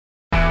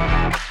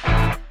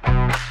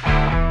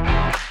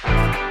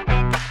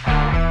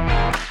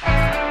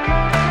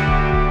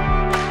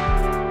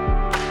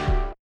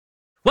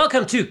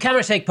Welcome to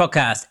Camera Shake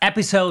Podcast,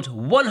 episode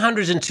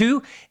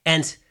 102,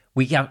 and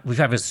we have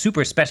a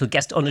super special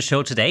guest on the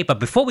show today.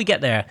 But before we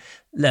get there,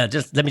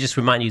 let me just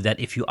remind you that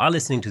if you are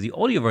listening to the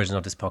audio version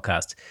of this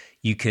podcast,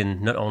 you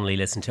can not only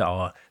listen to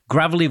our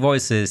gravelly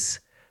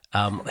voices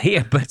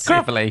here, but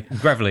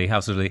gravelly,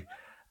 absolutely.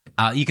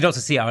 You can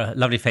also see our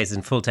lovely faces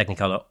in full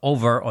Technicolor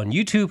over on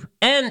YouTube.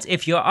 And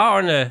if you are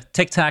on a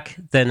TikTok,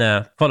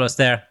 then follow us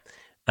there.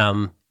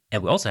 And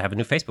we also have a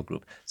new Facebook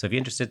group. So if you're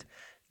interested,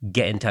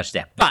 get in touch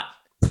there. But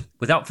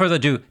without further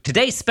ado,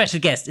 today's special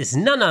guest is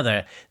none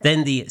other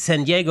than the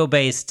San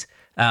Diego-based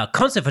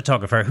concert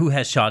photographer who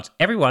has shot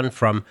everyone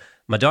from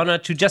Madonna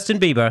to Justin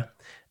Bieber.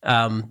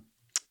 One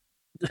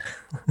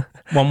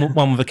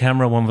with a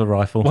camera, one with a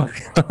rifle. Well,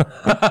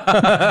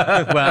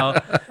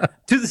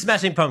 to the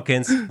Smashing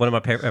Pumpkins, one of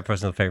my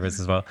personal favorites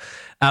as well.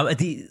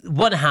 The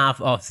one half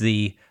of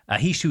the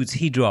He Shoots,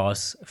 He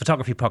Draws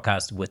photography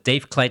podcast with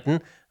Dave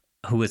Clayton,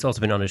 who has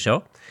also been on the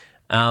show.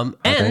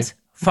 And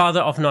father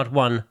of not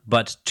one,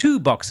 but two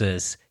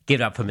boxers.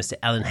 Give it up for Mr.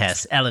 Alan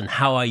Hess. Alan,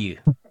 how are you?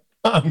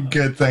 I'm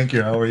good, thank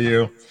you. How are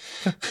you?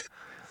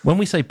 When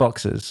we say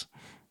boxers,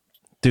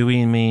 do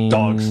we mean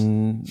dogs?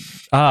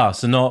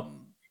 So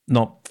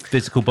not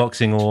physical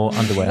boxing or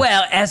underwear.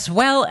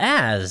 Well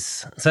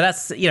as. So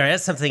that's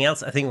something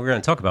else I think we're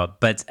going to talk about.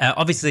 But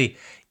obviously,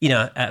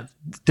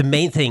 the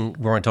main thing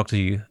we're going to talk to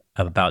you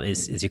about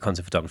is your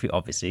concert photography,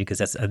 obviously,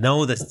 because I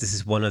know this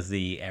is one of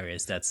the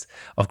areas that's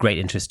of great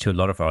interest to a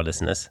lot of our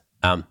listeners.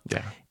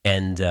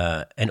 And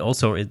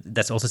also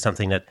that's also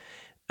something that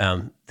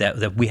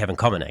we have in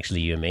common,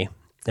 actually, you and me,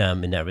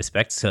 in that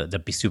respect. So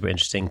that'd be super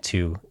interesting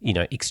to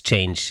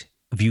exchange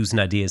views and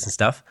ideas and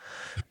stuff.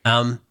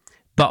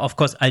 But of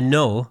course, I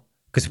know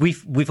because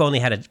we've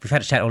had a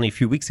chat only a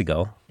few weeks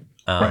ago,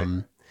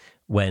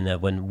 when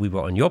we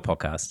were on your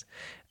podcast.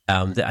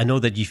 That I know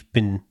that you've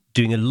been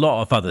doing a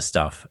lot of other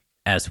stuff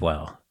as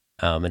well,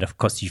 and of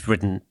course, you've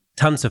written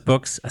tons of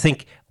books. I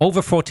think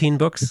over 14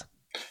 books.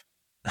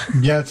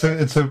 Yeah,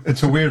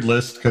 it's a weird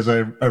list because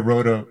I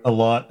wrote a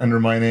lot under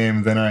my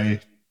name. Then I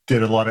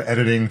did a lot of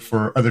editing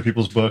for other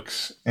people's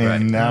books,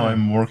 and now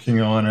I'm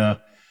working on a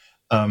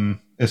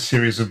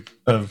series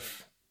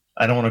of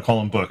I don't want to call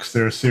them books.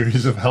 They're a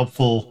series of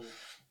helpful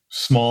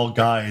small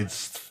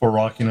guides for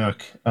Rocky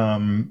Nook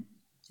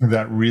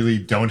that really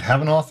don't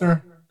have an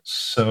author.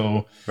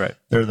 So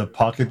they're the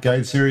Pocket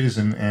Guide series,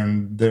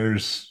 and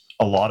there's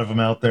a lot of them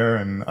out there,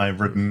 and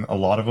I've written a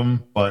lot of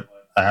them, but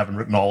I haven't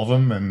written all of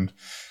them. And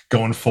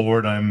going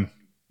forward, I'm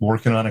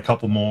working on a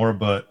couple more,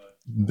 but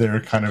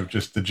they're kind of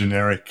just the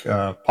generic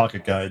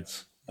pocket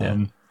guides.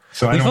 Yeah.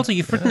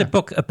 You've written a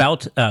book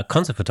about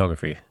concert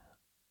photography.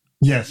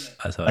 Yes,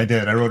 I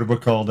did. I wrote a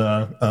book called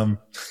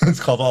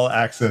it's called All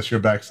Access: Your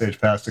Backstage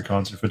Pass to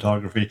Concert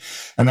Photography,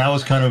 and that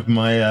was kind of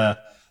my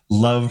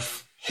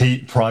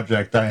love-hate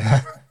project I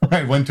had.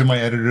 I went to my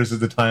editors at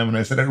the time and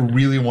I said, I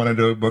really want to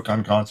do a book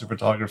on concert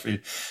photography.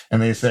 And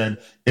they said,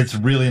 it's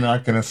really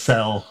not going to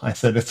sell. I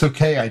said, it's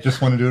okay. I just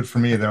want to do it for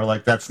me. They're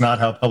like, that's not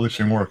how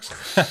publishing works.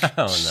 Oh,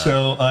 no.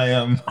 So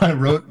I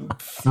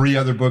wrote 3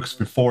 other books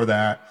before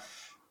that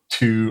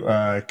to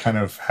kind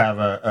of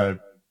have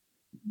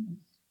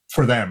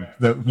for them,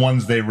 the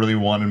ones they really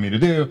wanted me to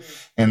do.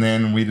 And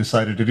then we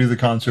decided to do the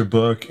concert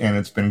book, and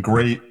it's been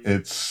great.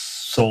 It's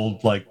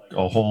sold like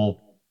a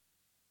whole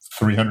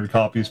 300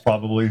 copies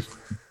probably.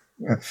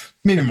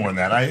 Maybe more than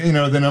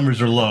that. The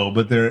numbers are low,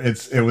 but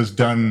it was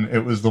done.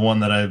 It was the one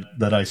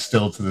that I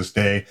still to this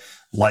day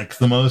like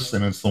the most,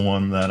 and it's the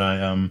one that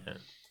I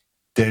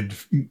did.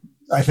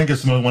 I think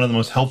it's one of the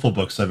most helpful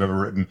books I've ever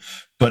written,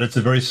 but it's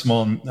a very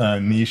small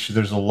niche.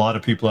 There's a lot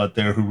of people out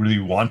there who really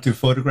want to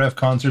photograph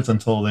concerts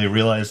until they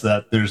realize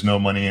that there's no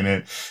money in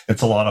it.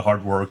 It's a lot of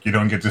hard work. You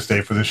don't get to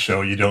stay for the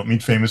show. You don't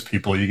meet famous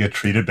people. You get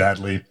treated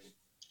badly.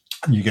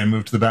 You get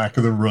moved to the back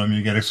of the room,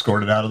 you get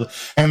escorted out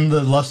of and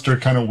the luster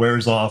kind of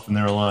wears off, and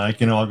they're like,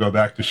 I'll go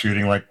back to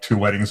shooting like 2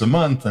 weddings a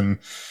month and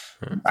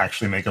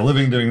actually make a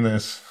living doing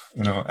this,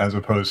 as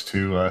opposed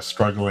to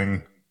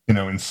struggling,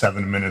 in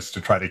 7 minutes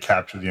to try to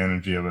capture the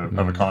energy of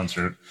a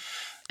concert.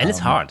 And it's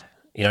hard.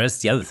 That's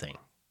the other thing.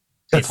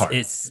 It's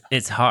hard.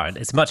 It's hard.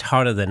 It's much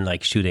harder than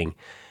like shooting,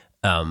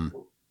 holiday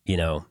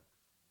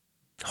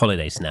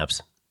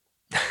snaps.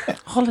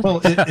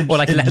 Well, or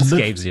like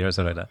landscapes, or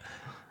something like that.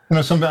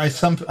 Some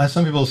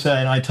people say,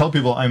 and I tell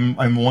people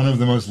I'm one of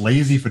the most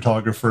lazy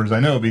photographers I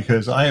know,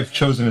 because I have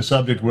chosen a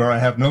subject where I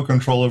have no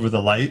control over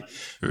the light,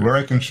 where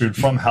I can shoot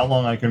from, how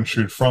long I can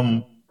shoot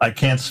from. I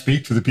can't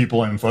speak to the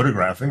people I'm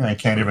photographing. I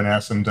can't even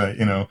ask them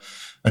to,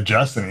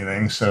 adjust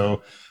anything.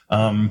 So,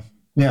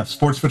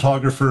 sports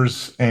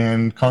photographers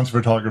and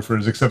concert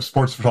photographers, except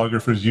sports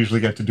photographers usually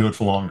get to do it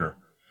for longer.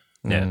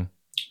 Yeah.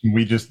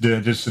 We just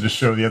did a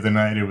show the other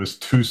night. It was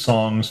 2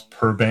 songs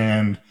per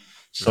band.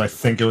 So I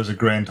think it was a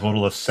grand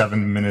total of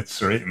 7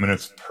 minutes or 8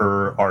 minutes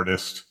per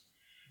artist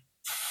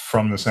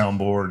from the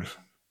soundboard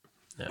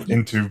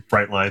into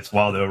bright lights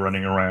while they were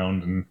running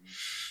around. And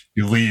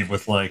you leave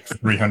with like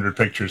 300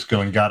 pictures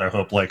going, God, I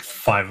hope like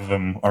 5 of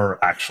them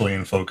are actually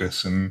in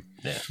focus. And,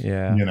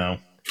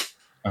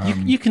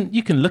 You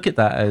can look at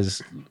that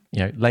as,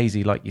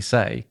 lazy, like you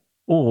say,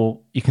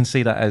 or you can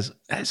see that as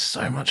it's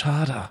so much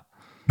harder.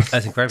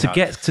 That's incredible.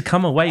 To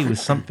come away with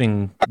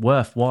something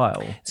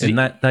worthwhile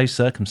in those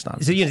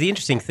circumstances. So the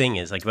interesting thing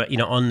is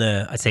on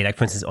the, I'd say, like,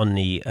 for instance, on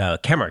the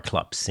camera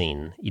club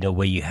scene,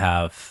 where you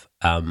have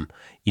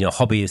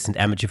hobbyists and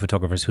amateur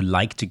photographers who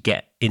like to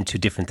get into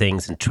different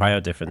things and try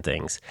out different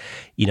things.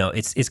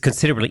 It's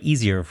considerably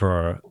easier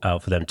for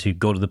them to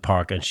go to the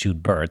park and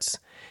shoot birds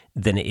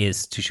than it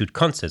is to shoot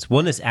concerts.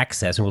 One is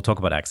access, and we'll talk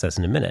about access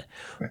in a minute.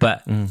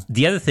 But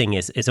the other thing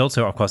is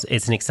also, of course,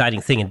 it's an exciting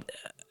thing, and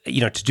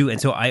to do.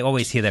 And so I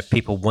always hear that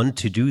people want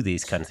to do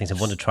these kind of things and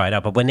want to try it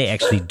out, but when they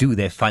actually do,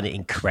 they find it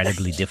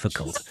incredibly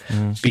difficult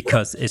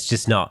because it's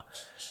just not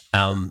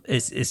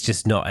it's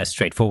just not as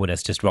straightforward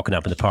as just rocking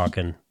up in the park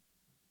and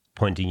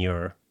pointing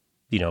your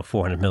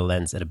 400mm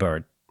lens at a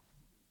bird.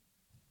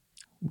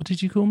 What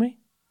did you call me?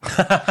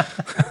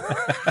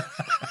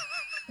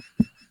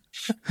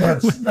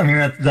 That's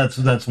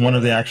one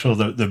of the actual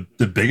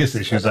the biggest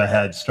issues I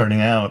had starting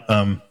out,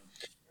 and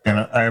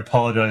I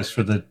apologize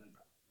for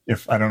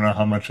if I don't know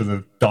how much of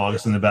the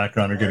dogs in the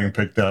background are getting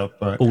picked up,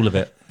 but all of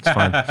it. It's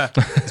fine.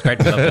 It's great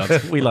to love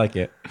dogs. We like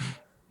it.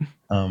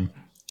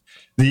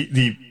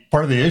 The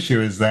part of the issue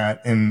is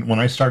that when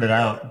I started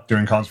out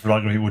doing concert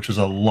photography, which was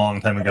a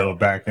long time ago,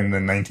 back in the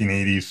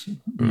 1980s,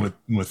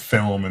 with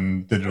film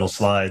and digital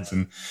slides,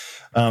 and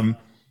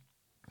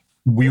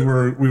we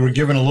were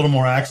given a little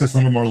more access, a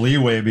little more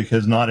leeway,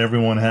 because not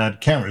everyone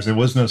had cameras. There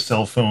was no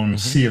cell phone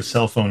sea of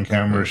cell phone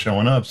cameras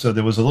showing up, so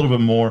there was a little bit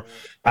more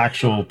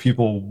actual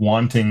people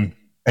wanting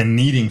and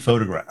needing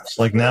photographs.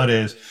 Like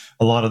nowadays,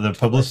 a lot of the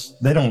publicists,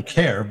 they don't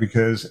care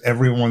because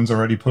everyone's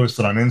already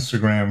posted on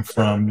Instagram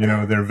from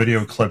their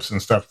video clips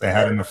and stuff they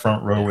had in the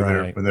front row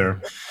with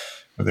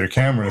their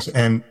cameras.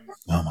 And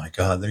oh my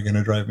God, they're going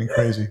to drive me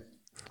crazy.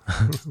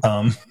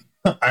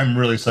 I'm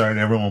really sorry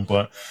to everyone,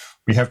 but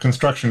we have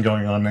construction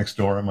going on next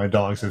door, and my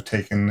dogs have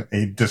taken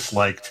a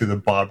dislike to the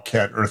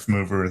Bobcat earth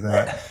mover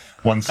that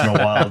once in a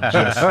while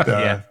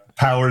just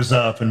powers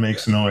up and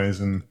makes noise.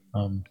 And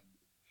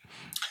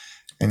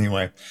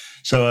anyway,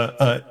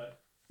 so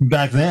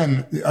back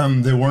then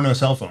there were no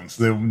cell phones.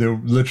 There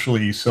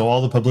literally, so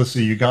all the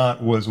publicity you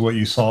got was what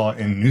you saw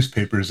in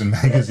newspapers and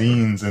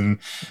magazines, and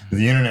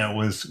the internet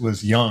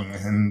was young.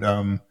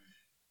 And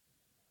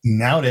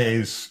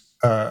nowadays,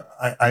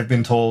 I've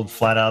been told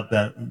flat out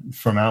that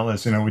from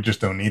outlets, we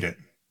just don't need it.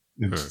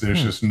 There's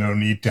just no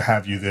need to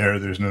have you there.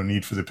 There's no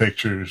need for the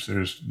pictures.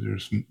 There's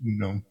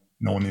no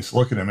one needs to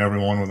look at them.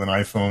 Everyone with an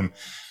iPhone,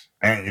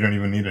 and you don't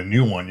even need a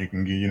new one. You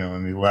can get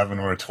an 11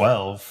 or a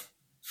 12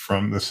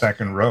 from the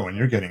second row, and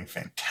you're getting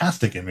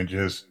fantastic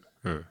images.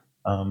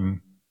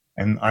 And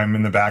I'm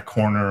in the back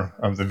corner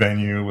of the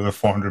venue with a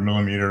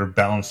 400mm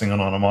balancing on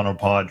a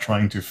monopod,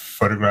 trying to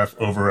photograph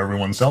over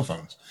everyone's cell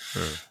phones.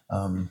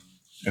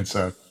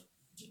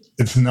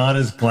 It's not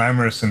as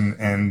glamorous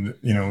and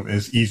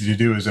as easy to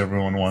do as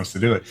everyone wants to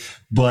do it.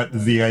 But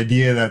the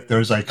idea that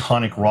those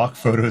iconic rock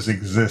photos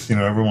exist,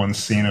 everyone's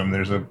seen them.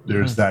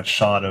 There's that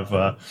shot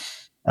of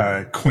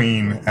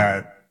Queen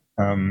at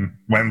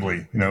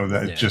Wembley,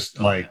 just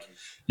like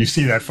you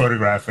see that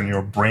photograph and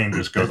your brain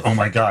just goes, oh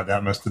my God,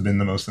 that must have been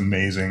the most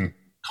amazing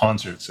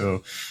concert.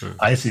 So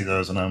I see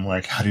those and I'm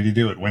like, how did he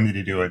do it? When did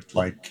he do it?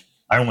 Like,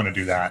 I want to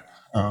do that.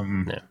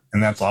 And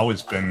that's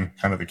always been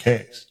kind of the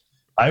case.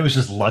 I was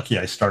just lucky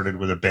I started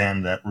with a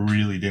band that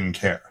really didn't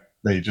care.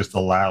 They just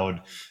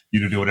allowed you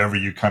to do whatever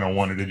you kind of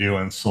wanted to do,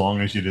 and so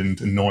long as you didn't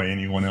annoy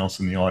anyone else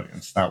in the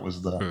audience. That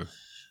was the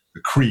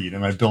creed.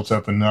 And I built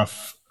up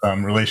enough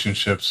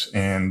relationships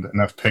and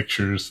enough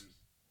pictures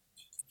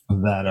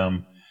that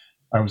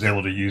I was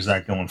able to use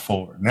that going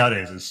forward.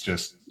 Nowadays,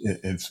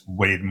 it's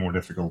way more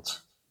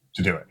difficult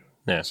to do it.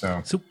 Yeah.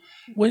 So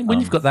when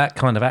you've got that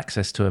kind of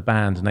access to a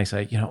band and they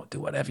say, do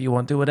whatever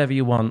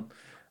you want,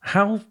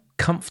 how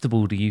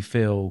comfortable do you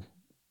feel,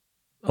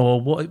 or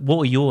what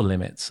are your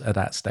limits at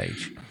that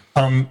stage?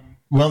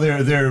 Well,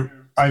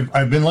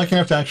 I've been lucky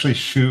enough to actually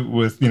shoot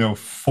with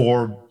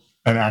for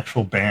an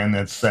actual band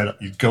that said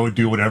you go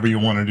do whatever you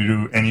wanted to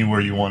do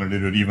anywhere you wanted to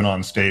do it, even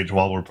on stage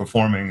while we're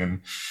performing.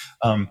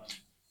 And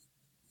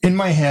in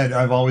my head,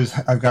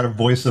 I've got a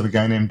voice of a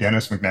guy named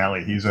Dennis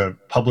McNally. He's a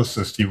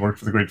publicist. He worked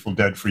for the Grateful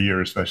Dead for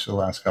years, especially the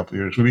last couple of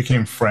years. We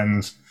became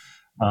friends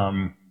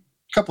a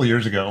couple of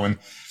years ago, and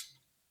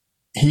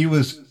he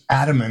was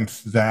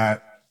adamant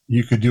that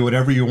you could do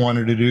whatever you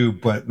wanted to do,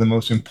 but the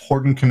most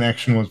important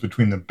connection was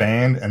between the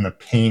band and the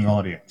paying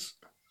audience.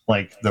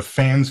 Like the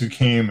fans who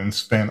came and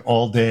spent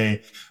all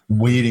day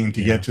waiting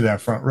to get to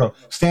that front row,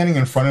 standing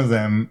in front of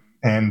them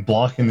and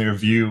blocking their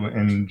view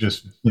and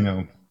just,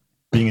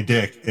 being a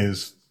dick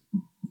is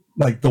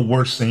like the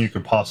worst thing you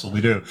could possibly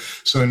do.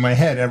 So in my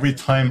head, every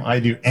time I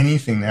do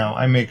anything now,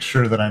 I make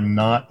sure that I'm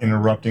not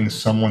interrupting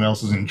someone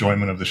else's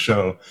enjoyment of the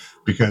show,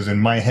 because in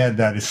my head,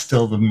 that is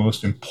still the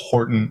most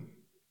important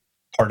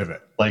part of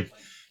it. Like,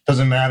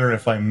 doesn't matter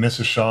if I miss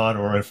a shot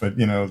or if it,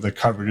 the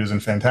coverage isn't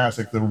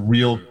fantastic. The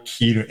real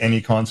key to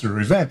any concert or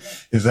event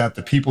is that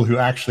the people who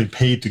actually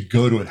paid to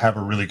go to it have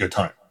a really good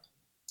time.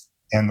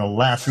 And the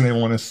last thing they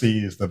want to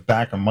see is the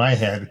back of my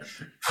head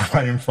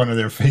right in front of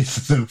their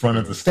faces in front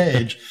of the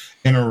stage,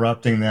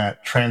 interrupting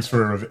that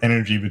transfer of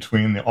energy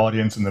between the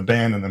audience and the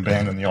band and the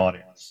band and the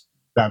audience.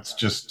 That's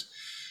just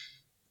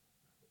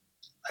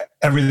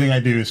everything I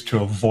do is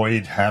to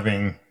avoid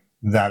having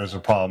that as a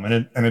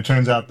problem. And it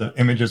turns out the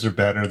images are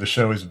better, the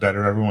show is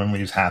better, everyone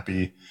leaves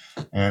happy.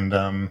 And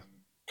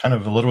kind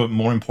of a little bit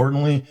more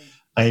importantly,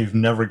 I've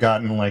never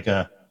gotten like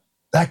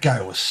that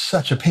guy was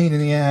such a pain in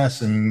the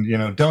ass and,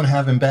 don't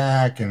have him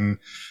back. And,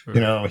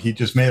 he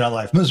just made our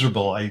life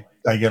miserable. I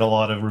get a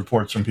lot of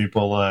reports from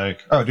people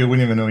like, oh, dude, we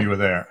didn't even know you were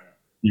there.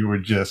 You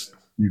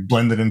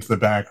blended into the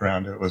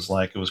background. It was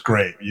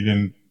great. You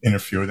didn't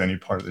interfere with any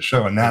part of the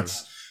show. And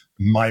that's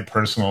my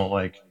personal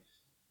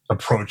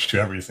approach to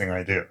everything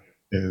I do,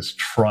 is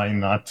try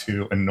not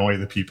to annoy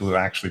the people who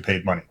actually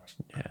paid money.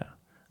 Yeah.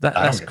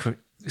 That's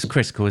it's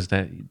critical, isn't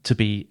it? To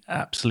be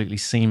absolutely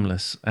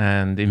seamless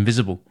and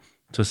invisible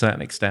to a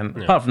certain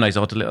extent, apart from those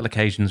odd little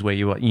occasions where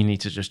you need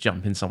to just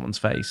jump in someone's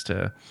face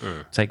to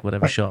take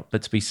whatever shot,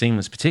 but to be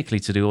seamless, particularly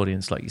to the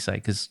audience, like you say,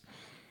 because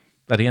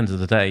at the end of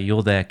the day,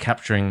 you're there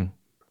capturing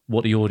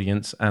what the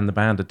audience and the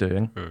band are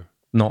doing.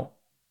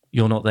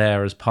 You're not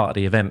there as part of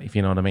the event, if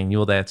you know what I mean.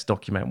 You're there to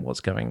document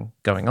what's going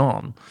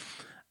on.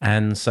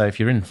 And so if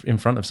you're in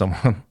front of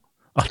someone,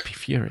 I'd be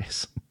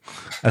furious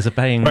as a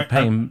paying member.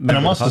 And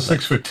I'm also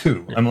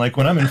 6'2". Yeah. I'm like,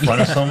 when I'm in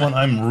front of someone,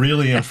 I'm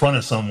really in front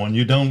of someone.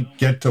 You don't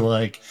get to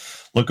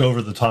look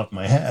over the top of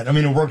my head. I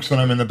mean, it works when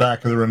I'm in the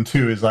back of the room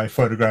too, is I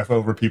photograph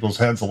over people's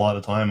heads a lot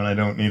of time and I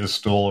don't need a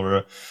stool or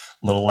a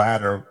little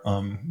ladder,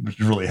 which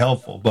is really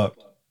helpful. But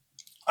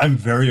I'm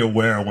very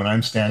aware when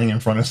I'm standing in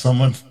front of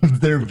someone,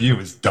 their view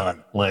is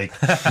done. You're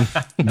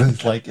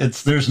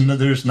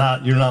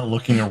not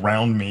looking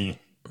around me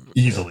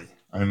easily.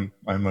 I'm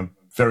a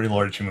very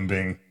large human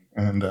being.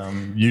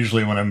 And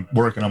usually when I'm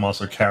working, I'm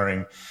also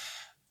carrying,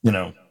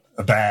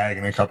 a bag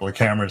and a couple of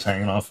cameras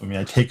hanging off of me.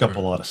 I take up a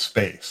lot of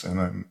space,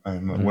 and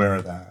I'm aware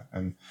of that.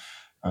 And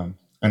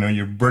I know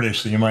you're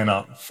British, so you might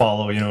not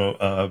follow,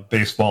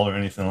 baseball or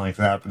anything like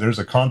that. But there's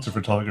a concert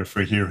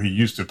photographer here who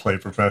used to play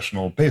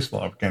professional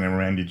baseball, a guy named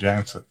Randy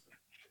Johnson.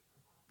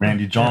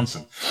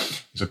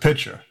 He's a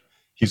pitcher.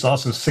 He's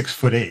also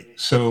 6'8".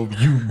 So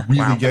you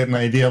really get an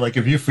idea.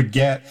 If you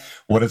forget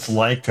what it's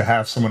like to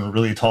have someone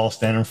really tall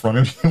stand in front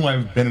of you,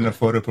 I've been in a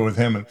photo booth with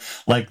him, and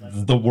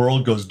the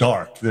world goes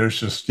dark. There's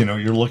just,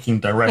 you're looking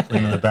directly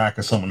into the back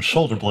of someone's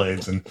shoulder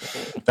blades, and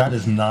that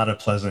is not a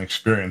pleasant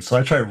experience. So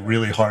I try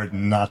really hard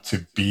not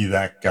to be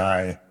that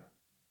guy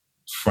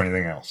for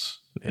anything else.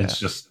 Yeah. It's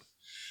just,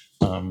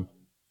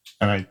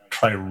 and I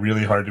try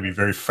really hard to be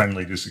very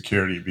friendly to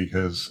security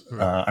because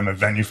I'm a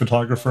venue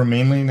photographer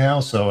mainly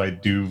now. So I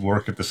do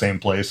work at the same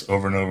place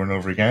over and over and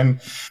over again.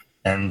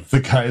 And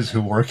the guys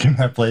who work in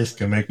that place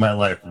can make my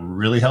life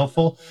really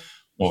helpful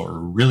or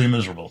really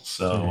miserable.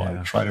 So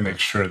I try to make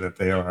sure that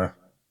they are,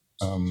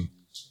 that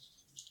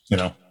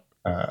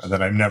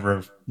I'm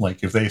never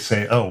if they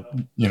say, oh,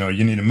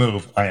 you need to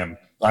move, I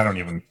don't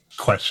even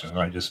question it.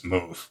 I just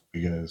move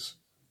because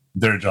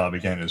their job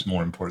again is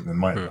more important than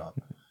my job.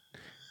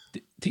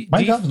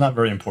 My job is not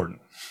very important.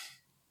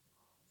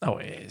 Oh,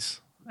 it is.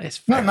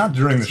 It's not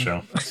during the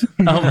show.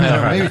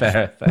 Right,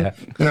 fair.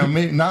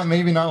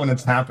 Maybe not when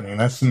it's happening.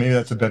 That's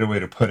a better way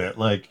to put it.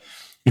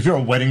 If you're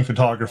a wedding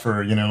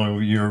photographer,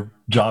 your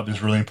job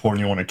is really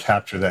important. You want to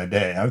capture that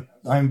day.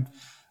 I'm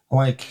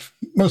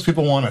most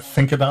people want to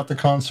think about the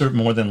concert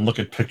more than look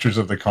at pictures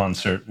of the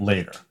concert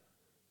later.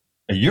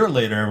 A year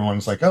later,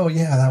 everyone's like, "Oh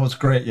yeah, that was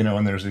great,"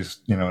 and there's these,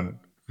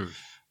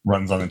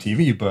 runs on the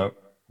TV, but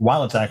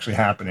while it's actually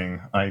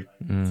happening, I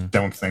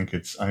don't think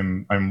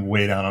I'm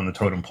way down on the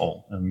totem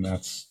pole, and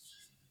that's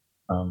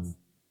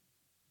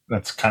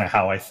kind of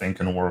how I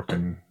think and work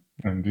and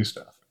do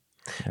stuff.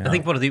 Yeah. I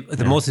think one of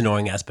the most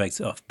annoying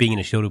aspects of being in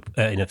a show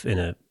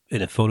in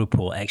a photo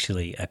pool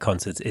actually at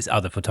concerts is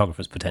other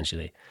photographers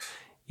potentially.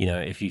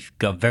 If you've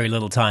got very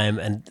little time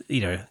and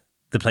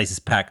the place is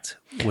packed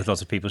with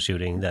lots of people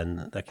shooting,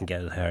 then that can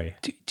get hairy.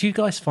 Do you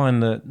guys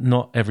find that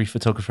not every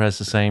photographer has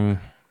the same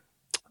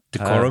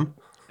decorum?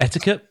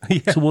 Etiquette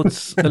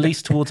towards at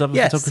least towards other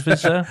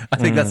photographers there? I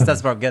think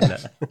that's what I'm getting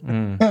at.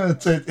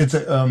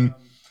 Yeah,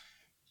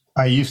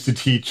 I used to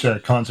teach a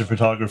concert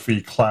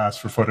photography class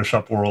for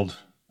Photoshop World,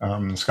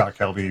 Scott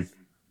Kelby,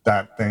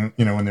 that thing,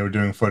 when they were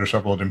doing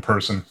Photoshop World in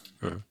person.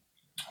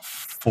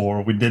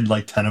 We did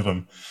 10 of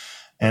them,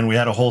 and we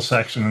had a whole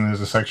section, and there's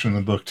a section in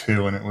the book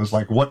too, and it was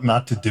what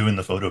not to do in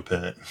the photo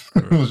pit.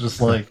 It was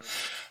just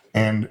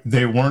and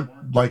they weren't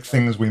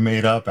things we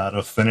made up out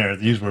of thin air.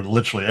 These were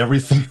literally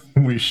everything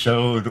we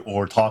showed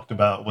or talked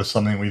about was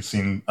something we'd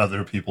seen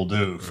other people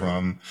do.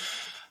 From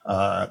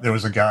there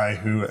was a guy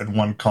who at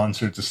one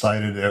concert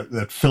decided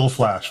that Phil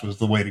Flash was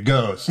the way to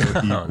go. So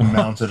he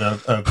mounted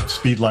a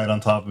speed light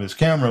on top of his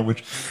camera,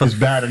 which is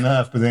bad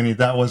enough, but then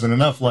that wasn't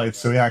enough light.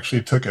 So he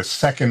actually took a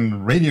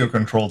second radio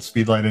controlled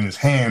speed light in his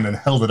hand and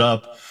held it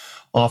up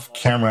off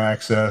camera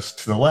access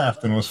to the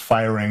left and was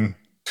firing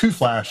 2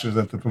 flashes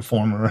at the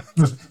performer.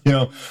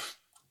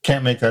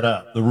 can't make that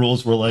up. The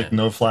rules were like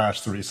no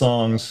flash, 3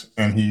 songs,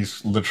 and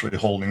he's literally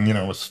holding,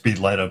 a speed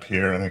light up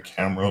here and a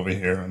camera over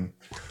here and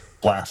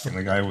blasting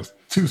the guy with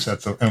 2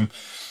 sets of them.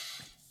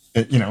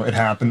 It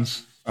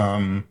happens.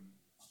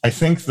 I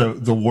think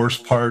the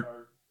worst part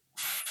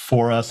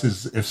for us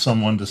is if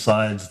someone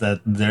decides that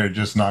they're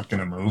just not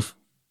going to move.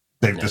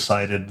 They've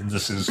decided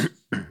this is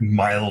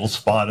my little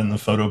spot in the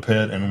photo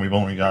pit, and we've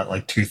only got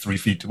like 2-3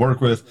 feet to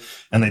work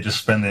with, and they just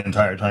spend the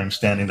entire time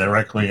standing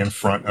directly in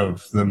front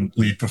of the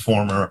lead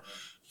performer,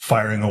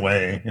 firing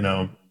away.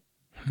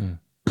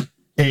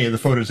 Hey, the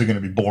photos are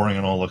going to be boring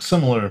and all look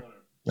similar.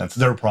 That's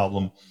their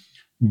problem.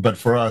 But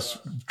for us,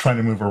 trying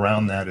to move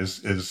around that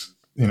is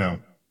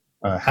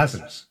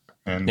hazardous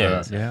and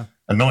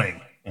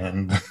annoying.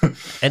 And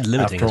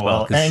limiting after a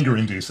while, as well,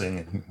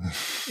 anger-inducing.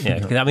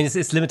 I mean,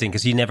 it's limiting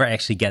because you never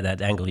actually get that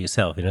angle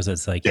yourself. So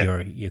it's like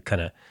you're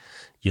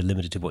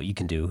limited to what you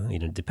can do.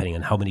 Depending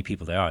on how many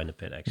people there are in the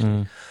pit.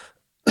 Actually,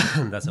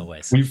 that's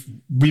always.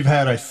 We've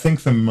had. I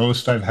think the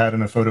most I've had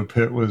in a photo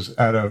pit was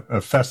at a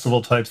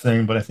festival type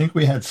thing, but I think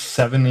we had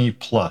 70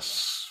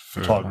 plus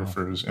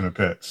photographers in a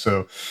pit.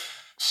 So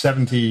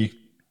 70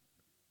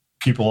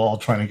 people all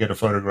trying to get a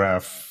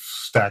photograph,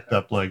 stacked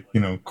up like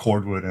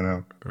cordwood in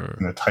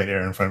a tight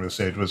air in front of the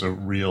stage was a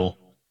real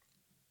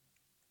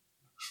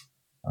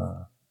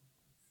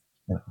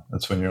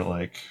that's when you're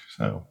like,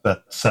 so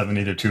that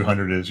 70 to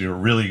 200 is your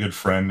really good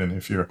friend, and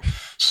if you're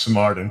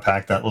smart and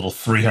pack that little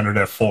 300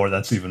 f4,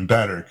 that's even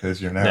better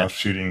because you're now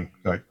shooting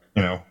like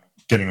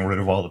getting rid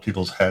of all the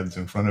people's heads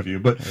in front of you.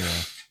 But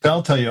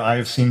I'll tell you,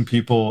 I've seen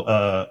people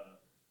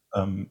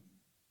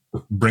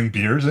bring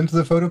beers into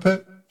the photo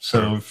pit.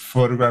 So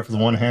photograph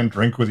with one hand,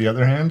 drink with the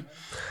other hand.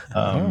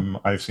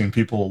 I've seen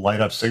people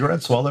light up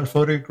cigarettes while they're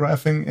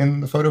photographing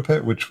in the photo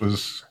pit, which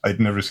I'd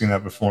never seen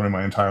that before in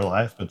my entire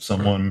life. But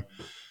someone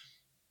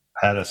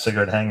had a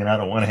cigarette hanging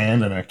out of one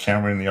hand and a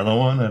camera in the other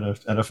one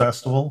at a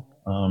festival.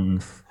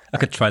 I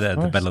could try that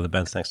at the Battle of the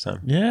Bands next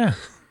time. Yeah,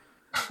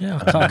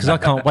 because I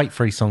can't wait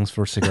 3 songs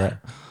for a cigarette.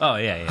 Oh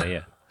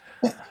yeah.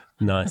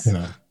 Nice.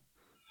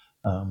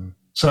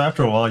 So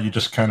after a while, you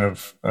just kind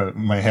of,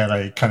 my head,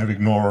 I kind of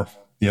ignore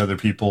the other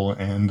people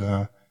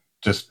and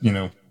just,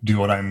 do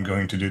what I'm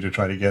going to do to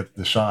try to get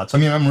the shots. I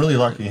mean, I'm really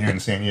lucky here in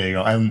San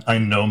Diego. I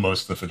know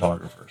most of the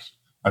photographers.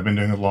 I've been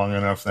doing it long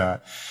enough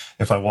that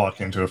if I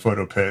walk into a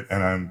photo pit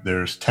and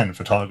there's 10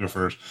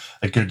 photographers,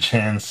 a good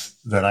chance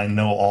that I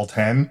know all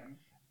 10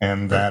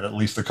 and that at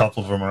least a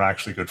couple of them are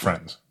actually good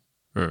friends.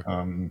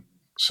 And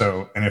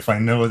if I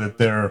know that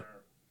they're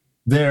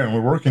there and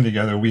we're working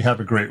together, we have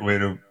a great way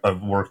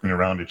of working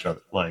around each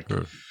other. Like,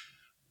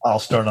 I'll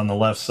start on the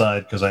left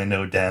side because I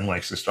know Dan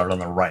likes to start on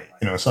the right,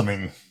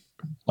 something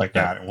like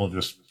that, and we'll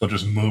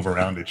just move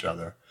around each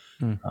other.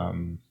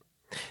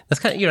 That's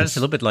kind of, it's a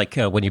little bit like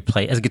when you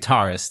play as a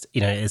guitarist,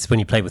 it's when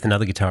you play with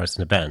another guitarist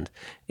in a band,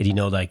 and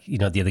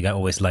the other guy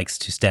always likes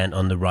to stand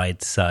on the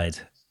right side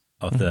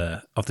of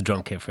the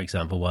drum kit, for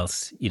example,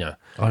 whilst, I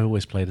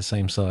always play the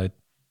same side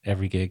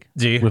every gig.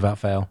 Do you? Without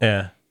fail.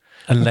 Yeah.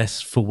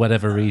 Unless for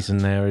whatever reason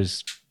there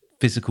is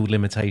physical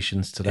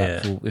limitations to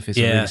that, if it's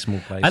a really small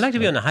place. I like to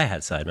be on the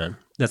hi-hat side, man.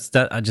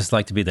 I just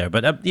like to be there,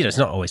 but it's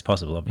not always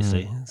possible,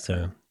 obviously.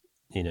 So,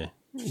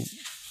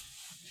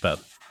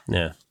 but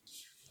yeah.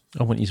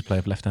 I want you to play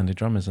with left-handed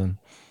drummers then.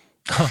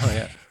 Oh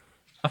yeah,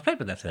 I've played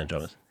with left-handed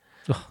drummers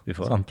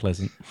before. It's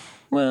unpleasant.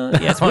 Well,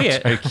 yeah, it's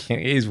weird.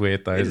 It is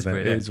weird though, isn't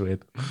it? It is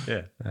weird.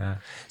 Yeah.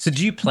 So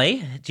do you play?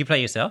 Do you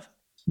play yourself?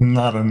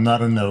 Not a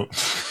note.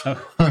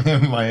 Oh.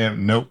 I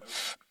am nope.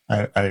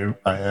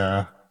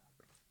 I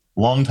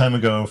long time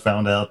ago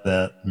found out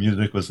that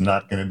music was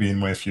not going to be in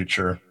my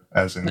future,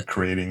 as in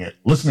creating it.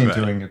 Listening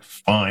to it,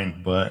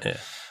 fine, but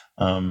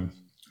I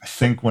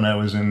think when I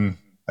was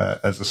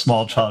as a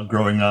small child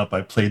growing up,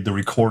 I played the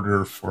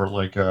recorder for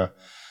like a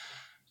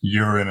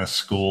year in a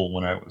school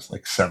when I was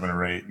like 7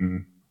 or 8,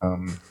 and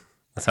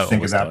I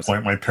think at that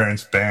point my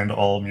parents banned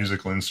all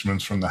musical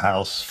instruments from the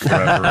house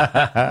forever,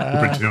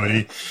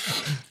 perpetuity.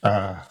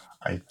 I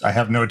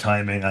have no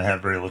timing. I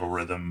have very little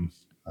rhythm.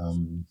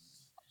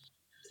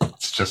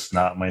 It's just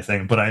not my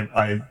thing, but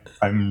I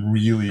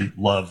really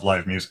love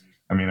live music.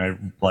 I mean, I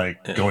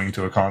like going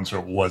to a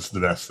concert was the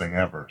best thing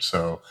ever.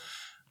 So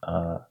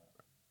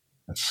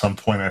at some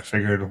point I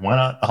figured, why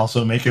not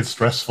also make it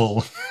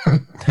stressful,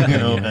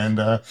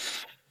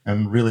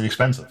 and really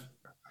expensive.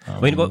 I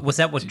mean, was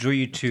that what drew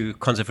you to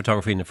concert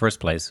photography in the first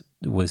place?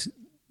 Was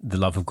the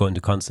love of going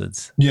to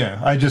concerts?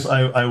 Yeah,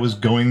 I was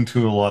going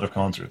to a lot of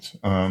concerts,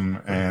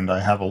 and I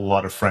have a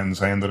lot of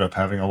friends. I ended up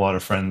having a lot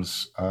of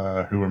friends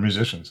who were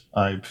musicians.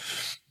 I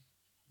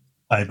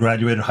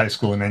graduated high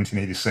school in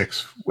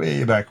 1986,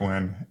 way back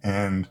when,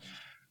 and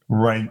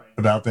right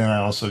about then I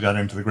also got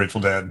into the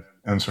Grateful Dead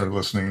and started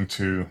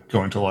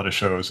going to a lot of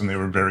shows, and they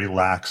were very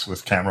lax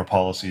with camera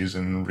policies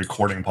and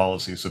recording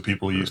policies. So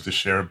people used to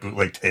share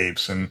bootleg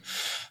tapes, and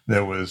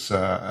there was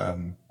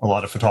a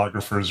lot of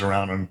photographers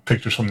around and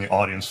pictures from the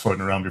audience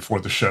floating around before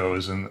the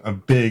shows, and a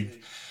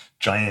big,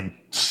 giant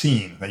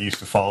scene that used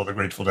to follow the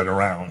Grateful Dead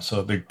around. So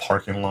a big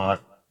parking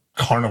lot,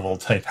 carnival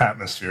type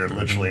atmosphere.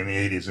 Literally in the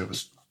 80s, it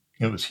was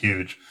It was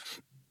huge.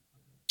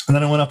 And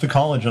then I went up to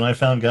college and I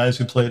found guys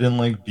who played in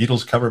like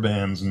Beatles cover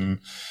bands and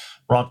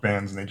rock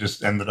bands, and they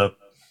just ended up,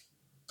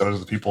 those are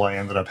the people I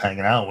ended up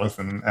hanging out with.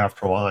 And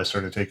after a while, I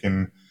started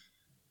taking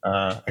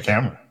a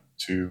camera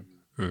to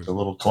the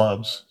little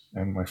clubs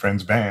and my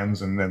friends'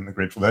 bands, and then the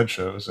Grateful Dead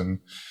shows. And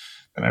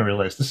I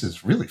realized this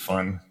is really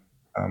fun.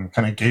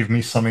 Kind of gave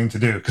me something to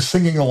do, because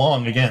singing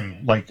along,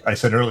 again, like I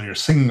said earlier,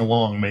 singing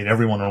along made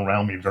everyone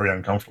around me very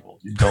uncomfortable.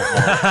 You don't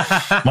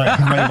want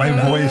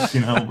my voice,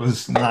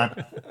 was not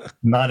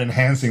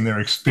enhancing their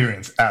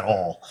experience at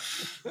all.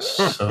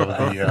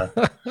 So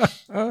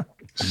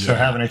so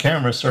having a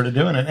camera, started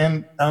doing it,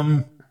 and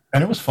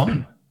it was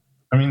fun.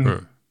 I mean,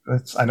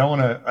 I don't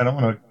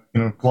want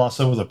to gloss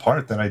over the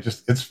part that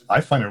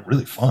I find it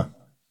really fun.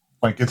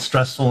 Like, it's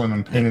stressful and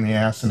a pain in the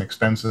ass and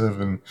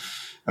expensive and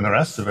the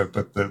rest of it,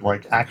 but I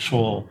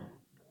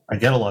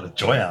get a lot of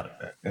joy out of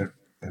it.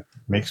 It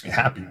makes me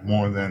happy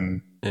more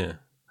than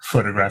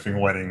photographing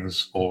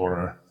weddings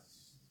or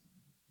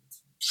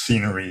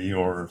scenery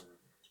or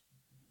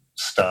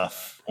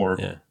stuff or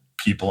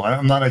people.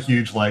 I'm not a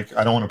huge, I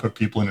don't want to put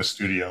people in a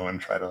studio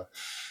and try to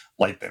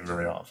light them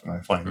very often.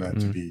 I find that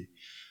to be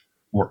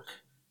work.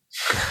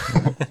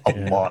 A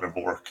lot of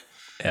work.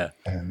 Yeah.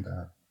 And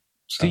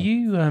do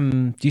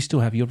you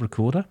still have your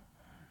recorder?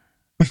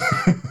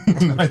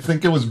 I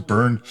think it was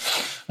burned.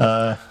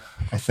 I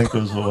think it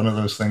was one of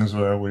those things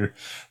where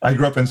I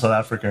grew up in South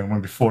Africa,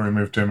 and before we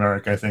moved to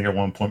America, I think at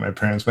one point my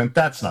parents went,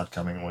 "That's not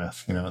coming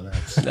with,"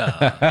 That's.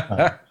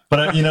 But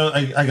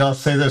I gotta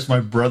say this: my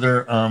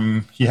brother,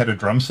 he had a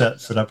drum set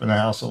set up in the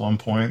house at one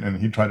point, and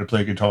he tried to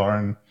play guitar,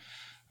 and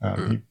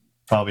he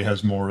probably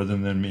has more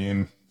rhythm than me,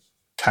 and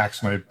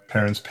taxed my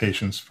parents'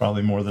 patience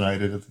probably more than I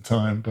did at the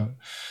time. But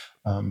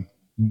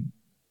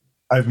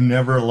I've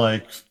never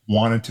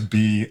wanted to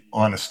be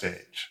on a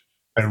stage.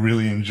 I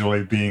really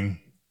enjoy being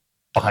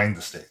behind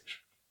the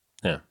stage.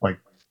 Yeah. I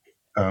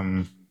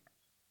don't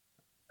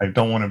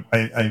want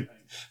to,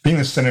 being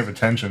the center of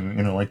attention,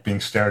 being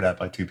stared at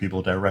by two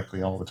people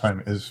directly all the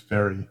time is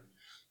very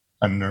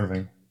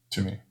unnerving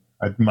to me.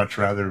 I'd much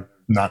rather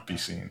not be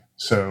seen.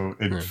 So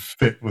it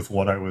fit with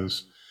what I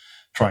was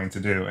trying to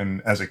do.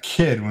 And as a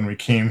kid, when we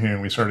came here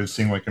and we started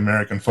seeing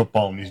American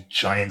football in these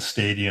giant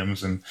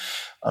stadiums, and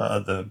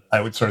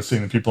I would start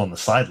seeing the people on the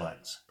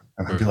sidelines,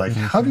 and I'd be like,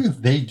 how do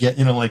they get,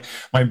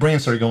 my brain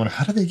started going,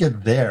 how do they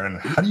get there? And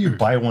how do you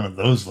buy one of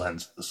those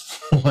lenses?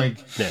 People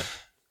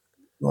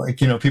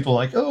are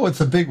like, oh,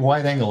 it's a big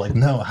wide angle.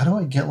 No, how do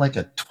I get a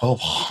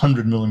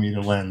 1200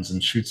 millimeter lens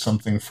and shoot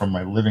something from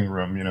my living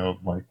room,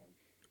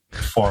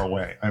 far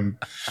away?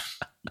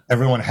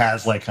 Everyone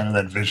has kind of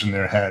that vision in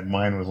their head.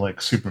 Mine was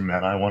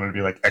Superman. I wanted to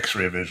be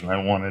X-ray vision.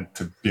 I wanted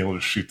to be able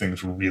to shoot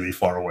things really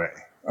far away.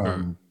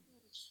 And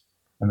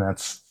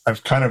that's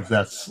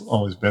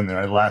always been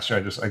there. Last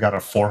year I got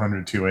a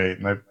 400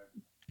 2.8,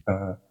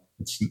 and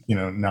it's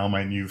now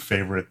my new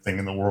favorite thing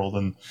in the world.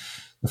 And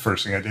the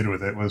first thing I did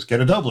with it was get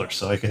a doubler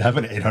so I could have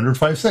an 800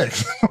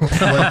 5.6.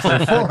 So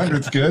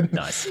 400's good.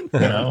 Nice.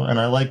 And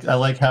I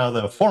like how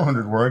the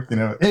 400 worked.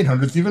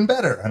 800's even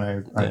better.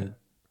 And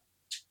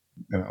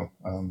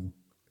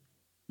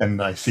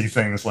and I see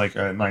things like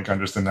Nikon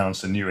just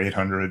announced a new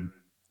 800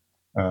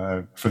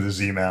 for the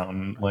Z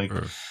mount.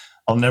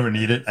 I'll never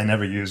need it. I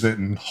never use it.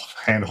 And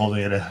hand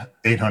holding it at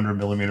 800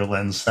 millimeter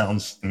lens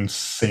sounds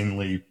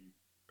insanely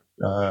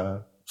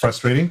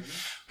frustrating.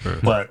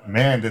 But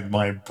man, did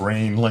my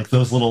brain,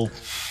 those little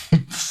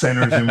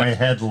centers in my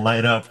head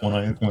light up when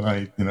I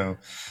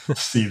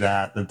see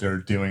that they're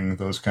doing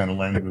those kind of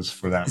lenses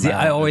for that. See,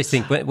 I always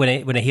think when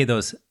I hear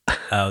those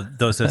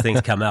sort of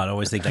things come out, I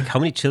always think how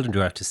many children do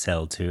I have to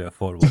sell to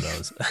afford one of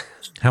those?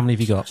 How many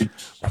have you got?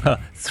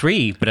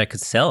 3, but I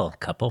could sell a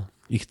couple.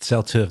 You could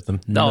sell 2 of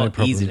them. No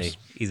problems.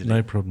 Easily.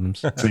 No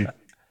problems.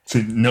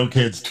 See, no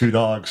kids, 2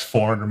 dogs,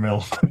 400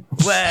 mil.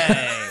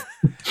 Way!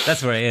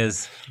 That's where it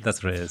is.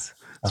 That's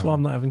why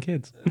I'm not having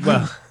kids.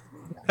 Well,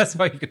 that's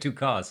why you got 2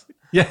 cars.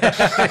 Yeah,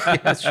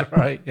 that's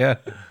right. Yeah.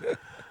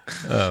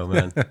 Oh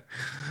man,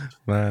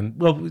 man.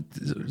 Well,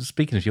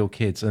 speaking of your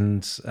kids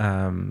and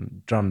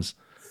drums,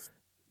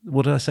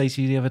 what did I say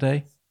to you the other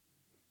day?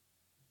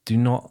 Do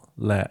not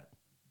let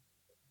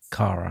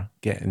Cara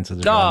get into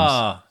the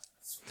drums.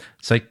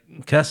 So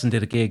Kirsten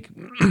did a gig.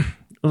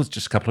 It was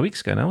just a couple of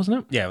weeks ago now, wasn't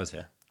it? Yeah, it was.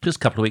 Yeah, just a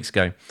couple of weeks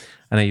ago.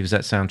 And he was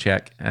at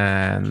Soundcheck,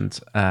 and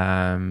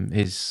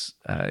is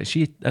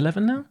she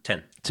 11 now?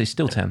 10. So he's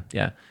still 10,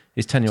 yeah.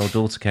 His 10-year-old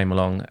daughter came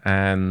along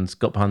and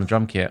got behind the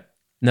drum kit.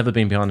 Never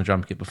been behind the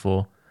drum kit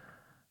before.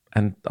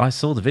 And I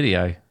saw the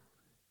video.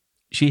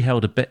 She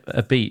held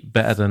a beat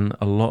better than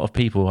a lot of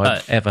people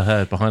I've ever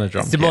heard behind a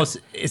drum kit.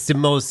 It's the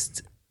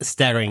most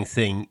staggering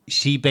thing.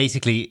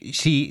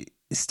 She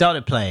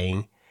started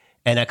playing,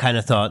 and I kind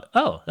of thought,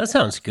 oh, that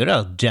sounds good.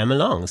 I'll jam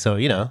along. So,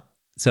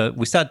 So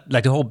we start,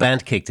 the whole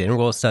band kicked in,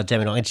 we all started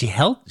jamming along, and she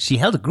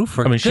held a groove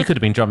for... she could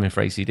have been drumming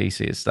for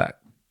AC/DC, is that...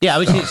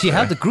 Yeah, she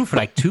held the groove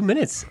for 2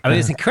 minutes.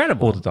 It's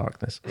incredible. Or the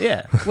darkness.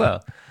 Yeah,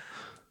 well,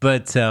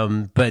 but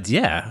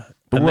yeah.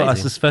 But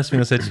the first thing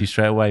I said to you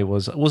straight away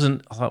was, I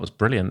thought it was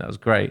brilliant, that was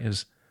great. It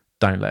was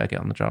don't let her get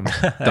on the drums.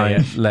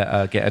 Don't let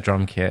her get a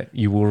drum kit.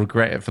 You will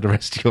regret it for the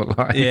rest of your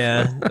life.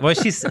 Yeah. Well,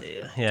 she's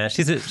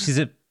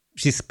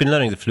been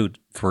learning the flute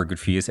for a good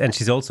few years, and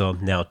she's also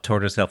now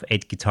taught herself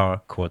 8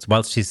 guitar chords.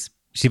 While she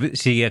came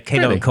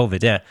down with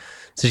COVID. Yeah.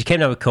 So she came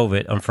down with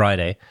COVID on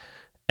Friday,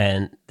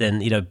 and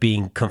then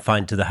being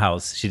confined to the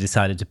house, she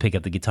decided to pick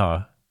up the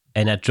guitar.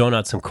 And I'd drawn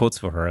out some chords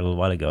for her a little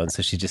while ago, and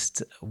so she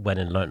just went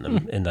and learned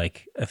them in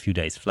like a few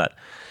days flat.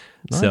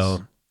 Nice.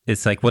 So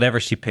it's like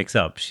whatever she picks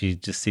up, she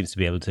just seems to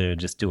be able to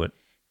just do it,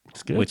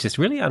 which is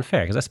really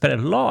unfair because I spent a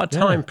lot of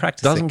time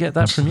practicing. Doesn't get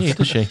that from you,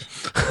 does she?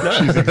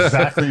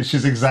 No.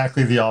 She's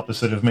exactly the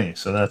opposite of me.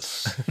 So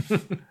that's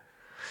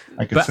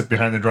I could sit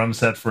behind the drum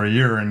set for a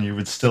year, and you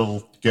would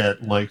still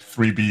get like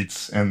 3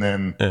 beats, and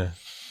then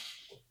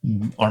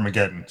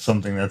Armageddon,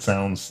 something that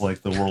sounds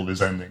like the world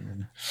is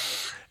ending.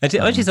 And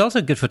she's also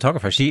a good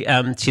photographer. She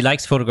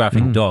likes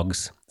photographing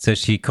dogs, so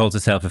she calls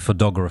herself a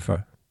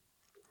photographer.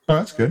 Oh,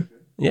 that's good.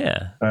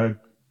 Yeah.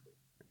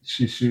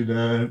 She should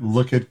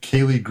look at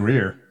Kaylee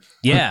Greer.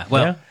 Yeah,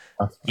 well,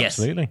 yes.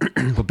 Absolutely.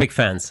 We're big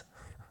fans.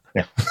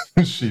 Yeah.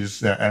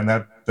 She's and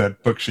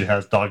that book she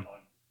has,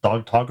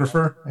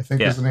 Dogtographer, I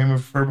think is the name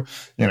of her.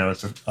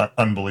 It's an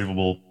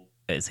unbelievable.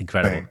 It's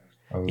incredible.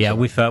 Thing. Yeah,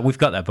 we've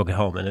got that book at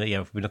home, and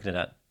we've been looking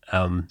at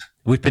that.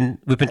 We've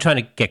been trying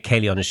to get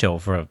Kaylee on the show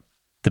for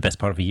the best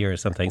part of a year or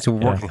something. So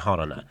we're working hard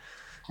on that.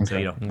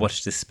 Okay. So,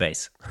 watch this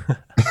space.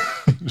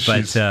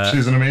 She's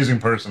an amazing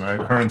person.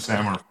 Her and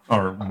Sam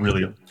are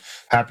really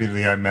happy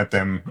that I met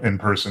them in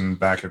person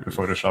back at the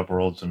Photoshop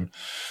Worlds. And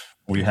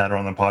we had her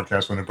on the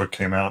podcast when the book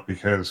came out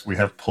because we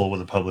have pull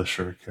with a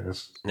publisher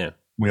because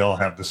we all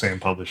have the same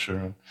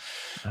publisher.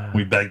 And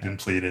we begged and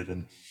pleaded.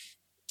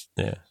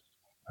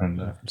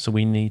 And so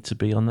we need to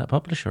be on that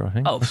publisher, I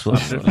think. Oh, that's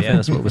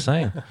what we're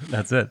saying.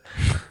 That's it.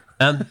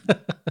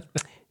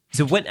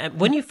 So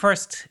when you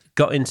first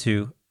got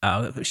into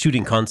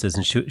shooting concerts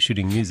and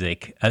shooting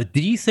music,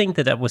 did you think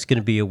that was going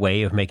to be a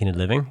way of making a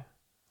living?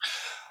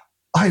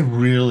 I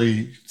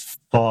really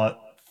thought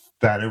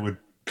that it would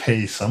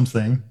pay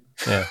something.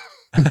 Yeah,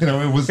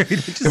 it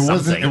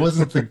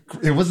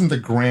wasn't the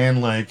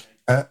grand like.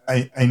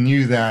 I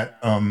knew that.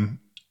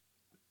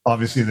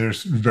 Obviously,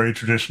 there's very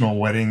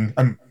traditional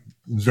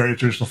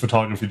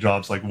photography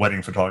jobs like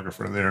wedding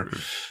photographer there,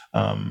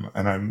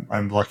 and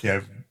I'm lucky.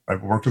 I've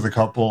worked with a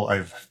couple.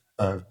 I've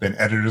been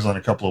editors on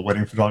a couple of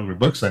wedding photography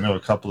books. I know a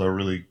couple of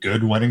really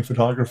good wedding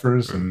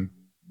photographers, and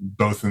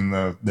both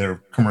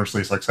they're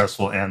commercially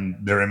successful and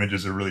their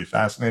images are really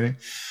fascinating.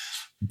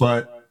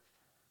 But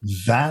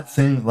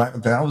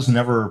that was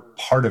never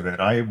part of it.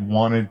 I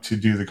wanted to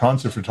do the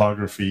concert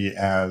photography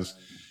as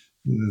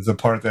the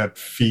part that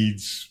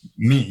feeds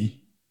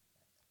me,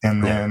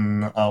 and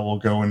then I will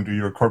go and do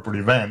your corporate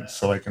event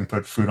so I can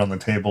put food on the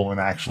table and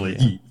actually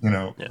eat.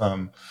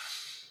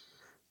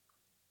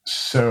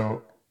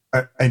 So.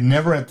 I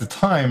never at the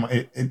time.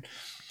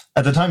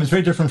 At the time, it's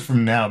very different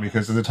from now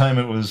because at the time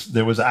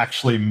there was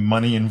actually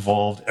money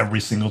involved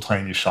every single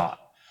time you shot.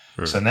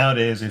 Sure. So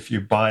nowadays, if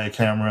you buy a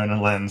camera and a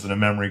lens and a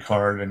memory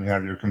card and you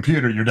have your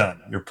computer, you're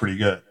done. You're pretty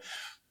good.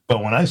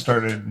 But when I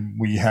started,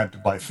 we had to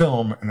buy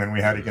film, and then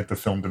we had to get the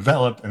film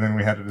developed, and then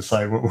we had to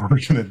decide what we were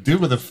going to do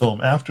with the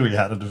film after we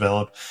had it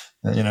developed.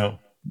 A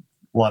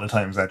lot of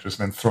times that just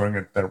meant throwing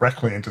it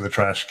directly into the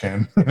trash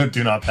can.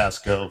 Do not pass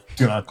go.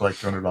 Do not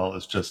collect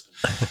 $200. Just.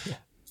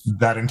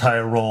 That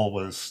entire role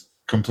was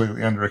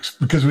completely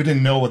because we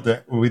didn't know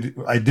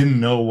I didn't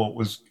know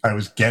what I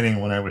was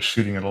getting when I was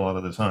shooting it a lot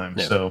of the time.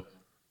 Yeah. So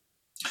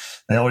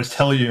they always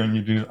tell you,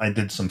 and I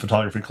did some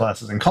photography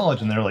classes in college,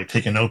 and they're like,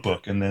 take a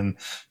notebook, and then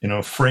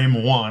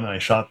frame 1, I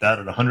shot that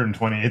at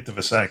 128th of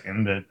a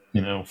second at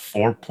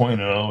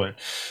 4.0,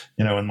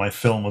 and my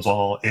film was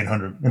all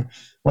 800.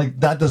 Like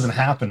that doesn't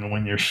happen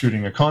when you're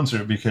shooting a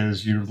concert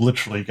because you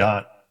literally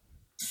got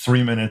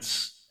 3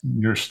 minutes.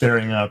 You're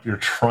staring up, you're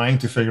trying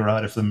to figure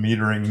out if the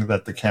metering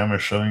that the camera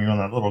is showing you on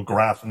that little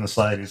graph on the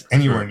side is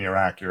anywhere near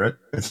accurate.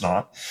 It's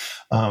not.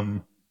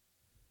 And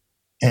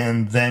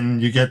then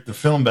you get the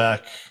film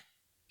back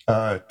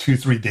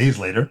 2-3 days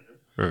later,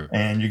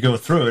 and you go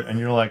through it, and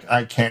you're like,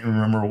 I can't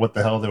remember what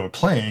the hell they were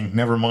playing,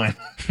 never mind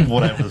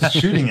what I was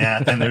shooting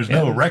at, and there's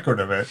no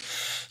record of it.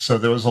 So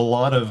there was a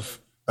lot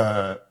of...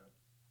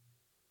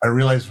 I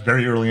realized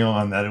very early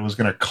on that it was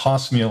going to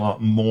cost me a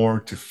lot more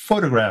to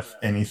photograph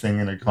anything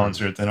in a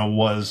concert than it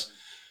was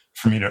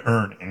for me to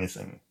earn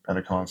anything at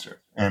a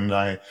concert. And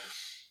I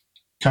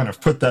kind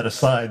of put that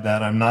aside,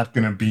 that I'm not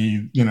going to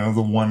be,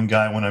 the one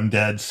guy when I'm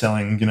dead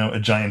selling, a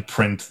giant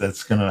print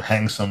that's going to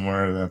hang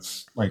somewhere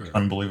that's like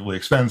unbelievably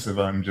expensive.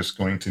 I'm just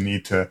going to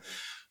need to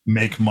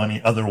make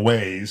money other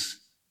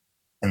ways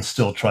and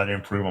still try to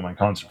improve on my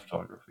concert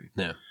photography.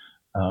 Yeah.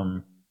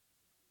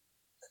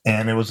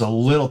 And it was a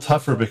little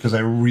tougher because I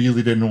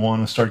really didn't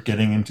want to start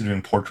getting into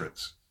doing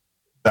portraits.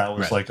 That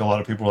was like, a lot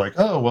of people were like,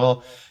 oh,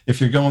 well,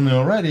 if you're going there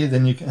already,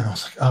 then you can. And I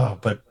was like, oh,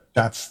 but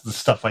that's the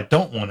stuff I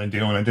don't want to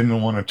do. And I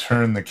didn't want to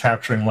turn the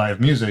capturing live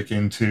music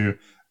into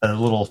a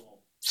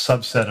little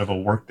subset of a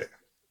workday,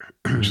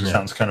 which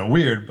sounds kind of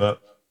weird,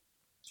 but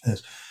it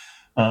is.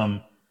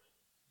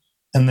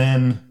 And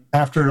then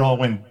after it all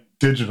went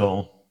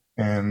digital,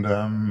 and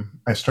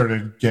I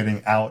started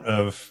getting out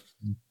of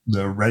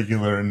the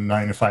regular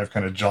 9-to-5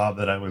 kind of job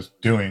that I was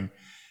doing,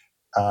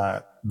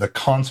 the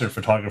concert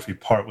photography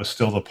part was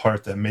still the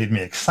part that made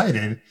me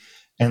excited.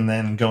 And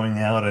then going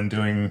out and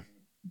doing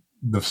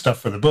the stuff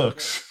for the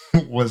books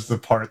was the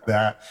part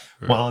that,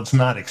 while it's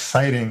not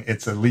exciting,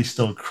 it's at least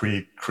still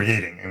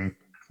creating,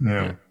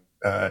 and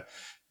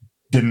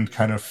didn't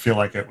kind of feel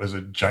like it was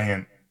a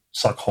giant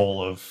suck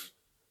hole of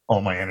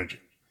all my energy.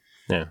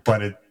 Yeah.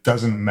 But it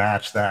doesn't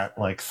match that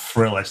like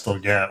thrill I still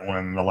get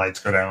when the lights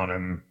go down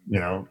and,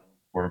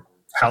 or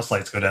house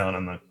lights go down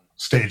and the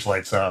stage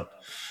lights up.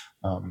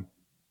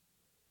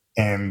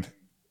 And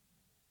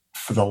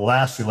for the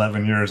last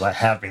 11 years, I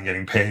have been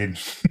getting paid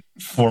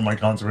for my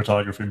concert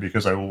photography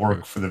because I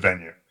work for the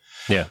venue.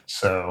 Yeah.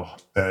 So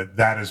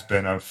that has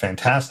been a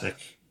fantastic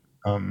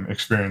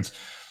experience.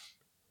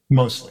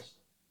 Mostly,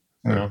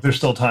 there's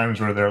still times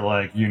where they're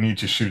like, you need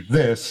to shoot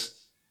this.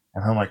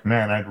 And I'm like,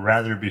 man, I'd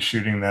rather be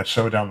shooting that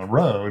show down the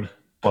road,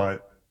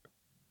 but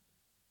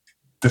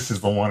this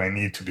is the one I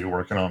need to be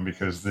working on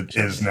because it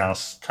is now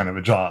kind of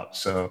a job.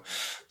 So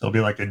there'll be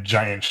like a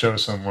giant show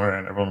somewhere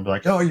and everyone will be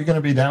like, oh, you're going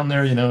to be down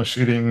there,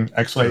 shooting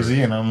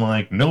XYZ. And I'm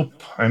like,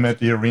 nope, I'm at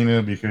the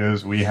arena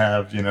because we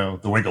have, the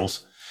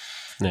Wiggles.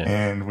 Yeah.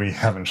 And we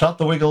haven't shot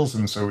the Wiggles,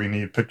 and so we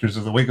need pictures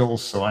of the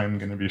Wiggles. So I'm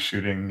going to be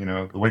shooting,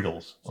 the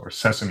Wiggles or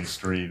Sesame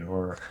Street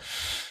or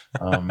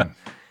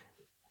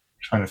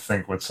trying to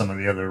think what some of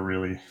the other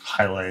really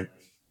highlight.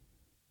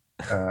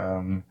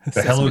 The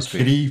Hello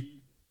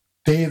Kitty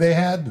day they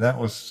had, that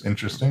was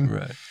interesting.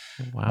 Right.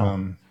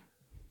 Wow.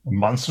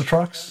 Monster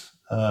trucks,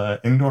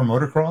 indoor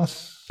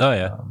motocross. Oh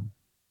yeah.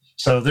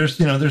 So there's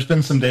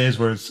been some days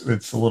where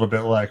it's a little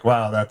bit like,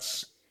 wow,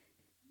 that's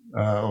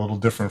a little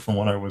different from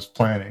what I was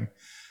planning.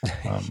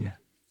 Yeah.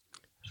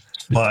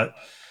 But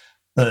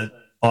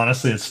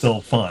honestly, it's still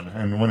fun.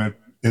 And when it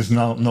is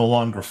no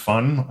longer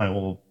fun, I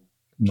will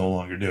no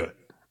longer do it.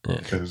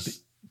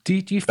 Because do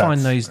you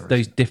find those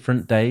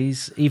different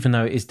days, even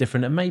though it is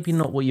different and maybe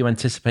not what you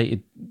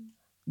anticipated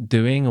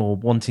doing or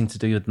wanting to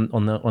do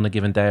on a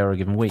given day or a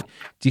given week,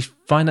 do you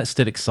find that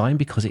still exciting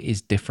because it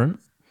is different?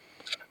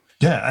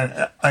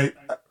 Yeah, I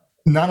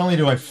not only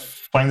do I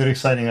find it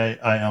exciting,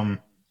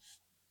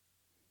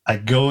 I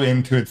go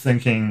into it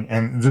thinking,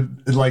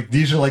 and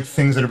these are like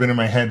things that have been in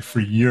my head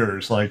for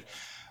years. Like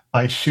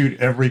I shoot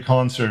every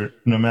concert,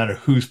 no matter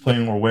who's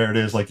playing or where it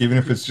is. Like even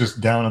if it's just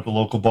down at the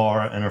local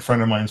bar and a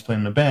friend of mine's playing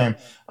in the band,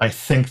 I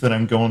think that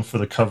I'm going for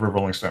the cover of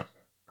Rolling Stone.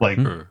 Like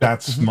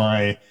that's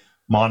my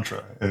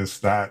mantra, is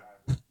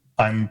that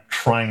I'm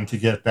trying to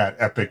get that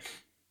epic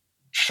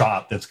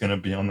shot that's going to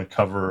be on the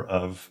cover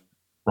of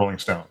Rolling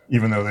Stone,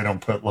 even though they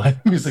don't put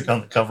live music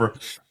on the cover.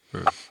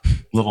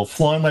 Little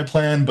flaw in my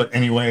plan, but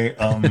anyway,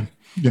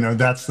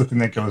 that's the thing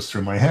that goes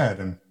through my head.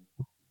 And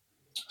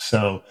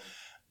so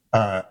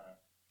I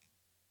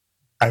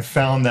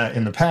found that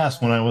in the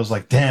past when I was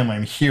like, damn,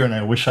 I'm here and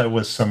I wish I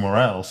was somewhere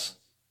else,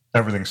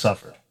 everything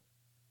suffered.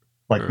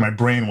 Like my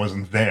brain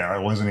wasn't there. I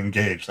wasn't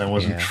engaged. I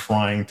wasn't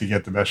trying to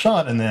get the best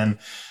shot. And then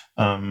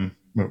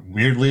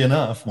weirdly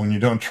enough, when you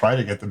don't try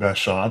to get the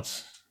best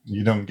shots,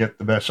 you don't get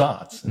the best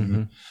shots.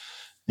 And,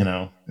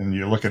 and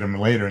you look at them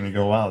later and you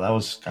go, wow, that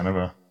was kind of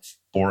a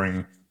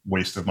boring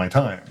waste of my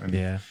time.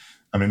 And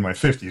I'm in my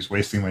 50s.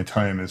 Wasting my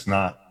time is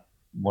not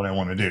what I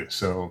want to do.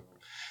 So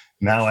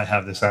now I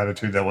have this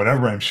attitude that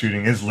whatever I'm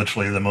shooting is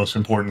literally the most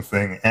important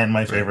thing and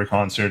my favorite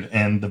concert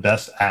and the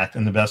best act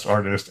and the best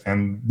artist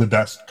and the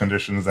best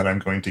conditions that I'm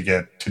going to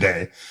get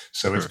today.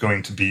 So it's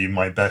going to be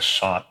my best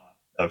shot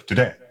of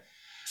today.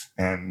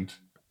 And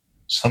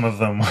some of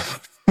them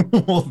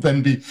will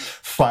then be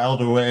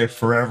filed away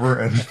forever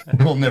and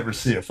we'll never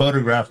see a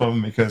photograph of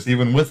them because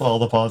even with all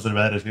the positive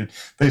attitude,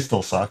 they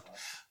still suck.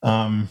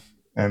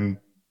 And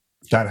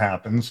that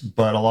happens.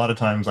 But a lot of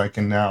times I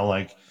can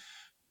now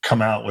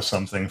come out with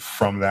something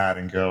from that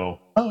and go,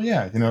 oh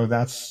yeah,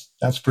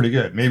 that's pretty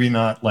good. Maybe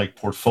not like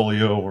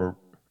portfolio or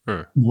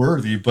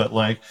worthy, but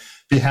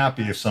be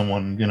happy if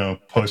someone,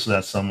 posted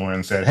that somewhere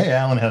and said, hey,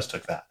 Alan Hess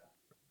took that.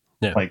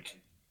 Yeah.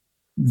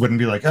 Wouldn't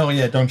be like, oh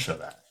yeah, don't show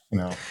that.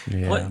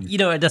 Well,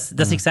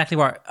 that's exactly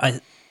what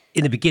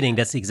in the beginning.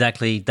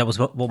 That was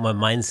what my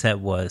mindset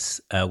was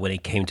when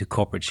it came to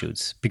corporate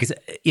shoots. Because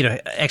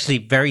actually,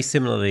 very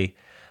similar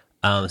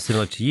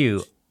to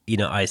you,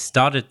 I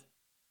started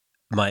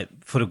my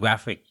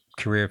photographic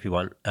career, if you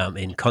want,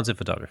 in concert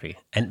photography,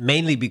 and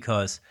mainly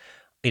because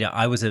I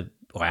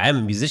am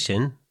a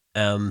musician,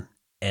 and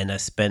I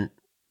spent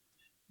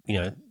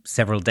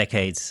several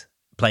decades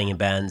playing in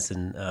bands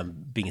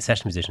and being a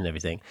session musician and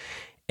everything,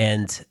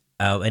 and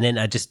then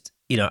I just,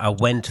 I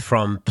went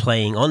from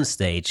playing on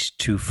stage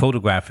to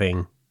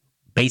photographing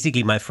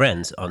basically my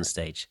friends on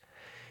stage.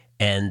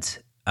 And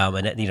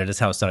that's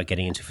how I started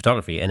getting into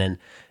photography. And then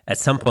at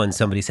some point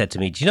somebody said to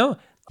me,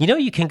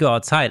 you can go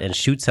outside and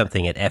shoot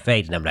something at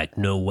F8. And I'm like,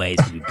 no way,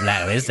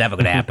 it's never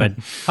going to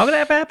happen. How could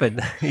that happen?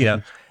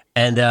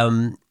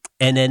 And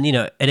and then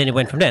and then it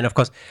went from there. And of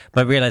course,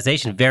 my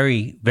realization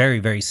very, very,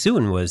 very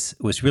soon was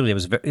really it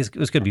was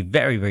going to be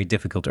very, very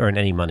difficult to earn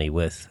any money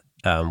with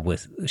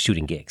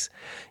shooting gigs.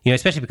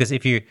 Especially because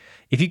if you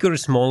go to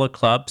smaller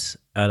clubs,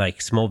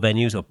 like small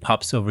venues or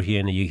pubs over here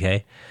in the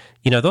UK,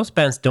 those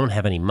bands don't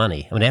have any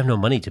money. I mean, they have no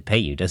money to pay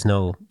you. There's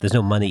no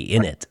money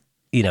in it.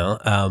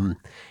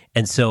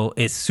 And so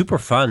it's super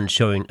fun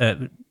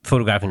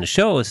photographing the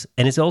shows,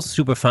 and it's also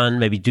super fun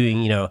maybe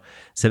doing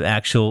some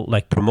actual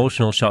like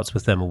promotional shots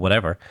with them or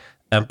whatever.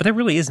 But there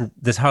really isn't.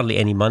 There's hardly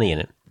any money in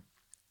it.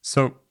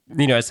 So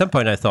at some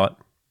point I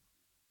thought,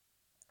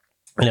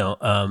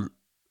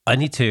 I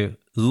need to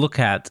look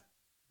at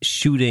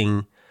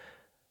shooting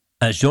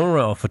a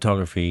genre of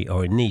photography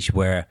or a niche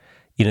where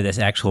there's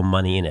actual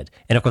money in it.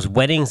 And of course,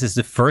 weddings is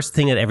the first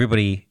thing that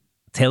everybody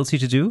tells you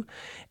to do.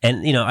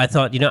 And I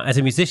thought, as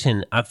a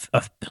musician,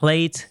 I've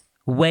played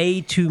way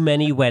too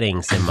many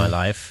weddings in my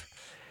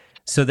life,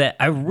 so that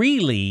I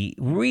really,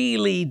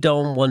 really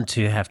don't want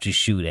to have to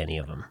shoot any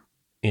of them.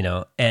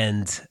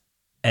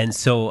 And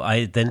so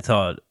I then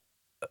thought,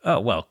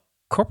 oh well,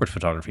 corporate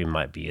photography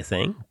might be a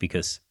thing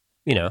because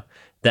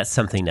that's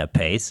something that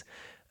pays.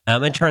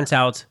 It turns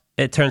out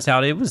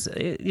it was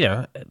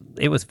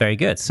it was very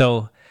good.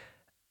 So.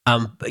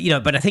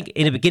 But I think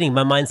in the beginning,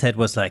 my mindset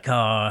was like,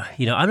 I'm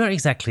not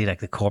exactly like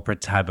the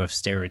corporate type of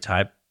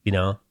stereotype,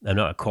 I'm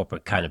not a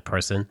corporate kind of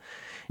person,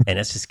 and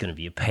it's just going to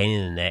be a pain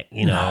in the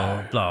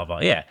neck, blah, blah,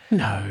 yeah.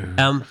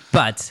 No.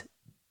 But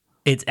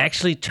it's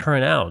actually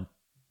turned out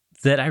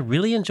that I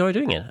really enjoy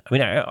doing it. I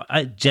mean,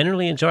 I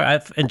generally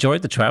I've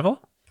enjoyed the travel,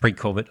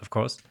 pre-COVID, of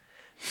course,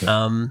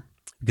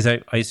 because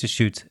I used to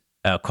shoot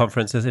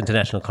conferences,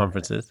 international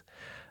conferences,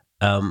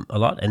 a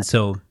lot. And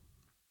so,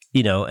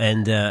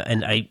 and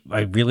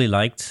I really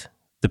liked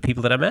the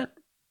people that I met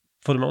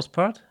for the most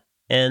part,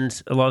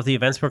 and a lot of the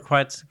events were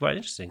quite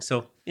interesting.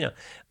 So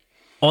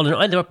all in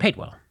all, and they were paid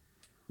well.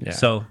 Yeah.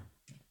 So,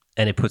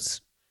 and it puts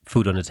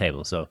food on the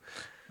table. So.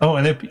 Oh,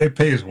 and it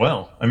pays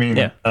well. I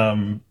mean,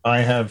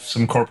 I have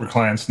some corporate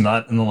clients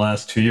not in the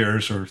last 2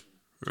 years or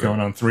going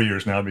on 3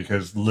 years now,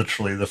 because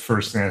literally the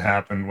first thing that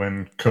happened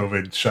when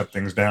COVID shut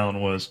things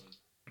down was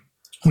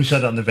we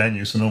shut down the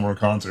venue, so no more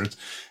concerts,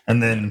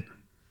 and then.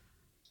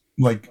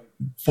 Like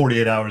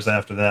 48 hours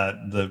after that,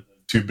 the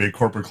two big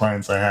corporate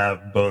clients I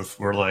have both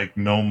were like,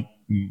 no,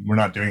 we're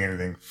not doing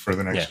anything for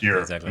the next year.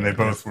 Exactly. And they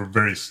both were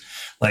very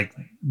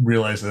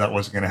realized that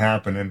wasn't going to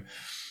happen. And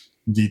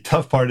the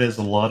tough part is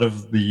a lot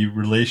of the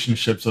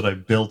relationships that I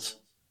built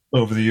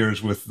over the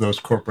years with those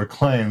corporate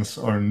clients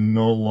are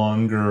no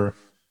longer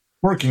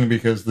working,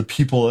 because the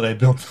people that I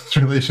built this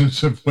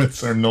relationship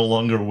with are no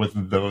longer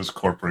with those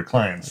corporate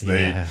clients.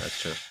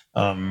 That's true.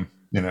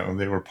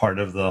 They were part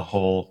of the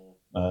whole,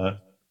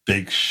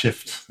 big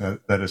shift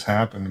that has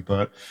happened.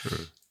 But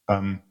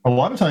a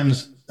lot of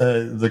times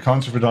the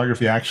concert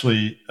photography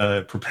actually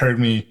prepared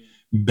me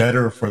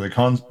better for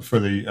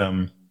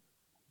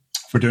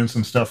for doing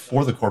some stuff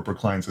for the corporate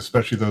clients,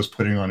 especially those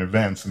putting on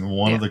events. And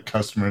one of the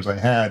customers I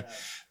had,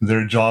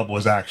 their job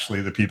was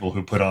actually the people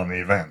who put on the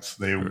events.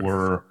 They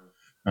were,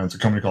 it's a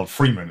company called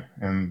Freeman,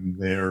 and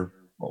they're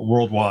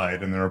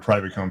worldwide, and they're a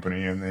private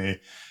company, and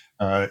they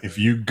if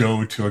you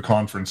go to a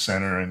conference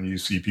center and you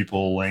see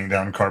people laying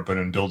down carpet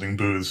and building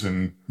booths,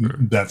 and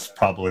that's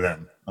probably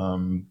them.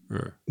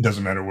 It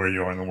doesn't matter where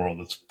you are in the world,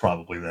 it's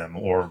probably them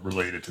or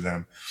related to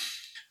them.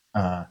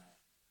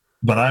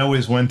 But I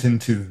always went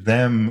into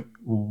them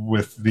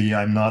with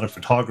I'm not a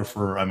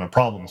photographer, I'm a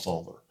problem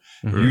solver.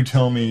 You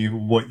tell me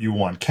what you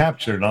want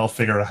captured and I'll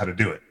figure out how to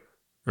do it.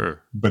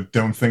 But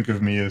don't think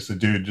of me as the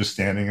dude just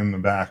standing in the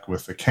back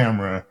with the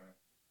camera,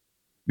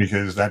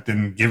 because that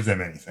didn't give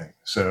them anything.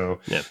 So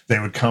they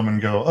would come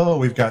and go, oh,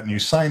 we've got new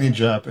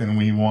signage up and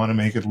we want to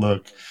make it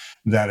look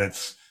that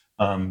it's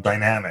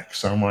dynamic.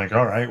 So I'm like,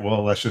 all right,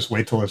 well, let's just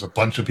wait till there's a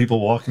bunch of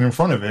people walking in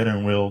front of it,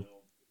 and we'll,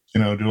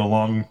 do a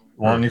long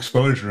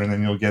exposure, and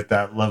then you'll get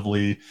that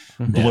lovely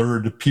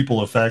blurred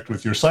people effect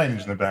with your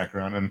signage in the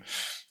background. And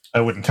I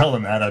wouldn't tell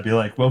them that. I'd be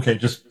like, well, okay,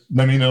 just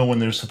let me know when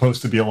there's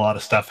supposed to be a lot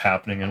of stuff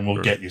happening, and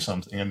we'll get you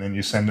something. And then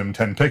you send them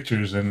 10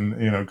 pictures, and,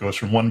 it goes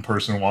from one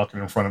person walking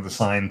in front of the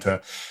sign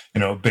to,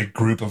 a big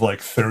group of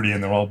like 30,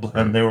 and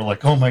and they were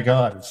like, oh my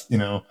God, it's,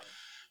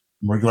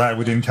 we're glad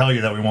we didn't tell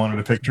you that we wanted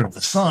a picture of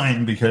the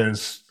sign,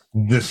 because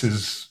this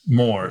is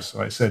more.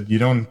 So I said, you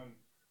don't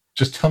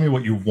just tell me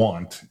what you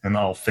want and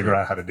I'll figure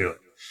out how to do it.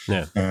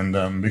 Yeah.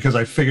 And because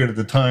I figured at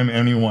the time,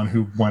 anyone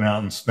who went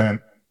out and spent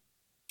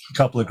a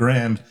couple of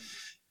grand,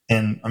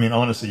 and I mean,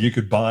 honestly, you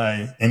could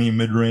buy any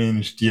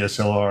mid-range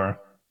DSLR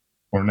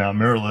or now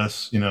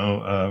mirrorless,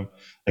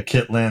 a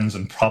kit lens,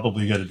 and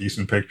probably get a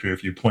decent picture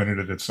if you pointed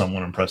it at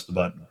someone and pressed the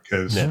button,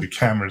 because the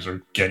cameras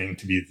are getting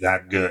to be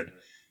that good.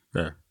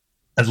 Yeah.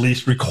 At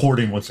least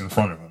recording what's in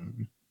front of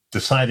them.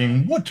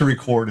 Deciding what to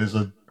record is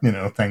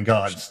thank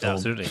God, still,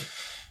 absolutely,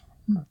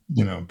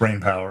 brain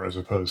power as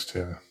opposed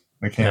to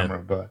the camera.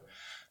 But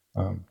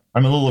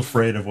I'm a little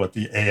afraid of what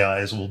the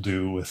AIs will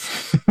do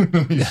with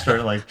you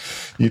start like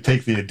you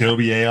take the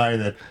Adobe AI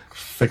that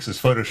fixes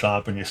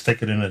Photoshop and you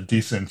stick it in a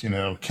decent,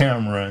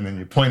 camera, and then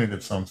you point it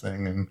at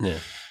something and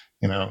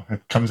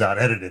it comes out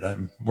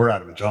edited. We're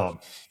out of a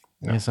job.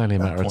 It's only a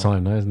matter of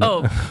time, though, isn't it?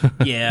 Oh,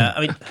 yeah.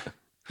 I mean,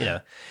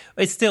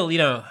 it's still,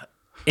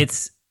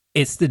 it's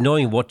the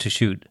knowing what to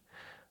shoot.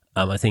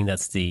 I think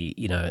that's the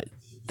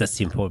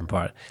important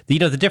part. The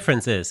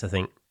difference is, I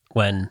think,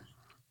 when,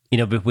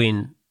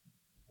 between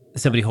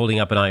somebody holding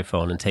up an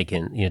iPhone and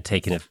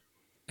taking a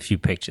few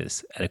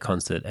pictures at a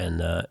concert and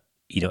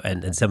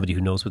and somebody who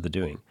knows what they're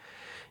doing,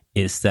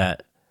 is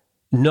that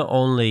not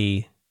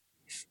only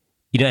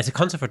as a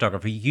concert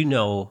photographer,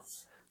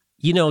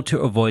 to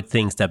avoid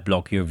things that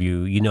block your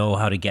view,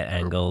 how to get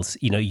angles,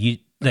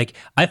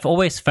 I've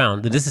always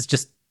found that this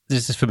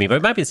is for me, but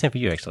it might be the same for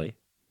you actually,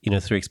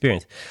 through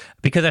experience,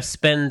 because I've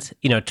spent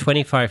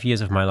 25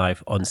 years of my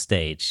life on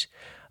stage.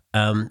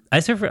 I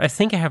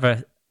think I have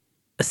a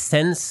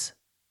sense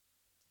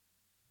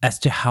as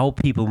to how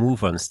people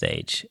move on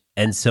stage.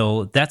 And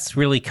so that's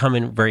really come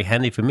in very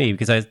handy for me,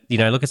 because I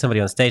look at somebody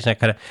on stage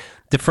and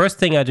the first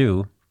thing I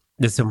do,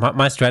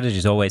 my strategy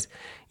is always,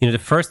 the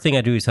first thing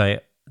I do is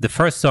the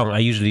first song I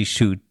usually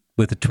shoot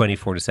with a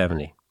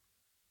 24-70,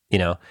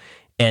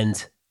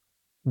 and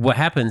what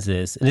happens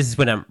is, and this is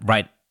when I'm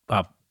right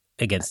up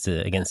against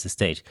the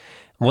stage,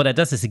 what that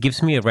does is it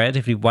gives me a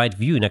relatively wide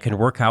view, and I can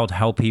work out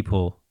how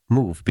people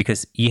move,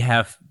 because you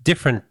have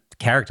different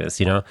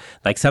characters,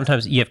 like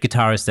sometimes you have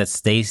guitarists that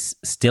stay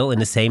still in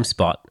the same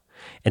spot,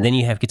 and then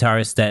you have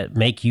guitarists that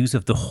make use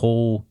of the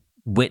whole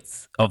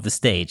width of the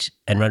stage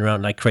and run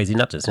around like crazy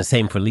nutters. And the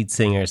same for lead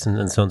singers and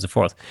so on and so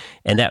forth.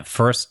 And that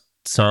first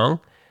song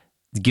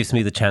gives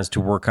me the chance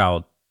to work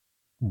out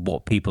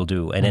what people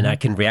do, and then I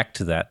can react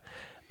to that.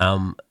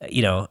 And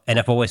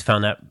I've always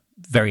found that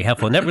very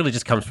helpful. And that really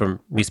just comes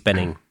from me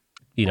spending,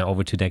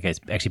 over 2 decades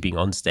actually being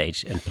on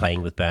stage and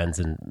playing with bands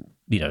and,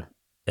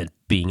 and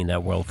being in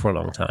that world for a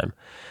long time.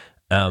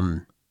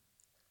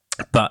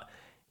 But,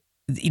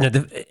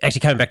 actually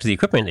coming back to the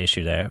equipment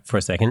issue there for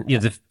a second,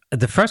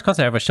 the first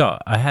concert I ever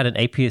shot, I had an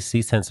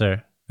APS-C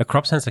sensor, a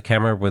crop sensor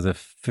camera with a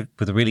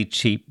really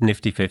cheap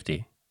Nifty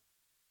 50.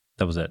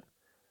 That was it.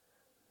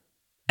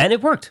 And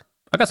it worked.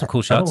 I got some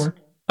cool shots.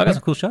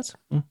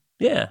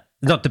 Yeah.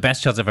 Not the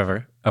best shots I've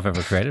ever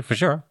created, for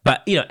sure.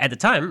 But, at the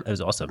time, it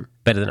was awesome.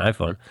 Better than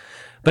iPhone.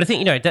 But I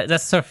think,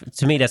 that's sort of,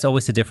 to me, that's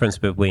always the difference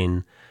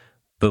between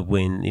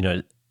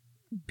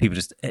people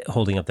just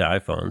holding up their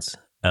iPhones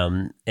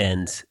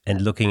and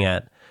looking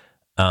at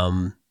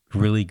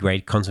really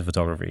great concert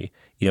photography,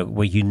 where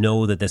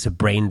that there's a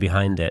brain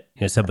behind it,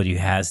 somebody who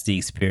has the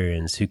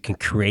experience, who can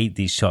create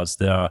these shots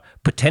that are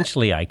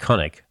potentially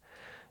iconic,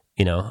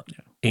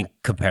 in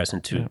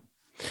comparison to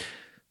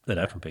the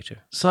iPhone picture.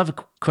 So I have a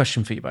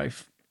question for you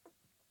both.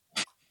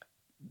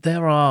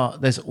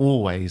 There's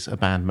always a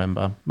band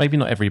member, maybe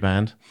not every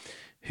band,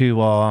 who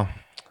are,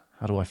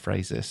 how do I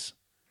phrase this?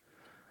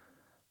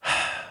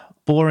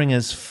 Boring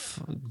as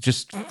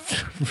just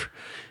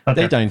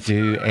they don't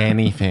do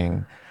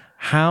anything.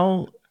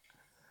 How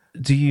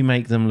do you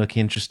make them look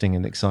interesting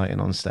and exciting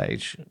on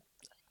stage,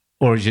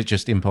 or is it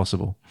just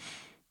impossible?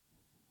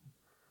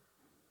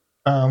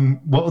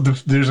 Well,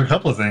 there's a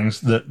couple of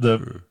things.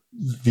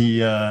 We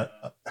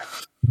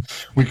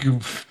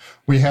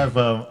have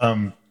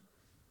the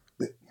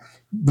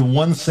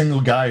one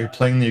single guy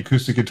playing the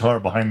acoustic guitar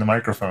behind the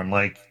microphone.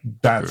 Like,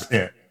 that's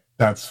it.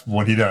 That's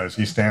what he does.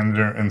 He stands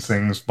there and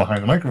sings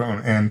behind the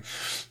microphone. And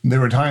there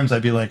were times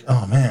I'd be like,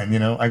 oh man,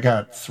 I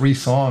got 3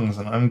 songs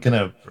and I'm going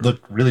to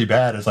look really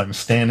bad as I'm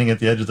standing at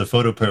the edge of the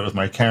photo pit with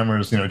my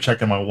cameras,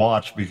 checking my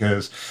watch,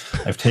 because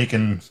I've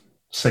taken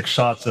 6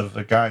 shots of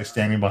a guy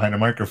standing behind a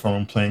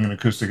microphone playing an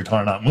acoustic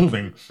guitar, not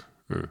moving.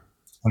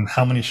 And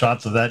how many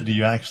shots of that do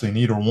you actually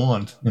need or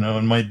want?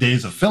 And my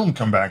days of film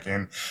come back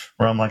in,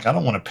 where I'm like, I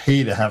don't want to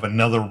pay to have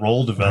another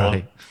roll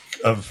develop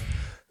of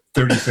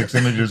 36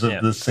 images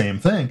of the same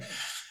thing.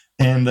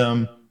 And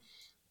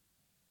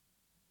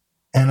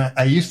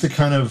I used to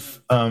kind of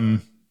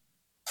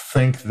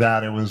think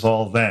that it was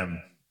all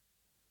them.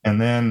 And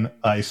then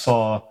I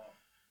shot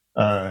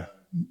him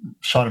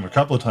a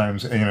couple of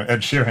times.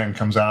 Ed Sheeran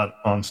comes out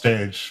on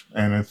stage,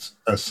 and it's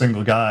a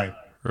single guy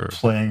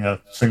playing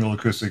a single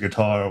acoustic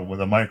guitar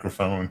with a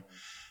microphone,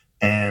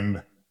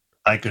 and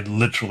I could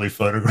literally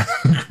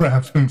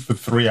photograph him for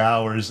 3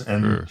 hours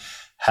and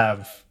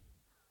have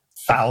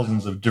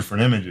thousands of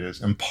different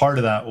images. And part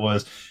of that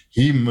was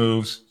he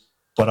moves,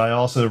 but I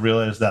also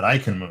realized that I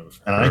can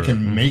move, and I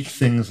can make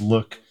things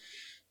look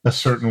a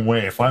certain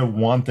way. If I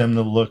want them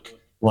to look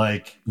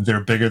like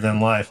they're bigger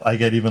than life, I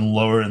get even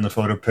lower in the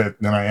photo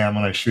pit than I am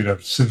when I shoot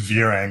a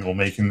severe angle,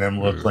 making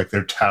them look like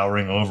they're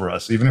towering over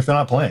us, even if they're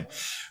not playing.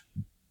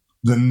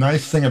 The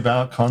nice thing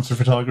about concert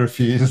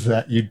photography is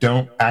that you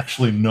don't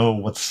actually know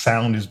what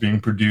sound is being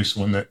produced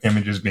when the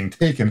image is being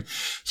taken.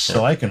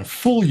 So I can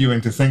fool you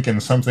into thinking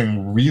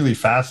something really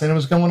fascinating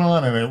was going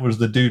on, and it was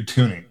the dude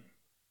tuning.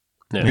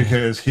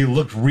 because he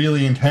looked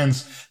really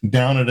intense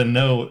down at a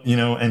note,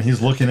 and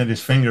he's looking at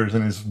his fingers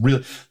and is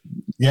really,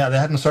 they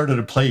hadn't started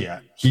to play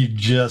yet. He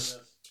just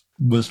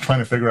was trying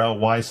to figure out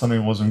why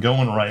something wasn't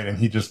going right, and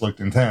he just looked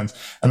intense.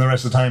 And the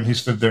rest of the time he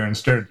stood there and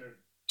stared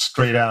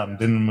straight out and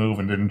didn't move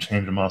and didn't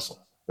change a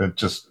muscle. It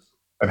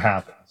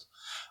happens.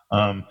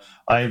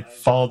 I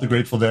followed the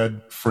Grateful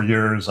Dead for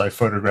years. I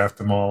photographed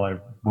them all. I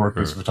worked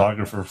as a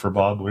photographer for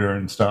Bob Weir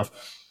and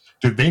stuff.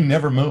 Dude, they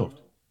never moved.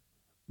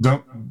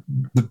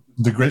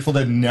 The Grateful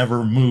Dead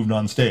never moved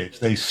on stage.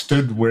 They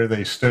stood where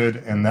they stood,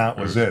 and that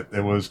was it. I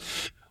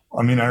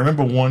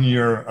remember one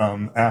year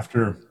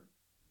after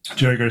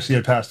Jerry Garcia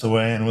had passed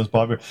away and it was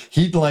Bob Weir,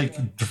 he'd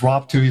like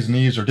drop to his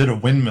knees or did a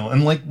windmill,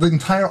 and like the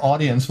entire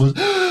audience was,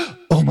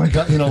 oh my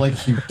God, like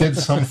he did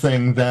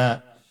something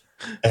that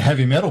a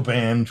heavy metal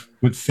band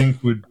would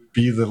think would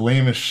be the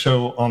lamest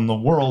show on the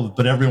world,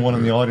 but everyone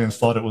in the audience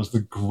thought it was the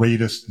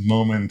greatest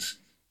moment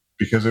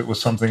because it was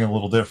something a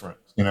little different.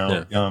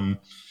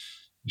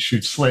 You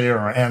shoot Slayer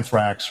or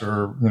Anthrax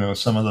or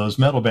some of those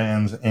metal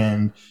bands,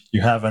 and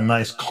you have a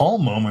nice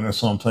calm moment of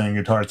someone playing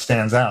guitar. It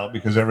stands out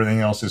because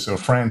everything else is so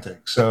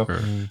frantic. So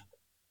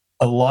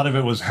a lot of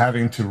it was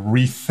having to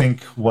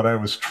rethink what I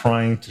was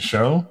trying to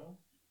show.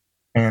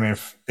 And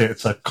if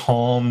it's a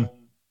calm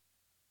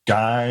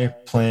guy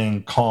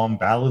playing calm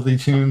ballady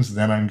tunes,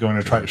 then I'm going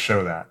to try to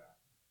show that.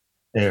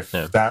 If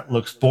that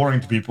looks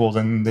boring to people,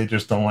 then they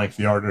just don't like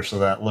the artist or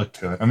that look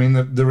to it. I mean,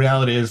 the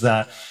reality is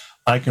that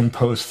I can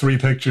post 3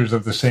 pictures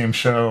of the same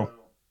show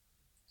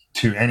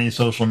to any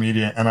social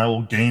media, and I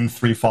will gain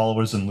 3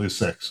 followers and lose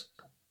 6.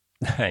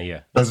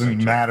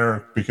 Doesn't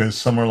matter, because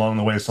somewhere along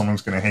the way,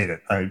 someone's going to hate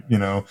it.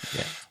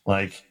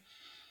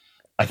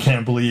 I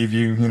can't believe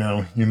you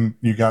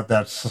got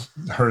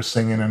her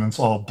singing and it's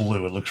all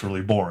blue. It looks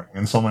really boring.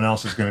 And someone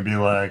else is going to be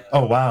like,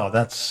 oh, wow,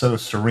 that's so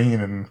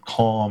serene and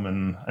calm.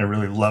 And I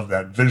really love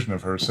that vision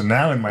of her. So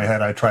now in my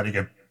head, I try to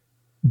get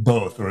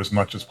both, or as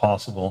much as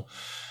possible.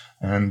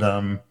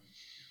 And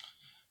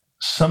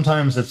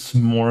sometimes it's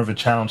more of a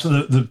challenge. So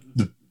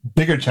the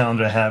bigger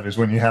challenge I have is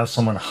when you have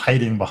someone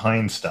hiding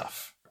behind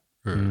stuff.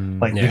 You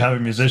have a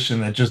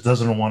musician that just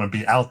doesn't want to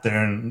be out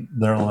there, and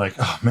they're like,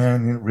 oh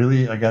man,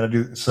 really, I got to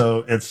do this.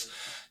 So it's,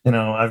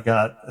 I've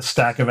got a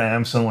stack of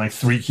amps and like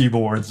 3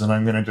 keyboards, and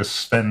I'm going to just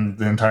spend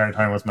the entire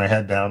time with my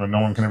head down and no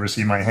one can ever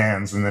see my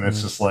hands. And then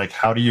it's just like,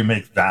 how do you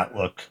make that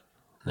look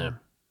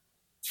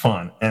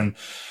fun? And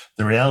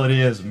the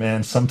reality is,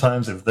 man,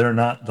 sometimes if they're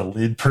not the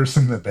lead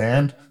person in the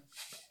band,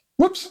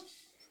 whoops,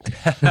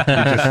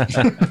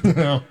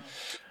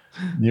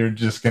 you're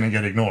just going to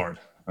get ignored.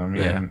 I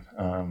mean,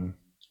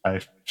 I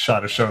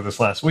shot a show this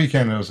last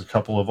weekend. It was a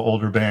couple of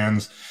older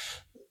bands.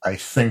 I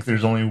think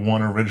there's only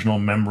one original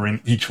member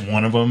in each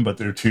one of them, but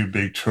they're 2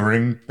 big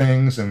touring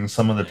things. And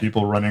some of the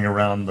people running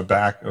around the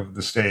back of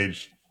the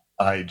stage,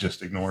 I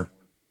just ignored.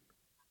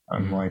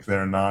 I'm like,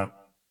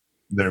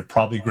 they're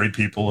probably great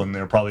people and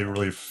they're probably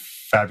really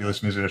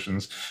fabulous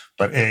musicians,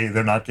 but A,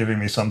 they're not giving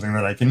me something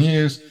that I can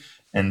use.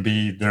 And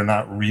B, they're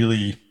not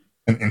really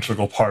an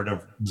integral part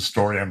of the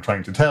story I'm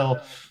trying to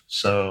tell.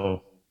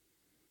 So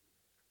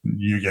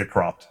you get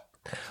cropped.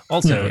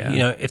 Also,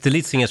 if the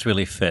lead singer is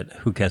really fit,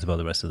 who cares about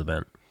the rest of the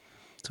band?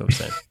 That's what I'm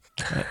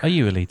saying. Are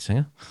you a lead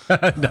singer?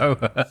 No.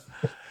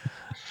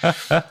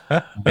 It's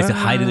to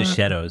hide in the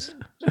shadows.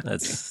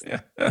 That's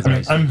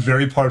I'm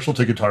very partial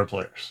to guitar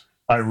players.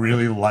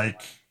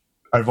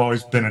 I've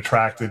always been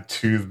attracted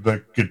to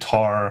the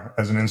guitar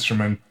as an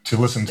instrument to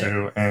listen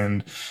to,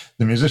 and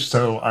the musician.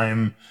 So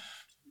I'm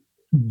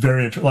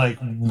very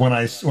when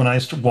I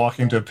walk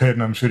into a pit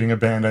and I'm shooting a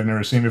band I've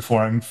never seen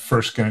before, I'm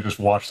first going to just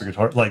watch the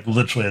guitar. Like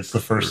literally, it's the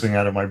first thing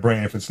out of my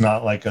brain. If it's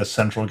not like a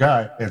central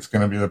guy, it's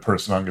going to be the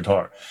person on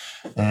guitar.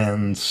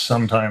 And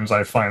sometimes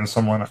I find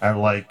someone I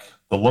like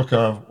the look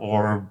of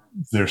or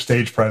their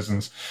stage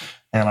presence,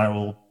 and I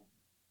will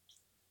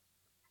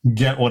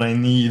get what I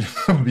need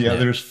from the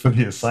others for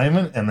the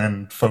assignment, and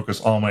then focus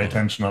all my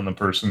attention on the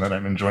person that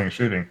I'm enjoying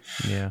shooting.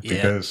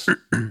 Because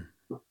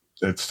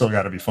it's still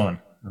got to be fun.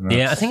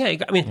 Yeah,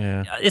 I mean,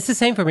 it's the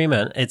same for me,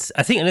 man. And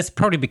it's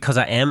probably because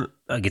I am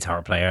a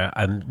guitar player.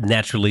 I'm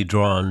naturally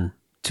drawn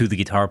to the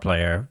guitar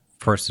player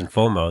first and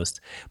foremost.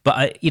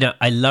 But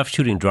I love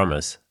shooting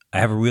drummers. I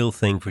have a real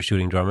thing for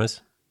shooting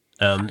drummers.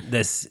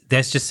 There's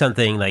just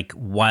something like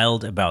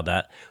wild about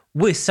that.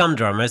 With some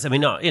drummers, I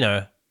mean, not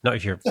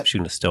if you're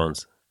shooting the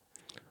Stones.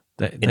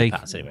 They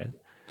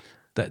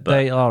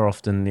are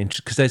often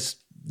interesting because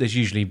there's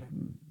usually.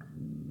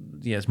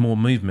 It's more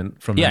movement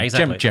from them.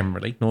 Exactly.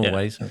 Generally, not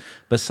always.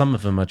 But some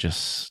of them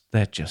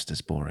they're just as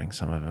boring,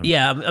 some of them.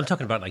 Yeah, I'm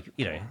talking about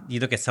you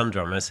look at some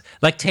drummers,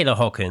 like Taylor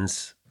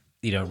Hawkins,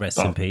 rest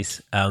in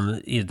peace.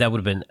 That would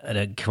have been an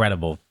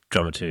incredible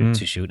drummer to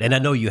shoot. And I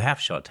know you have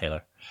shot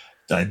Taylor.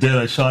 I did.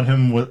 I shot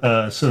him with,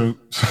 so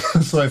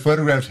I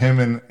photographed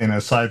him in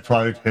a side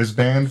project, his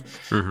band.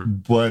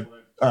 But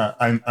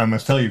I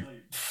must tell you,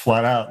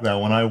 flat out that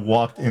when I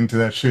walked into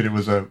that shoot, it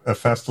was a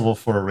festival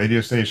for a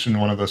radio station,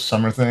 one of those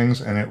summer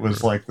things, and it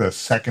was like the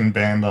second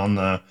band on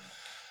the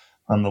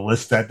on the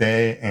list that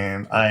day,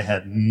 and I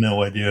had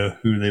no idea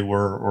who they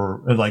were,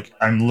 or like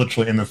I'm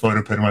literally in the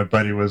photo pit and my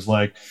buddy was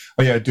like,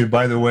 oh yeah, dude,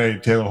 by the way,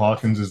 Taylor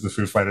Hawkins is the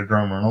Foo Fighter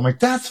drummer. And I'm like,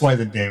 that's why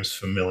the name's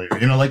familiar.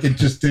 Like it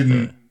just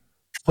didn't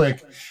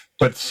click.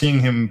 But seeing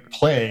him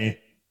play,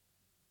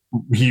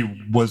 he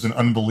was an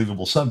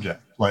unbelievable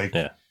subject. Like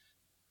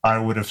I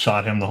would have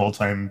shot him the whole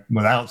time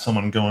without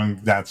someone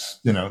going, that's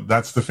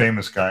the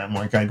famous guy. I'm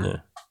like, I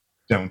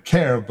don't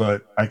care,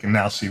 but I can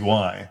now see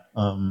why.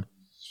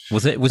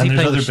 Was he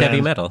playing with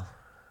Chevy Metal?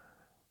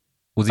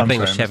 Was he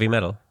playing with Chevy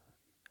Metal?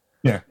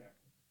 Yeah,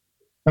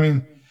 I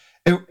mean,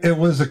 it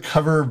was a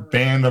cover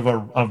band of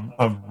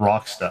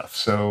rock stuff.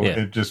 So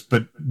it just,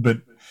 but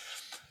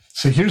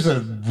so here's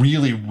a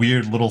really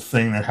weird little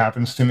thing that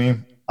happens to me.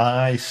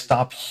 I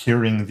stop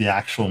hearing the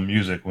actual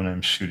music when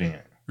I'm shooting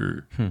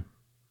it.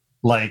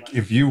 Like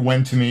if you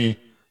went to me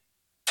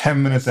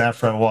 10 minutes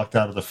after I walked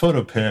out of the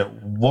photo pit,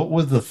 what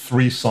were the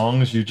 3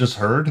 songs you just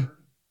heard?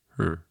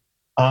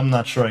 I'm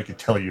not sure I could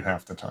tell you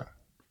half the time.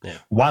 Yeah.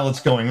 While it's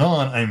going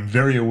on, I'm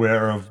very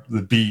aware of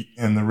the beat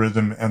and the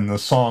rhythm and the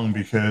song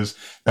because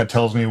that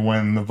tells me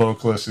when the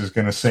vocalist is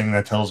going to sing.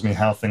 That tells me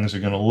how things are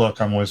going to look.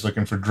 I'm always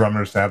looking for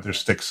drummers to have their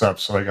sticks up,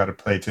 so I got to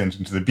pay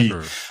attention to the beat.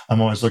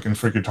 I'm always looking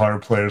for guitar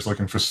players,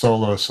 looking for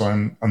solos, so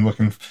I'm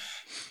listening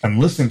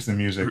to the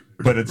music,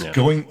 but it's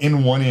going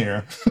in one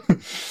ear.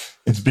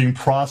 It's being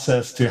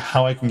processed to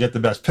how I can get the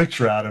best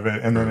picture out of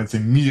it, and then it's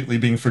immediately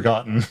being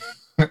forgotten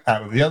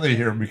out of the other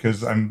ear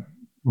because I'm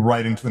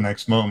right into the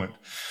next moment.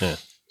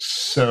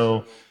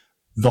 So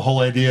the whole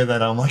idea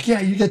that I'm like,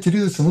 you get to do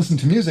this and listen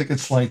to music,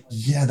 it's like,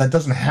 that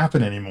doesn't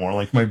happen anymore.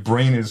 Like my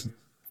brain is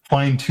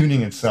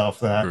fine-tuning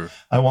itself that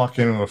I walk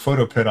into a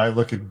photo pit, I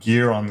look at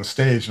gear on the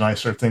stage and I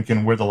start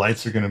thinking where the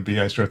lights are going to be.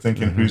 I start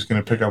thinking who's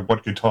going to pick up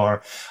what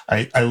guitar.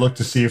 I look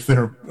to see if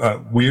there are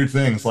weird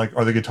things like,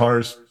 are the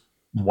guitars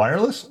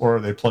wireless or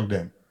are they plugged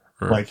in?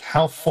 Like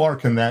how far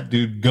can that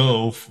dude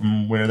go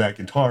from where that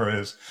guitar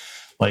is?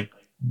 Like,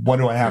 what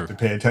do I have to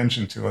pay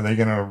attention to? Are they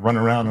going to run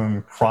around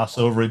and cross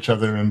over each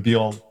other and be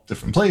all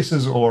different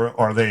places, or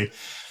are they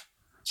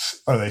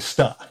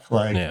stuck?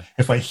 Like,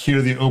 if I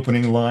hear the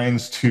opening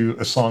lines to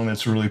a song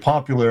that's really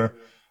popular,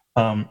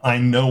 I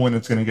know when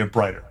it's going to get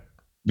brighter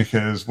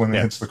because when it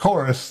hits the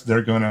chorus,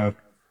 they're going to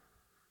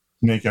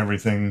make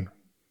everything,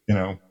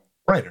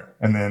 brighter.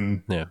 And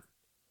then,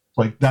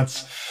 like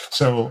that's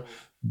so.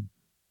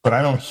 But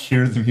I don't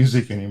hear the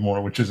music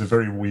anymore, which is a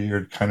very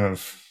weird kind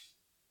of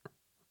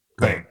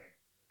thing.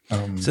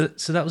 So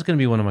that was going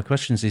to be one of my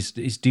questions is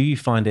do you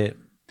find it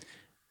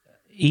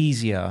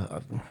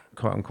easier,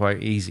 quote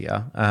unquote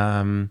easier,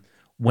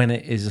 when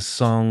it is a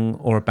song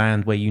or a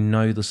band where you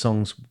know the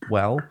songs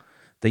well,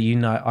 that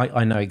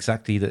I know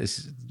exactly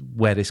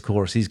where this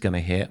chorus is going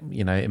to hit,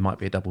 it might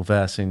be a double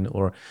versing,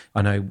 or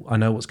I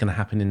know what's going to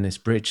happen in this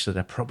bridge, so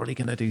they're probably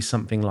going to do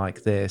something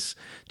like this.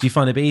 Do you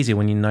find it easier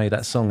when you know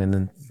that song and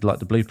then like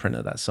the blueprint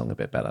of that song a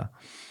bit better?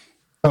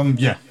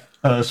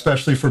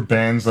 Especially for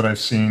bands that I've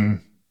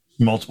seen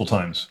multiple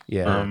times.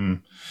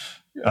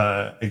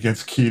 It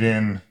gets keyed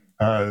in.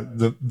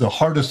 The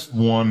hardest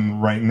one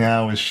right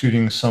now is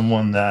shooting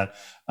someone that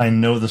I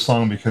know the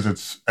song because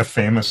it's a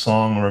famous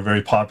song or a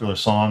very popular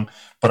song,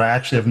 but I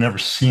actually have never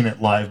seen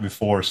it live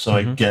before, so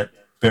I get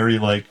very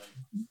like,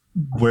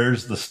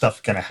 where's the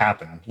stuff going to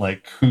happen?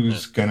 Like,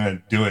 who's going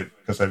to do it?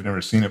 Because I've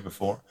never seen it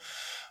before.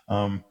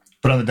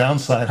 But on the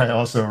downside, I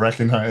also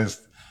recognized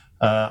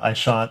I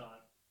shot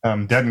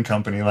Dead and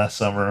Company last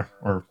summer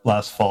or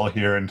last fall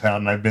here in town.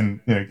 And I've been,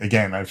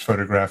 again, I've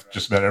photographed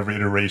just about every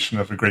iteration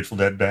of a Grateful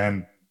Dead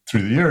band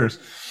through the years.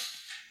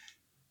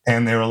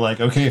 And they were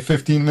like, okay,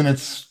 15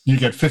 minutes, you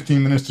get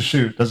 15 minutes to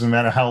shoot. Doesn't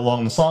matter how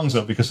long the songs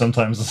are, because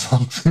sometimes the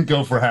songs can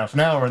go for half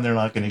an hour and they're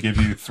not going to give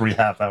you 3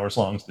 half-hour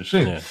songs to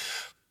shoot.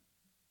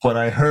 But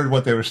I heard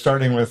what they were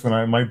starting with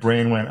and my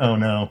brain went, oh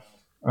no,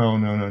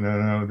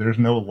 there's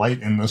no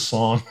light in this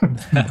song.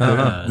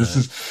 This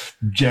is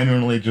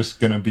genuinely just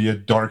going to be a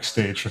dark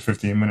stage for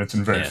 15 minutes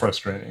and very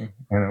frustrating.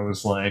 And it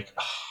was like,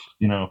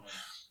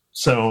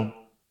 so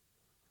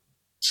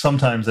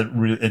sometimes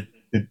it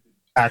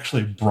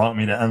actually brought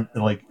me down,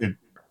 like it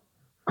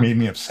made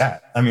me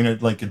upset. I mean,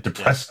 it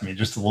depressed me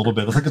just a little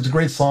bit. It's like, it's a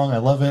great song, I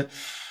love it,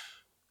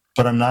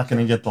 but I'm not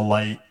going to get the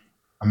light.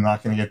 I'm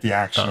not going to get the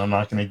action. I'm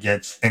not going to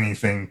get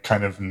anything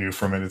kind of new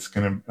from it.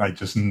 I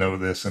just know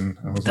this. And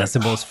that's the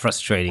most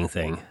frustrating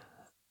thing.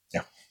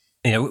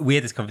 Yeah. We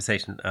had this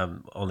conversation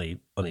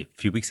only a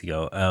few weeks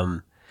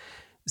ago.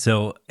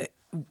 So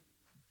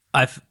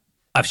I've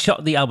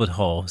shot the Albert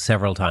Hall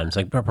several times,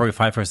 like probably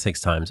 5 or 6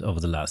 times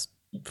over the last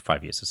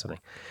 5 years or something.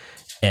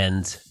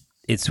 And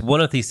it's one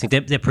of these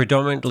things, they're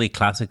predominantly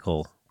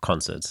classical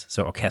concerts,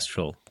 so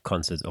orchestral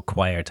concerts or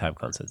choir type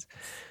concerts.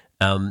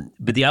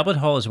 But the Albert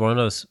Hall is one of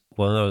those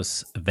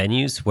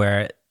venues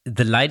where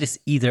the light is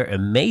either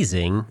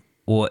amazing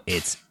or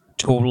it's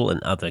total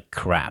and utter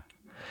crap,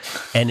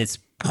 and it's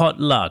pot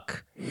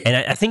luck. And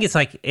I think it's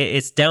like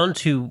it's down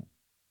to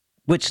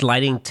which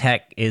lighting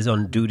tech is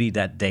on duty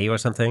that day or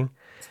something,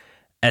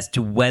 as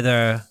to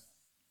whether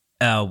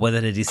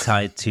they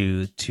decide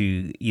to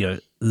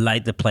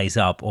light the place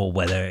up or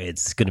whether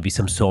it's going to be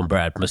some somber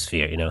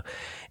atmosphere, you know.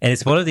 And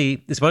it's one of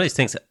these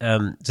things.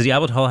 So the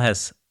Albert Hall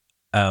has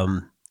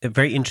a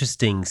very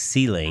interesting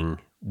ceiling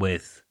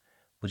with,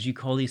 what do you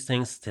call these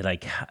things? They're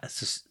like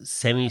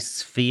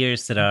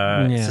semi-spheres that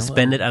are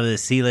suspended out of the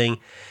ceiling,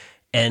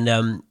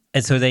 and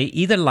so they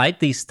either light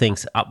these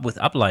things up with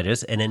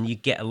uplighters, and then you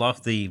get a lot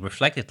of the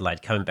reflected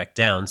light coming back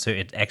down, so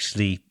it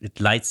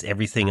lights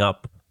everything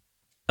up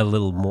a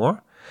little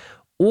more.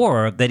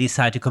 Or they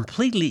decide to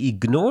completely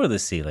ignore the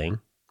ceiling,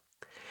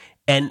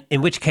 and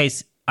in which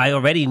case I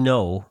already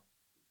know,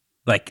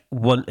 like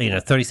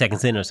 30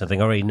 seconds in or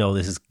something, I already know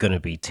this is going to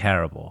be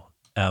terrible.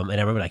 And I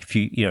remember like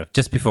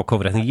just before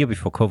COVID, I think a year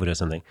before COVID or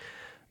something,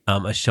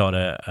 I shot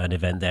an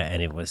event there,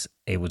 and it was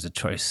a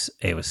choice.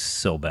 It was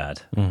so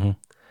bad. Mm-hmm.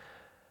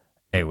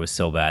 It was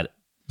so bad.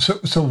 So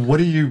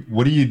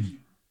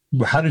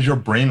how does your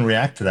brain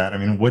react to that? I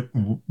mean,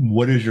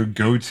 what is your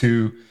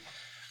go-to?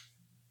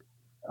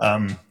 I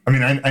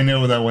mean, I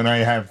know that when I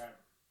have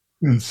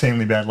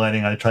insanely bad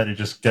lighting, I try to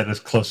just get as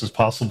close as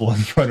possible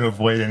and try to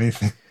avoid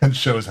anything that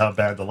shows how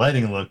bad the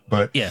lighting looked.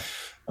 But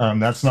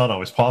that's not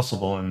always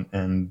possible.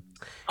 And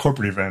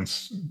corporate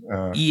events.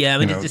 I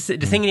mean,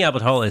 the thing in the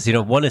Albert Hall is,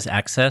 one is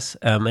access,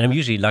 and I'm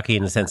usually lucky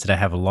in the sense that I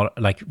have a lot,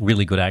 like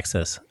really good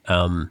access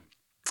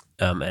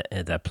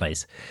at that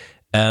place.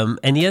 And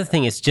the other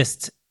thing is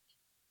just,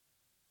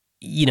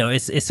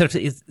 it's sort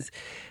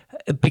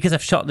of because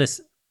I've shot this.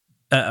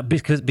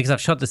 Because I've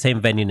shot the same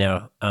venue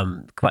now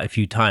quite a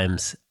few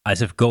times, I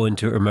sort of go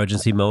into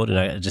emergency mode and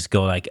I just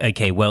go like,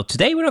 okay, well,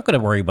 today we're not going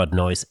to worry about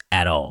noise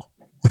at all.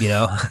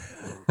 This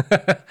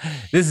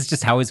is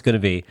just how it's going to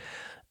be.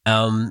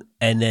 And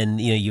then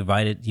you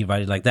write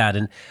it like that.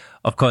 And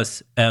of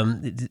course,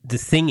 the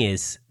thing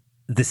is,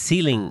 the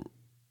ceiling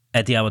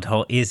at the Albert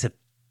Hall is a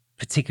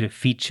particular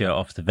feature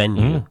of the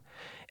venue. Mm.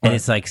 And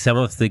it's like some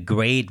of the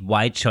great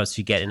wide shots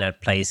you get in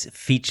that place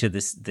feature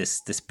this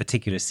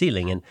particular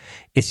ceiling, and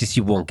it's just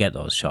you won't get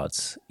those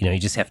shots. You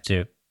just have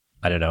to.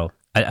 I don't know.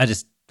 I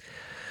just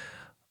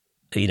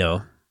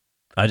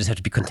have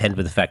to be content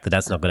with the fact that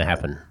that's not going to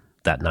happen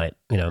that night.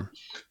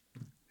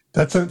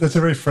 That's a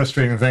very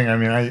frustrating thing. I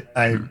mean,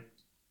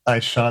 I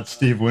shot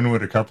Steve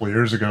Winwood a couple of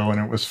years ago, and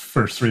it was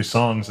first 3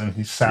 songs, and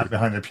he sat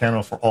behind the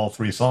piano for all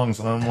 3 songs,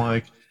 and I'm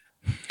like,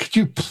 could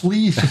you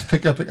please just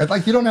pick up?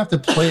 Like, you don't have to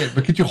play it,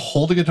 but could you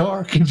hold a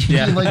guitar? Could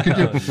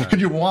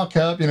you walk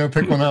up,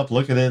 pick one up,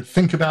 look at it,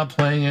 think about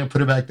playing it,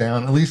 put it back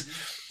down, at least.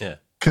 Yeah.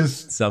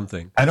 Because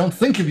something. I don't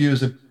think of you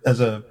as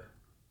a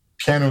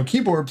piano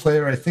keyboard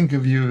player. I think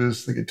of you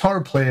as the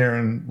guitar player,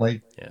 and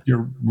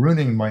you're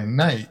ruining my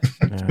night.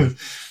 Yeah.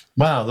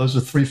 Wow, those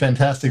are 3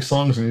 fantastic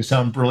songs, and you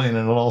sound brilliant,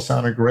 and it all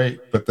sounded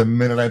great. But the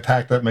minute I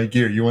packed up my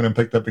gear, you went and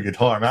picked up a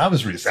guitar. I mean, I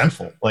was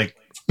resentful. I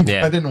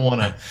didn't even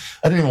want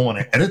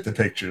to edit the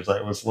pictures.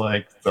 I was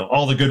like,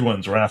 all the good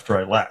ones were after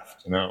I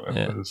left. It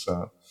was,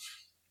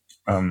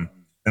 and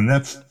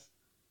that's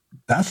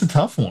a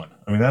tough one.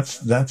 I mean,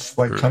 that's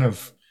like kind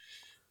of,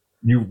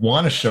 you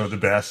want to show the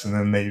best, and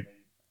then they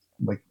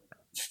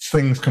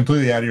things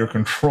completely out of your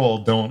control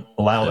don't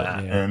allow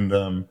that,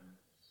 and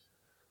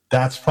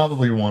that's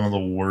probably one of the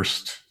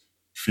worst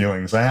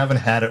feelings. I haven't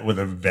had it with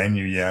a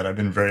venue yet. I've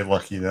been very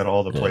lucky that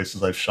all the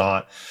places I've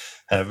shot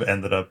have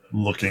ended up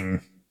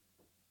looking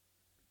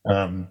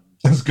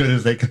as good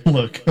as they can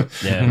look.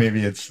 Yeah.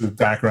 Maybe it's the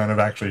background of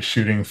actually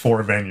shooting for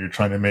a venue,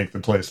 trying to make the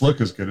place look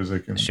as good as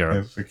it can. Sure.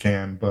 As it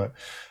can, but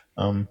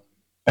and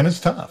it's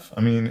tough. I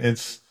mean,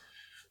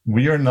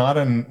 we are not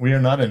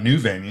a new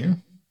venue,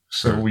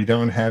 so we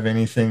don't have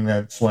anything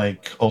that's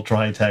like ultra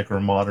high tech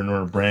or modern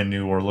or brand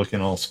new or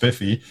looking all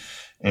spiffy,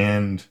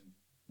 and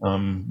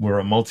we're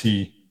a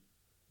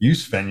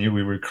multi-use venue.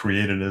 We were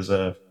created as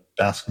a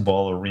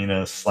basketball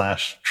arena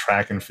 /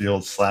 track and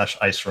field /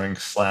 ice rink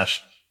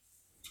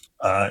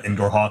 /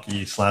 indoor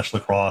hockey /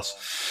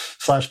 lacrosse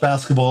 /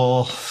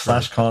 basketball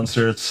 /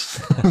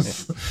 concerts,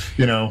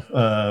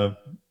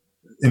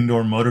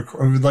 indoor motor.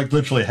 We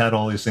literally had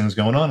all these things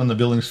going on, and the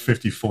building's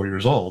 54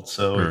 years old.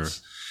 So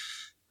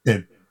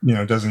it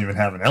doesn't even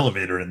have an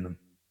elevator in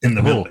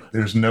the building.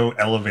 There's no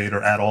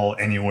elevator at all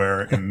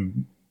anywhere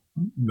in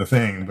the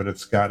thing, but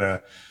it's got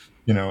a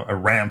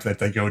ramp that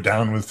they go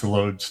down with to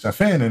load stuff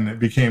in. And it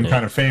became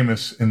kind of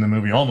famous in the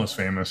movie Almost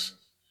Famous.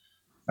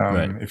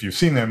 If you've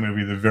seen that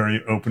movie, the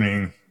very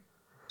opening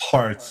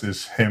parts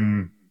is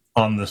him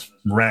on this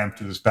ramp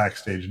to this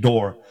backstage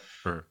door.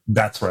 Sure.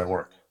 That's where I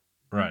work.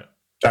 Right.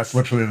 That's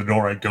literally the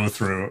door I go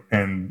through,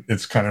 and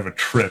it's kind of a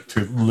trip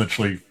to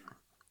literally,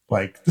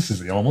 this is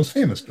the Almost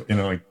Famous,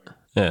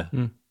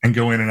 and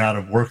go in and out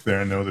of work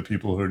there and know the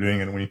people who are doing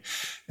it,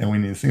 and we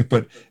need to think.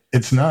 But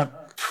it's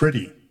not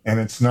pretty, and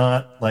it's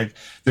not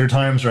there are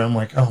times where I'm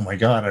like, oh my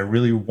God, I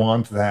really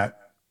want that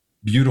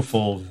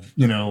beautiful,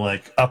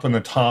 up on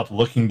the top,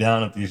 looking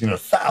down at these,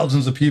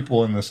 thousands of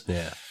people in this.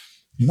 Yeah.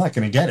 I'm not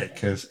going to get it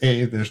because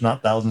A, there's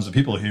not thousands of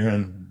people here,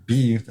 and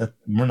B, that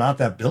we're not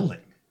that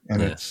building,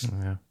 and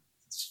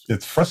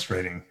it's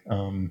frustrating.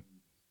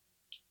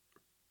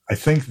 I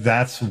think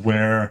that's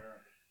where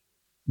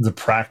the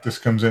practice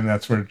comes in.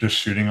 That's where just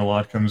shooting a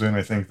lot comes in.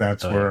 I think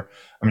that's where,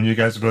 I mean, you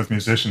guys are both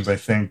musicians. I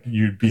think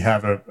you'd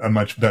have a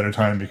much better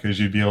time because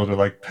you'd be able to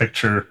like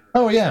picture,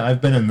 oh yeah, I've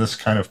been in this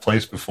kind of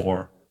place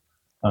before.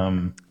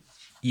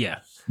 Yeah,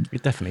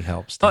 it definitely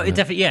helps. It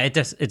definitely, yeah, it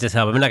does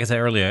help. I mean, like I said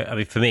earlier, I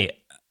mean, for me,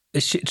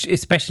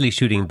 especially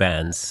shooting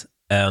bands,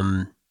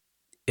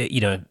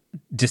 you know,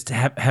 just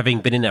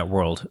having been in that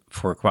world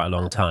for quite a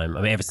long time.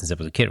 I mean, ever since I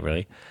was a kid,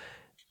 really.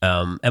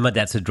 And my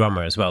dad's a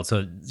drummer as well,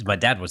 so my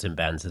dad was in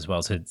bands as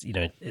well. So you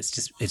know, it's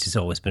just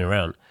always been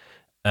around.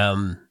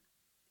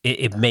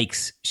 It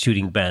makes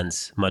shooting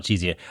bands much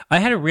easier. I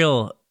had a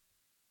real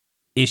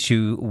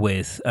issue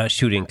with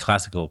shooting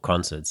classical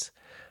concerts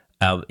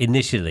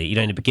initially. You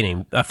know, in the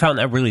beginning, I found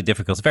that really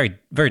difficult. It's very,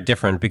 very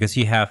different because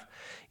you have,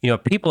 you know,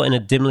 people in a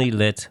dimly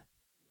lit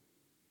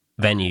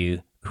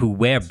venue who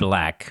wear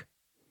black,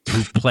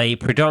 who play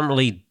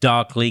predominantly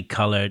darkly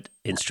colored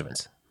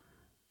instruments,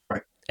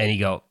 right? And you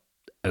go,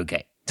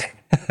 okay,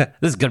 this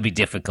is going to be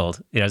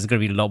difficult. You know, it's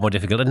going to be a lot more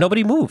difficult, and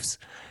nobody moves.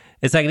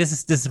 It's like this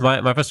is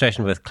my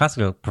frustration with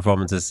classical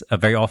performances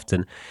very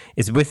often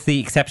is, with the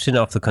exception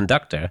of the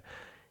conductor,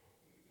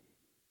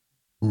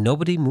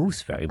 nobody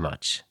moves very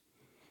much.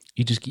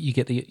 You just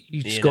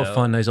got to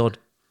find those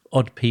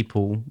odd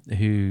people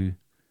who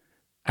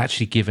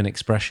actually give an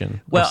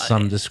expression of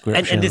some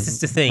description, and this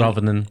is the thing,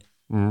 rather than.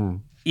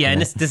 Yeah,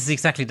 and this is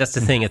exactly, that's the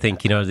thing. I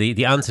think, you know,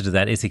 the answer to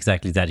that is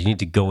exactly that. You need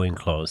to go in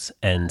close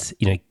and,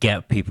 you know,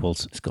 get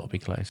people's, it's got to be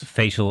close,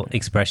 facial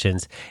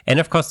expressions, and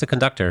of course the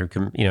conductor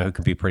who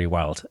can be pretty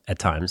wild at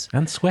times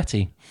and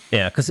sweaty.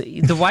 Yeah, because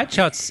the wide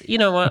shots, you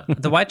know what,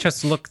 the wide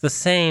shots look the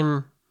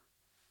same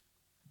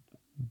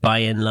by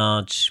and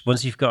large.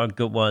 Once you've got a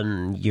good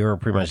one, you're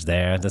pretty much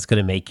there. That's going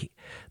to make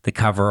the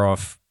cover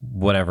of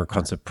whatever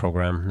concert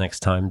program next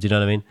time. Do you know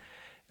what I mean?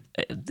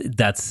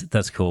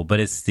 That's cool,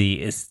 but it's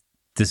the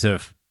sort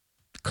of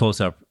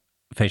close-up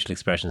facial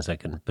expressions that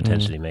can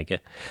potentially make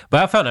it.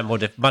 But I found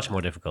it much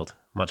more difficult.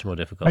 I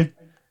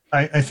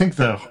think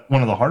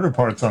one of the harder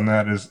parts on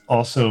that is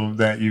also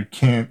that you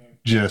can't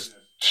just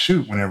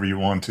shoot whenever you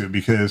want to,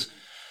 because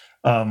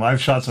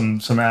I've shot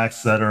some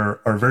acts that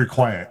are very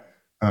quiet.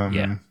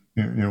 You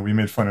know, we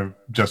made fun of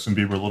Justin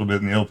Bieber a little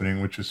bit in the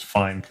opening, which is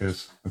fine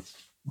because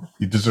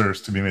he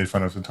deserves to be made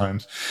fun of at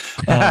times.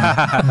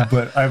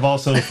 But I've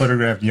also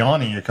photographed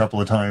Yanni a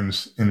couple of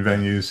times in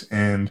venues,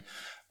 and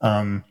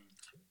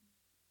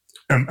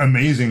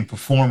amazing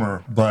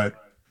performer. But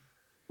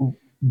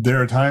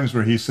there are times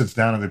where he sits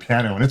down at the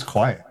piano and it's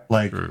quiet.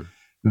 Like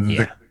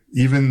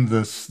even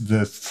the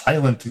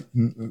silent.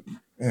 And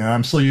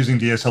I'm still using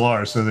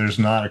DSLR, so there's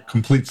not a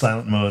complete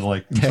silent mode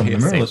like in some of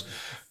the mirrorless.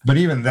 But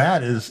even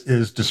that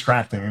is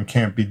distracting and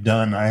can't be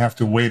done. I have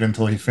to wait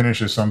until he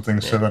finishes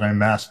something so that I'm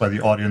masked by the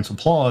audience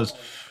applause,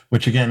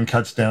 which again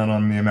cuts down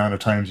on the amount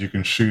of times you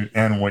can shoot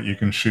and what you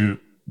can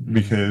shoot,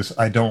 because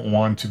I don't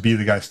want to be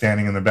the guy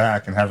standing in the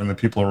back and having the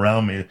people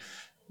around me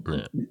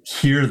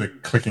hear the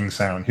clicking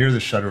sound, hear the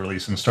shutter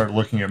release, and start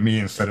looking at me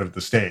instead of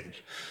the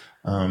stage.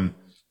 And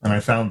I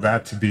found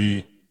that to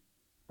be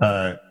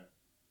the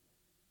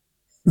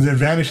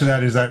advantage of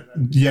that is that,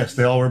 yes,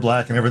 they all wear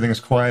black and everything is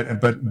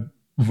quiet, but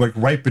like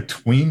right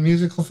between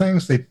musical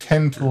things, they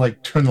tend to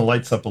like turn the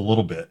lights up a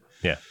little bit.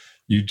 Yeah.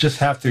 You just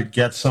have to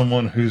get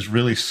someone who's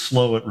really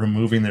slow at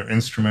removing their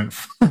instrument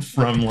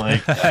from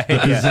like the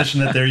position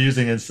that they're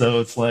using it. So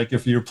it's like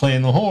if you're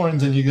playing the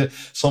horns and you get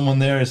someone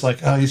there, it's like,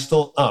 oh, he's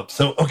still up.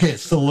 So, okay, it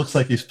still looks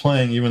like he's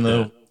playing even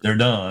though they're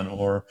done.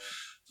 Or,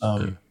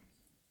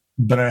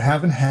 but I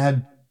haven't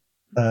had,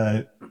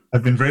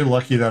 I've been very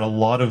lucky that a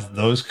lot of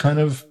those kind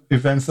of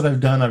events that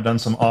I've done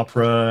some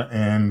opera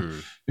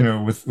and, you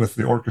know, with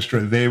the orchestra,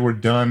 they were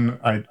done.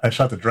 I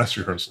shot the dress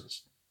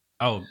rehearsals.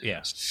 Oh, yeah.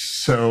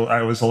 So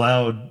I was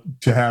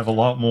allowed to have a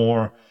lot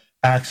more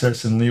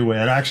access and leeway.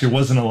 I actually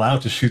wasn't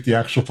allowed to shoot the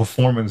actual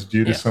performance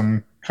due to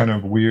some kind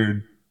of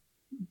weird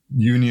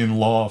union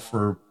law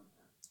for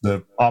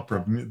the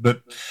opera.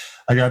 But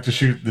I got to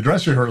shoot the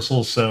dress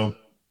rehearsals. So,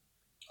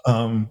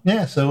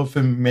 so if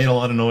it made a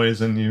lot of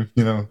noise and you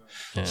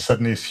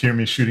suddenly hear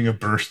me shooting a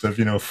burst of,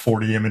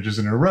 40 images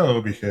in a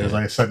row because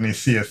I suddenly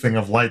see a thing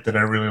of light that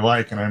I really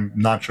like and I'm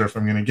not sure if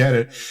I'm going to get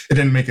it, it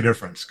didn't make a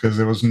difference because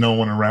there was no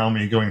one around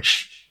me going,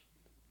 shh,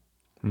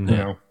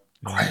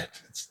 quiet.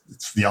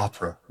 It's the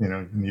opera.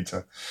 You need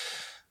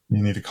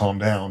to calm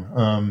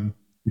down.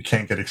 You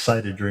can't get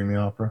excited during the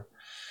opera.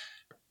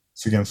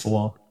 It's against the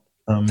law.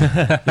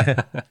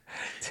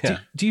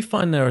 Do you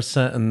find there are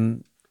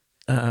certain,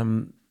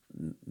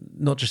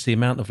 not just the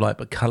amount of light,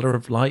 but color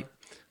of light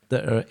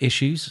that are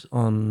issues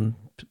on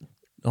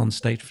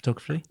stage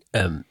photography?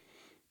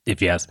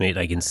 If you ask me,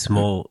 like in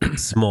small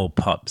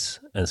pubs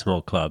and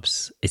small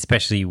clubs,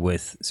 especially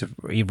with sort of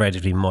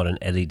relatively modern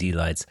LED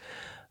lights,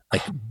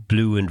 like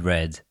blue and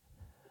red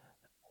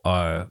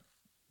are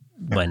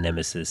my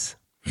nemesis.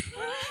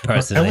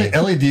 Personally,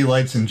 LED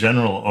lights in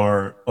general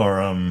are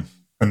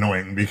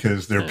annoying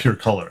because they're pure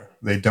color.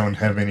 They don't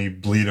have any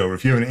bleed over.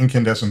 If you have an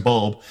incandescent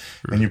bulb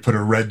and you put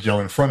a red gel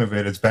in front of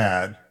it, it's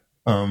bad.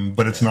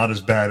 but it's not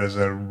as bad as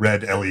a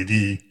red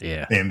LED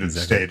aimed at the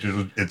stage.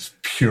 It's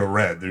pure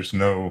red. There's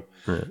no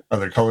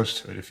other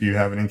colors to it. If you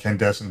have an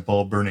incandescent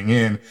bulb burning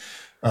in,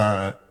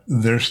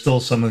 there's still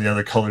some of the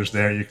other colors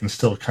there. You can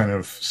still kind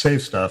of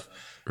save stuff.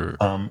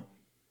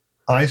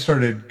 I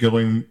started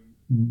going,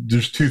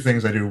 there's two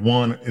things I do.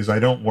 One is I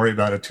don't worry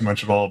about it too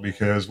much at all,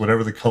 because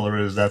whatever the color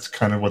is, that's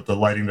kind of what the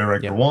lighting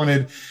director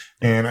wanted.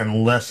 And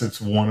unless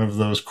it's one of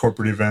those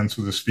corporate events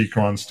with a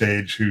speaker on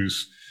stage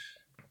who's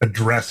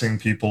addressing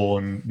people,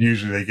 and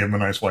usually they give them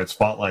a nice white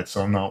spotlight,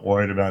 so I'm not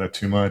worried about it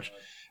too much.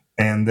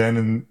 And then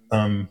in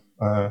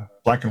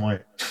black and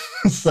white,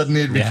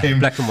 suddenly it became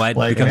black and white.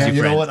 Like, man,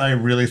 you know what? I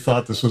really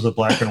thought this was a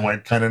black and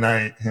white kind of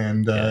night,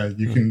 and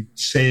you can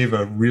save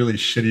a really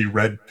shitty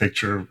red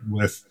picture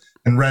with.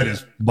 And red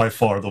is by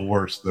far the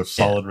worst. The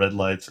solid red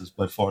lights is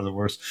by far the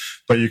worst.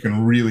 But you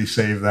can really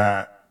save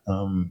that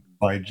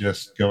by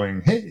just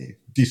going, hey,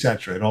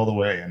 desaturate all the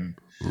way, and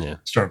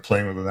start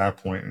playing with it at that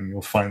point. And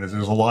you'll find that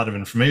there's a lot of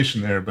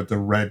information there, but the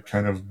red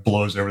kind of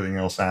blows everything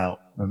else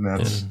out. And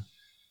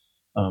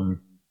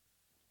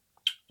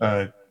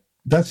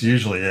that's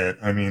usually it.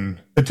 I mean,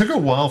 it took a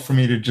while for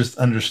me to just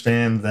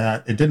understand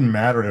that it didn't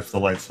matter if the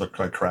lights looked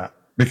like crap,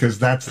 because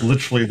that's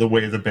literally the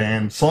way the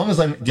band, as long as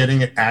I'm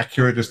getting it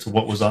accurate as to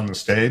what was on the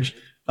stage,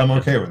 I'm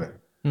okay with it.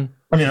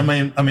 I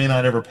mean, I may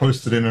not ever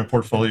post it in a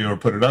portfolio or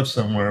put it up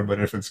somewhere, but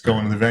if it's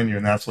going to the venue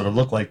and that's what it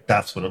looked like,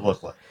 that's what it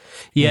looked like.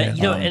 Yeah,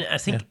 you know, and I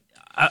think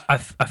I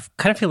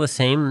kind of feel the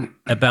same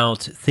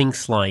about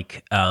things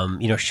like,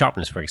 you know,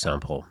 sharpness, for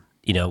example.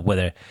 You know,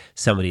 whether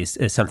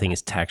something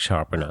is tack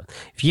sharp or not.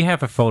 If you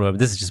have a photo,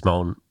 this is just my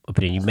own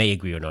opinion, you may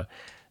agree or not.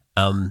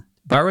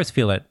 But I always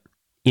feel that,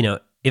 you know,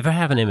 if I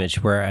have an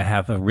image where I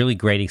have a really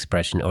great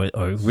expression or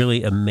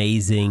really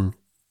amazing,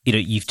 you know,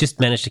 you've just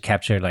managed to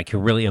capture like a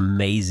really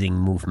amazing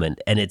movement,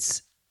 and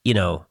it's, you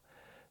know,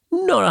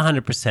 not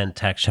 100%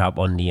 tack sharp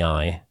on the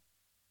eye.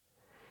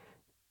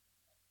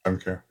 I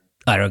don't care.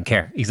 I don't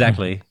care.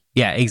 Exactly.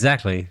 Yeah,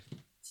 exactly.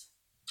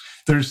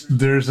 There's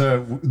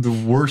the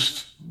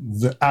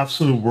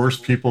absolute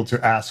worst people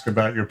to ask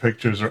about your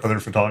pictures are other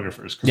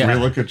photographers, because we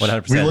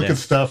look at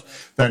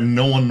stuff that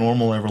no one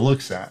normal ever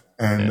looks at,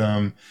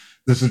 and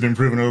this has been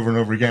proven over and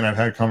over again. I've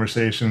had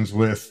conversations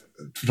with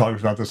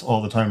photographers about this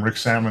all the time. Rick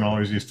Salmon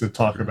always used to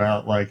talk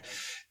about, like,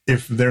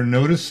 if they're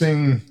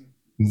noticing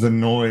the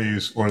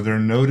noise, or they're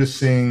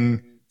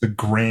noticing the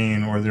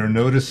grain, or they're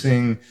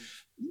noticing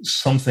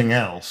something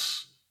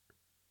else,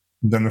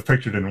 then the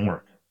picture didn't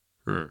work.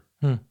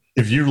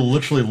 If you're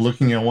literally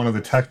looking at one of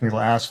the technical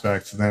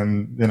aspects,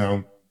 then, you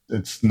know,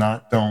 it's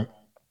not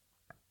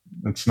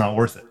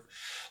worth it.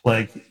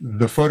 Like,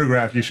 the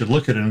photograph, you should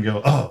look at it and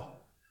go, oh,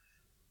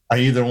 I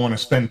either want to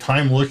spend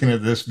time looking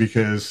at this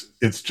because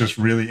it's just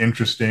really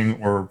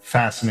interesting or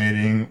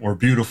fascinating or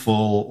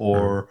beautiful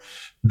or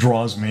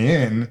draws me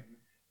in,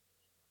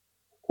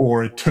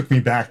 or it took me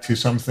back to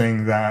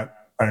something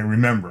that I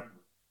remember.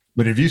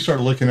 But if you start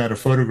looking at a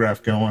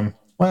photograph going,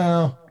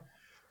 well,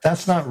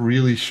 that's not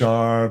really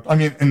sharp. I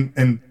mean,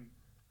 and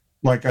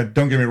like,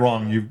 don't get me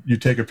wrong, you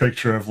take a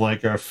picture of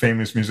like a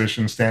famous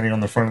musician standing on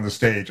the front of the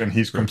stage and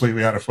he's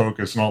completely out of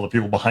focus and all the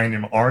people behind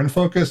him are in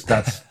focus.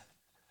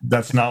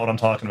 That's not what I'm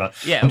talking about.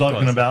 I'm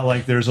talking about,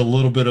 like, there's a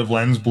little bit of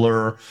lens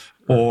blur,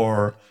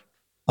 or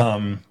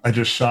I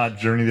just shot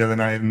Journey the other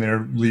night and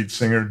their lead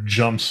singer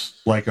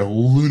jumps like a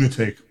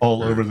lunatic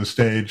all over the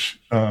stage,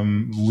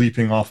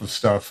 leaping off of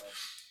stuff.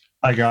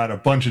 I got a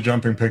bunch of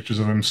jumping pictures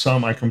of him.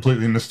 Some I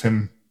completely missed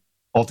him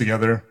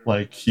altogether.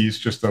 Like, he's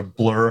just a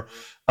blur.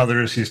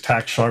 Others, he's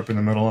tack sharp in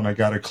the middle, and I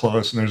got it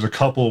close. And there's a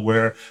couple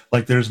where,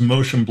 like, there's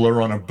motion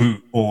blur on a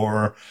boot,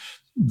 or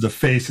the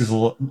face is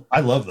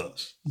I love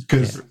those,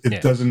 because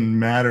it doesn't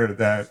matter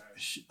that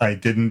I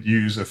didn't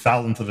use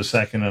 1,000th of a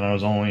second and I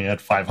was only at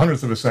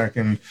 500th of a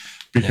second,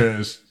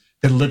 because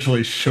it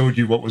literally showed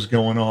you what was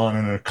going on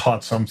and it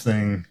caught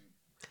something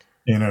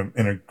in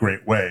a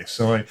great way.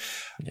 So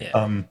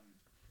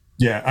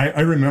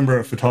I remember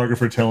a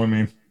photographer telling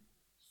me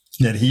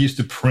that he used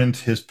to print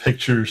his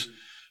pictures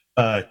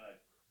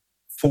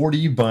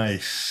 40 by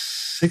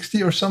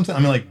 60 or something. I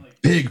mean,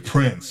 like, big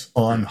prints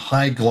on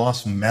high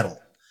gloss metal.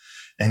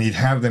 And he'd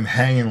have them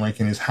hanging like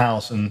in his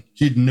house, and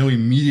he'd know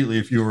immediately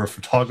if you were a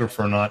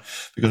photographer or not,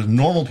 because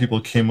normal people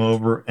came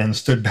over and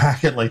stood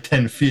back at like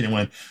 10 feet and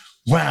went,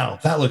 wow,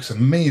 that looks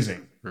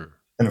amazing.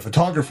 And the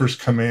photographers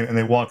come in and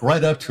they walk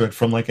right up to it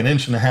from like 1.5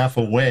 inches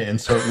away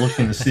and start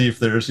looking to see if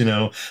there's, you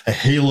know, a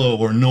halo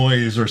or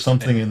noise or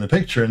something in the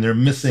picture. And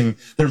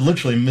they're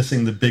literally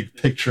missing the big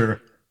picture,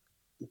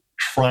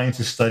 trying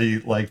to study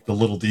like the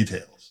little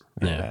details.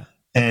 Yeah.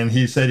 And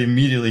he said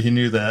immediately he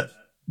knew that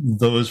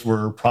those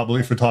were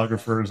probably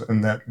photographers,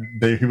 and that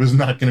he was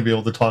not going to be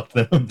able to talk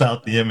to them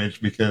about the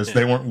image, because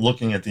they weren't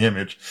looking at the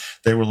image.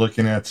 They were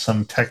looking at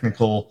some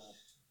technical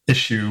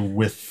issue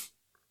with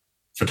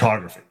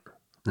photography.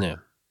 Yeah.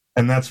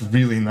 And that's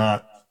really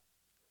not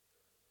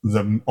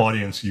the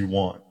audience you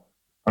want.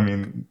 I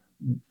mean,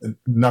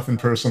 nothing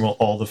personal,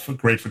 all the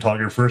great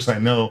photographers I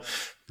know,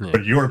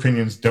 but your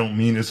opinions don't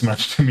mean as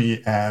much to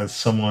me as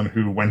someone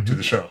who went to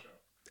the show.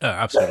 Oh,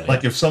 absolutely.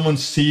 Like if someone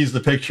sees the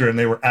picture and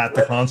they were at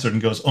the concert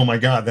and goes, "Oh my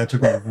God, that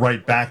took me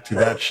right back to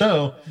that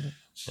show,"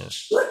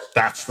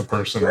 that's the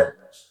person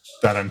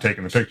that I'm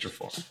taking the picture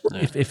for.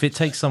 If it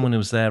takes someone who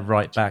was there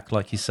right back,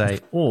 like you say,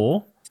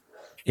 or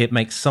it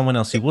makes someone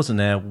else who wasn't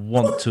there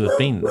want to have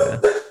been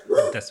there.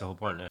 That's the whole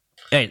point. Yeah.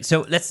 Hey,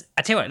 so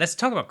I tell you what, let's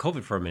talk about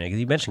COVID for a minute, because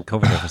you mentioned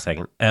COVID there for a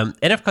second. And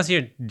of course,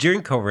 here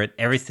during COVID,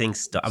 everything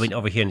stopped. I mean,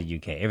 over here in the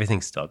UK,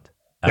 everything stopped.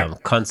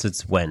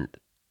 Concerts went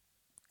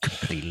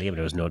completely.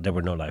 There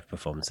were no live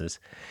performances,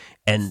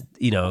 and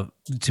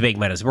to make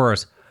matters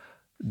worse,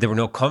 there were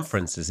no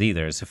conferences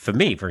either. So for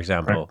me, for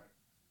example,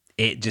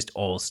 it just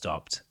all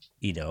stopped.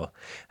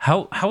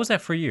 How was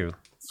that for you?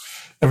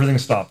 Everything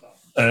stopped.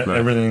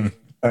 Everything.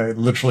 I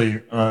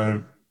literally.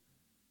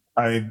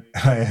 I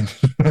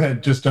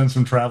had just done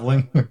some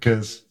traveling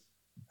because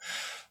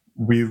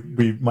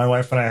my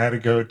wife and I had to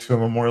go to a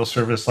memorial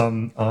service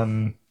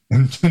in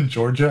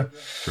Georgia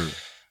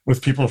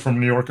with people from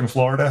New York and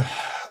Florida.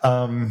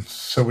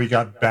 So we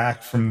got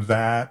back from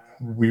that.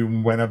 We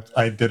went up.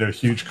 I did a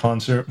huge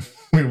concert.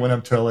 We went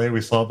up to LA.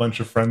 We saw a bunch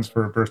of friends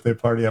for a birthday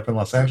party up in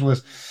Los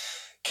Angeles.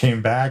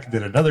 Came back,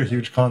 did another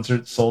huge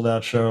concert, sold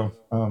out show.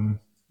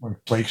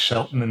 Like Blake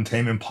Shelton and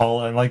Tame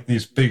Impala and like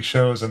these big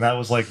shows. And that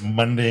was like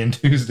Monday and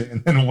Tuesday.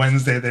 And then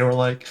Wednesday they were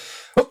like,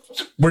 "Oh,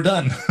 we're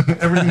done.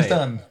 Everything's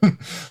done."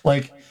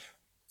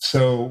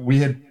 So we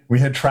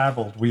had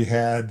traveled. We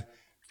had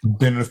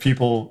been with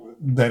people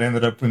that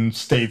ended up in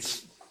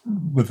states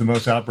with the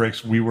most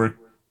outbreaks. We were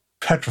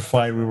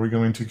petrified we were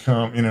going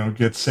to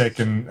get sick.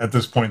 And at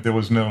this point there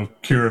was no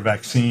cure,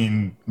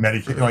 vaccine,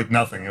 medication, like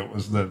nothing. It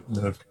was the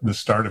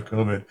start of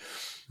COVID.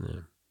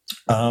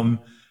 Yeah.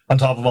 On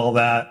top of all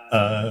that,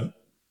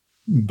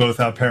 both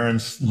our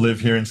parents live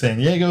here in San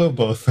Diego.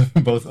 Both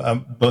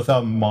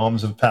our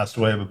moms have passed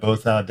away, but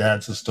both our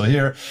dads are still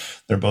here.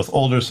 They're both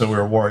older, so we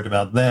were worried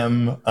about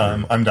them.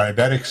 I'm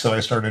diabetic, so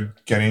I started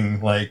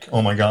getting like,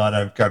 oh my God,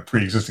 I've got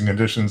pre-existing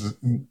conditions.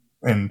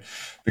 And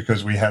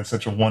because we had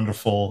such a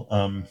wonderful,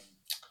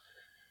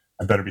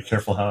 I better be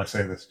careful how I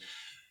say this,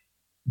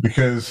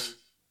 because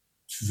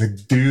the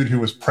dude who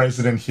was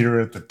president here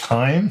at the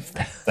time,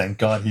 thank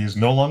God he is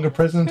no longer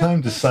president at the time,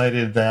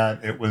 decided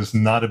that it was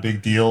not a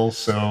big deal.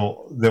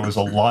 So there was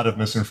a lot of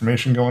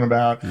misinformation going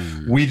about.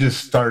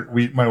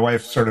 My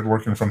wife started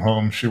working from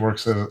home. She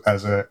works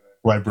as a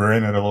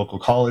librarian at a local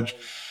college.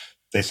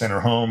 They sent her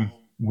home.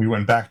 We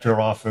went back to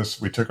her office.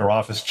 We took her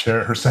office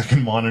chair, her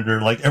second monitor,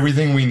 like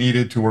everything we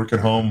needed to work at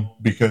home,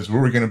 because we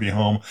were going to be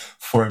home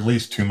for at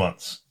least 2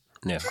 months.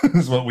 Yeah,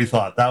 is what we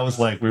thought. That was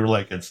like, we were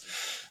like, it's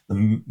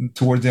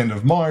towards the end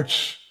of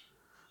March,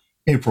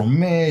 April,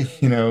 May,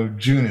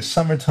 June is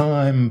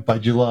summertime. By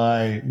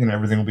July,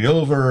 everything will be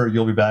over.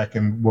 You'll be back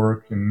in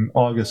work in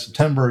August,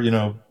 September,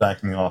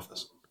 back in the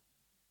office.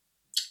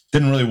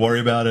 Didn't really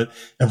worry about it.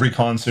 Every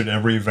concert,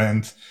 every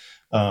event,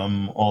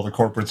 all the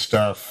corporate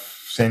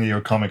stuff, San Diego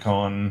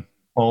Comic-Con,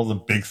 all the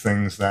big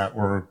things that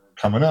were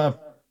coming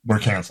up were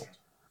canceled.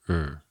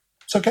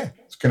 It's okay.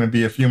 It's going to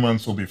be a few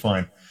months. We'll be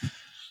fine.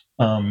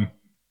 And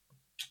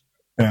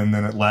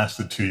then it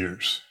lasted 2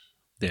 years.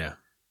 Yeah.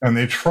 And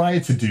they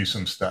tried to do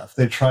some stuff.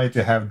 They tried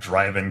to have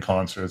drive-in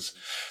concerts.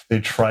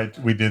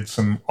 We did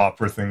some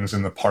opera things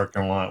in the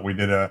parking lot. We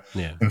did a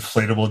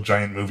inflatable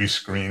giant movie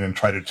screen and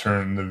tried to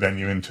turn the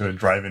venue into a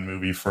drive-in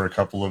movie for a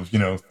couple of,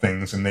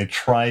 things. And they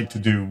tried to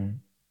do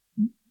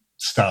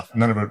stuff.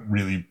 None of it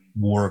really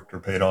worked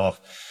or paid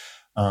off.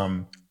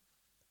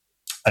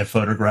 I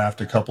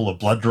photographed a couple of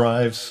blood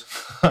drives.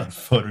 I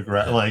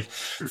photographed like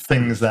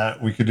things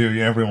that we could do.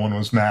 Everyone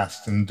was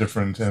masked and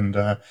different. And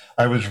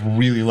I was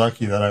really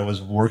lucky that I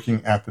was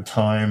working at the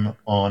time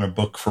on a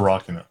book for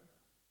Rockingham.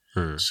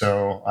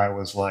 So I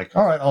was like,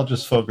 all right, I'll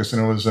just focus.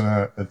 And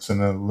it's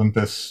an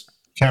Olympus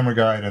camera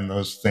guide. And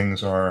those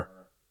things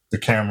the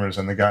cameras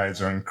and the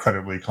guides are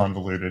incredibly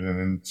convoluted and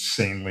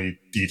insanely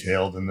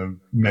detailed. And the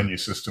menu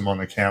system on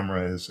the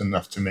camera is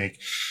enough to make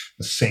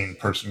a sane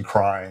person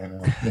cry,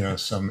 and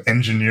some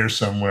engineer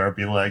somewhere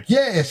be like,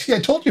 "Yeah, see, I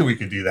told you we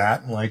could do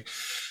that." And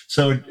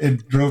so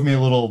it drove me a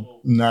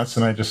little nuts,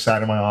 and I just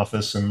sat in my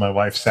office, and my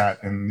wife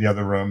sat in the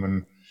other room,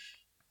 and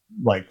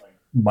like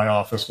my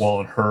office wall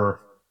and her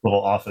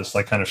little office,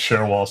 like kind of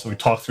share wall. So we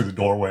talked through the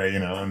doorway,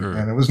 and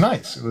it was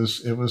nice.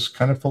 It was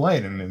kind of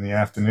polite. And in the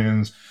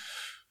afternoons,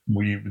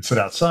 we would sit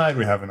outside.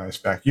 We have a nice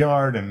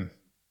backyard, and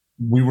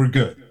we were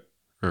good.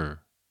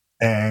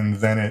 And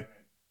then it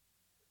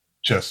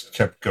just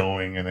kept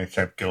going, and it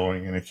kept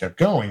going, and it kept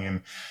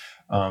going.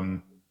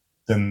 And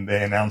then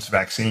they announced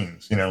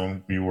vaccines,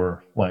 and we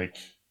were like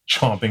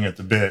chomping at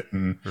the bit.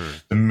 And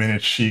the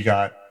minute she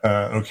got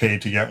okay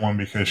to get one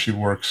because she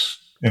works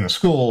in a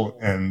school,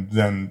 and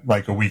then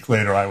like a week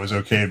later I was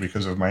okay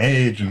because of my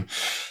age, and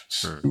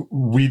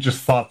we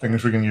just thought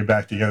things were going to get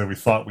back together. We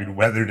thought we'd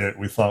weathered it.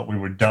 We thought we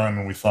were done,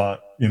 and we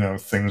thought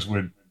things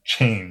would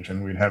change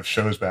and we'd have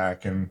shows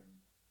back. And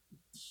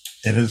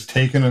it has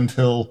taken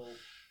until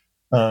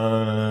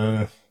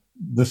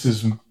this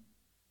is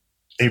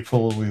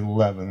April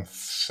 11th,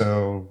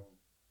 so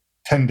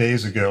 10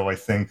 days ago, I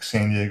think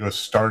San Diego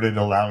started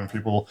allowing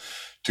people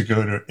to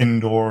go to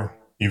indoor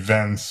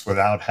events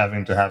without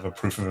having to have a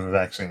proof of a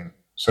vaccine.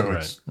 So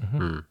it's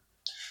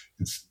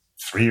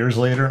 3 years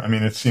later. I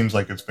mean, it seems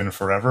like it's been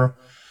forever.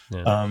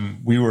 Yeah.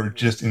 We were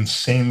just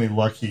insanely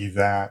lucky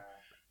that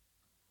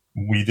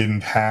we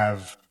didn't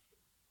have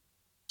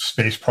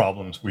space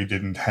problems. We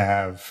didn't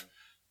have,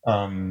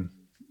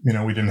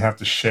 we didn't have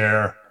to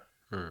share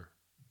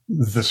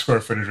the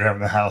square footage we have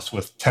in the house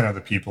with 10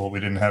 other people. We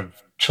didn't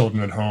have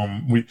children at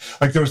home.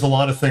 There was a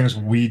lot of things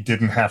we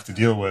didn't have to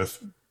deal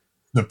with.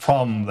 The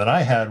problem that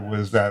I had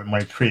was that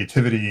my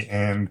creativity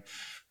and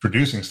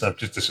producing stuff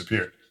just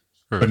disappeared.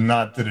 But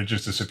not that it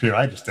just disappeared.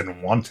 I just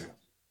didn't want to.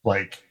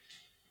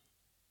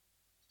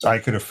 I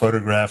could have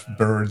photographed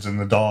birds and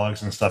the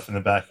dogs and stuff in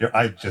the backyard.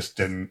 I just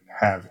didn't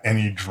have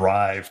any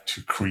drive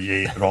to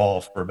create at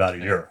all for about a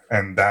year.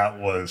 And that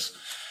was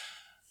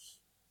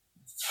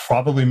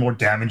probably more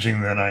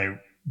damaging than I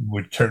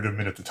would care to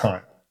admit at the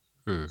time.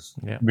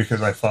 Yeah.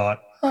 Because I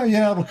thought, oh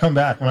yeah, it'll come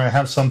back. When I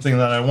have something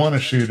that I want to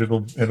shoot,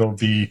 it'll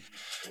be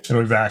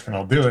back and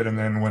I'll do it. And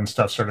then when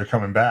stuff started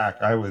coming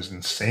back, I was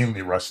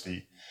insanely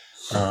rusty.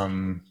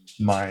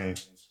 My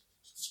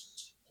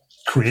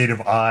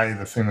creative eye,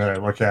 the thing that I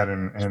look at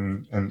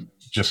and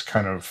just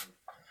kind of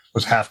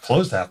was half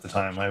closed half the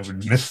time. I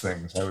would miss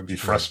things. I would be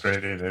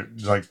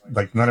frustrated. Like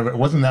none of it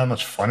wasn't that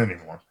much fun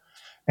anymore.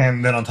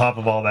 And then on top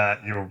of all that,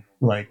 you're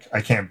like,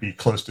 I can't be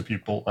close to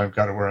people. I've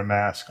got to wear a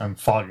mask. I'm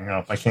fogging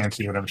up. I can't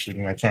see what I'm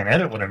shooting. I can't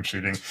edit what I'm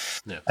shooting.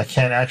 Yeah. I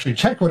can't actually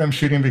check what I'm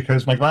shooting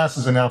because my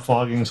glasses are now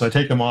fogging. So I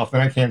take them off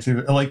and I can't see.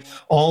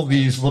 All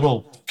these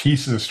little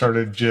pieces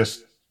started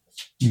just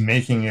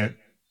making it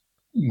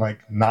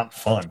not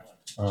fun.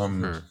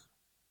 And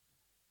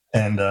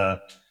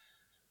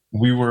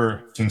we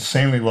were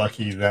insanely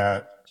lucky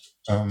that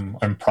I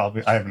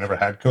have never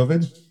had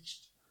COVID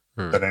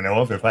that I know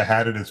of. If I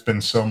had it, it's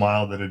been so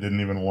mild that it didn't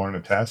even warrant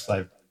a test.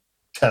 I've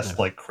tested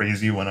like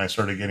crazy when I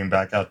started getting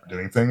back out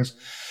doing things.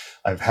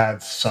 I've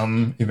had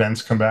some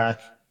events come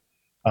back,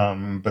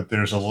 but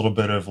there's a little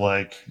bit of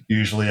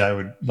usually I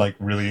would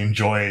really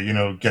enjoy,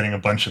 getting a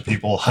bunch of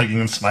people hugging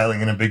and smiling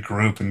in a big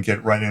group and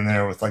get right in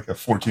there with a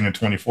 14 or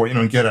 24,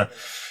 and get a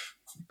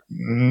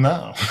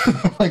no,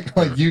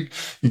 you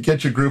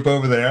get your group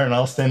over there and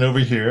I'll stand over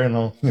here and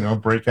I'll,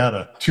 break out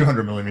a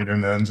 200 millimeter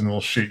lens and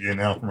we'll shoot you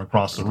now from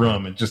across the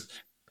room. It just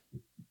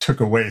took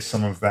away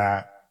some of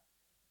that,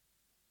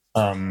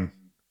 the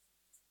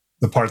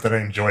part that I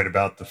enjoyed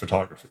about the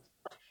photography.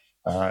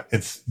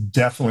 It's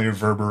definitely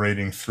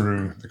reverberating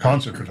through the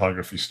concert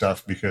photography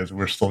stuff because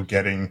we're still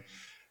getting,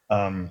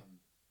 you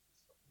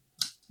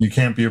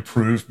can't be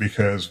approved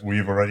because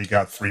we've already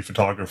got 3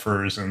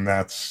 photographers and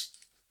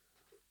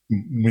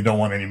we don't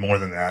want any more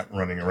than that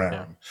running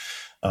around.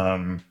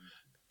 Yeah.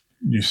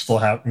 You still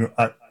have,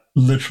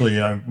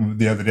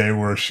 the other day we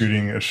were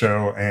shooting a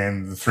show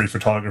and the 3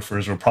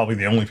 photographers were probably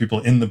the only people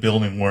in the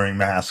building wearing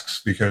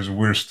masks because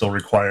we're still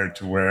required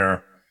to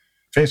wear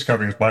face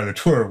coverings by the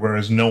tour,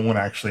 whereas no one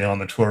actually on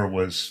the tour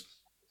was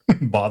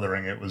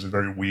bothering. It was a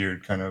very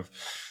weird kind of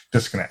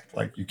disconnect.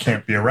 You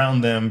can't be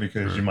around them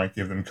because you might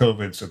give them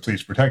COVID, so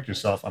please protect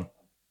yourself. I'm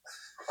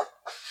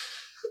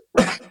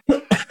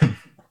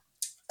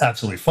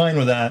absolutely fine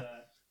with that,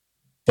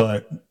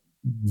 but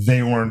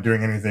they weren't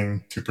doing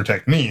anything to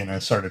protect me, and I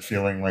started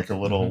feeling a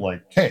little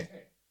hey,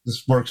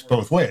 this works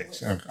both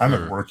ways. I'm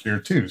at work here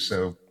too,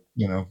 so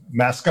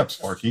mask up,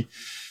 Sparky.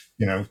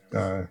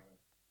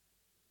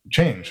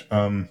 Change.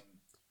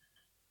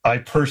 I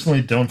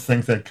personally don't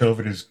think that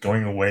COVID is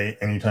going away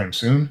anytime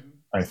soon.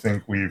 I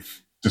think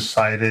we've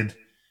decided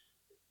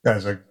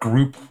as a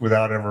group,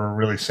 without ever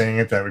really saying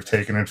it, that we've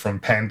taken it from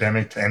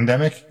pandemic to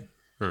endemic.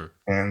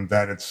 And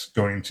that it's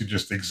going to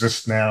just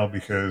exist now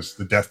because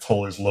the death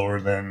toll is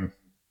lower than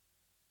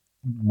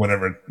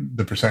whatever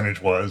the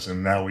percentage was,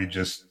 and now we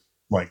just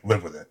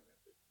live with it.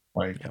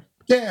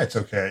 Yeah, it's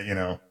okay.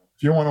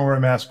 If you want to wear a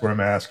mask, wear a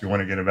mask. You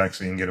want to get a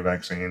vaccine, get a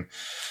vaccine.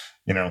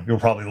 You'll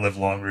probably live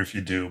longer if you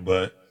do,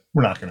 but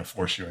we're not going to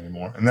force you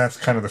anymore. And that's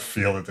kind of the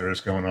feel that there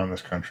is going on in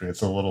this country.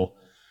 It's a little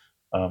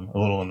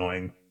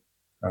annoying.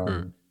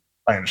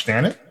 I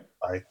understand it.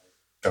 I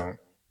don't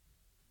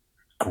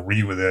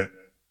agree with it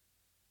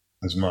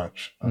as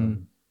much.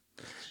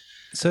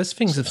 So as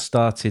things have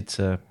started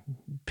to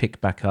pick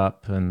back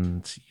up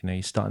and,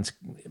 you're starting to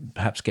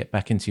perhaps get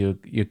back into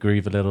your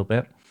groove a little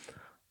bit,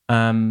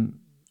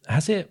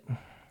 has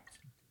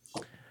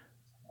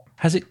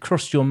it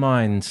crossed your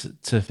mind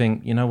to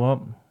think, you know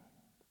what,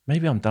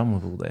 maybe I'm done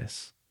with all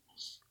this?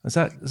 Has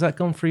that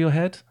gone through your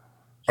head?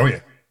 Oh,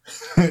 yeah.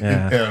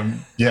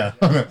 Yeah.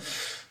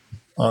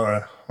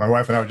 My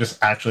wife and I were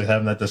just actually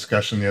having that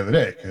discussion the other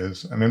day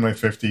because I'm in my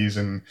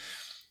 50s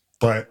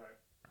but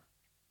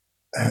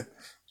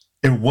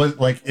it was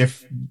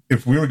if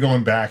we were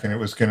going back and it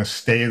was going to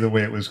stay the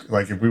way it was,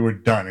 if we were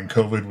done and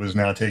COVID was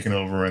now taken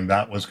over and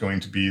that was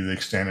going to be the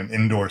extent and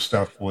indoor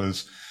stuff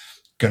was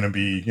going to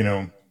be,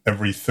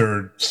 every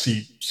third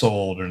seat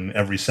sold and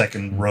every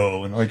second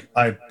row. And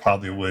I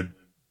probably would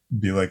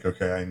be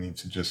okay, I need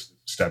to just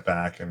step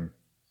back and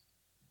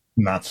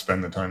not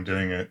spend the time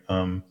doing it.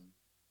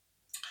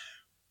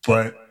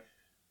 But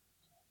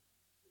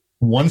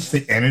once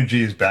the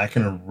energy is back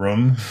in a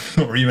room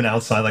or even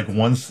outside, like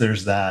once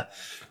there's that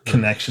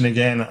connection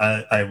again,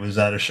 I was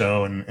at a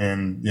show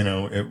and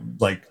it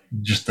like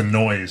just the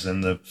noise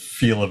and the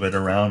feel of it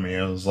around me.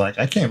 I was like,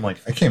 I came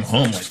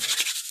home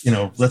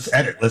like, let's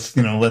edit, let's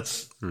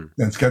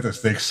get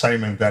this. The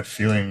excitement, that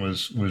feeling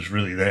was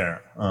really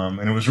there.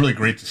 And it was really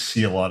great to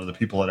see a lot of the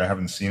people that I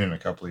haven't seen in a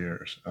couple of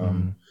years.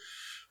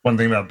 One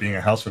thing about being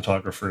a house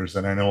photographer is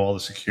that I know all the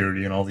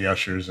security and all the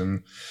ushers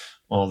and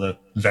all the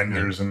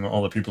vendors and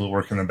all the people who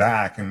work in the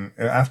back. And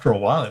after a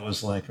while, it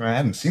was like, I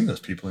hadn't seen those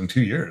people in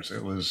 2 years.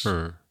 It was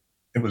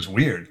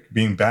weird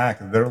being back.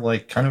 They're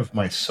like kind of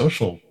my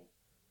social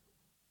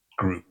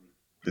group.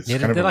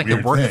 They're like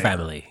a work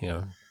family,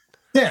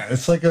 Yeah,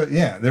 it's like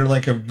they're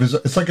like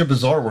it's like a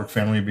bizarre work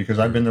family because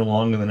I've been there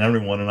longer than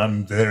everyone and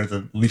I'm there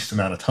the least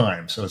amount of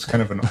time. So it's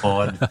kind of an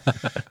odd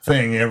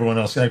thing. Everyone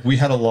else, like we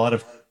had a lot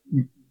of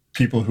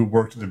people who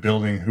worked at the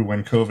building who,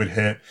 when COVID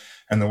hit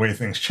and the way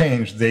things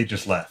changed, they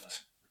just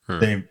left.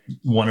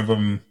 One of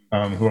them,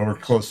 who I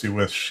worked closely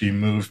with, she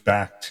moved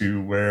back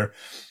to where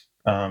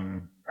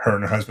her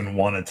and her husband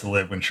wanted to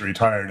live when she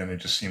retired, and it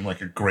just seemed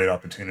like a great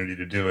opportunity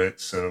to do it.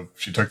 So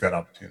she took that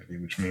opportunity,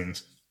 which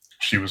means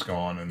she was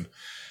gone.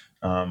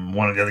 And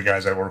one of the other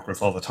guys I work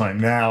with all the time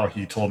now,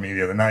 he told me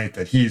the other night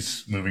that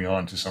he's moving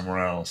on to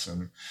somewhere else.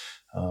 And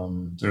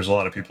there's a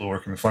lot of people who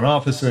work in the front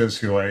offices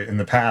who in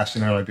the past,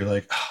 I'd be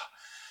like,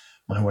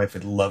 my wife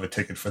would love a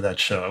ticket for that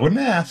show. I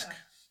wouldn't ask,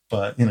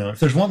 but if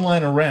there's one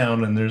line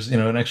around and there's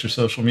an extra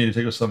social media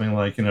ticket or something,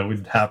 like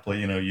we'd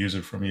happily use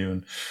it from you.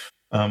 And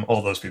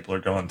all those people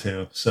are gone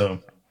too. So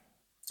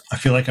I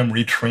feel like I'm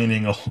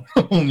retraining a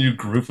whole new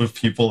group of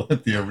people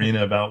at the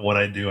arena about what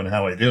I do and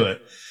how I do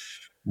it,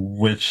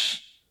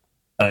 which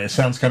it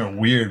sounds kind of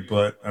weird,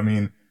 but I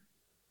mean,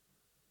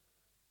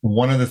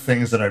 one of the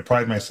things that I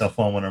pride myself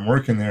on when I'm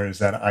working there is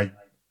that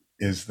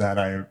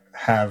I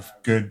have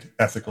good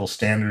ethical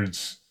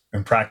standards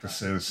and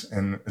practices,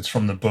 and it's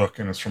from the book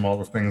and it's from all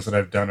the things that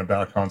I've done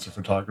about concert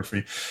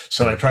photography.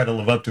 So I try to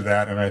live up to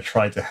that, and I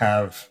try to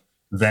have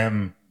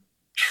them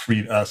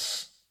treat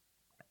us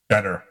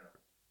better.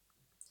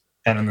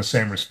 And in the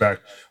same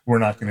respect, we're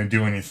not going to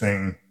do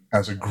anything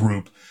as a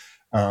group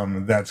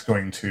that's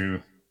going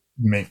to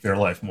make their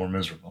life more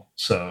miserable.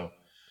 So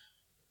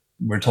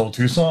we're told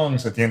 2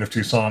 songs. At the end of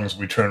 2 songs,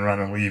 we turn around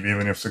and leave,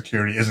 even if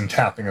security isn't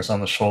tapping us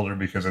on the shoulder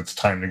because it's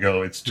time to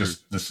go. It's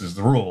just, this is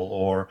the rule.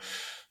 Or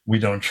we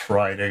don't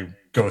try to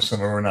go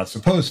somewhere we're not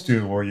supposed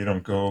to, or you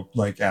don't go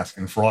like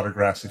asking for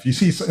autographs if you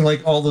see something,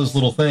 like all those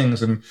little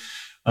things. And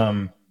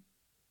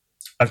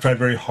I've tried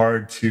very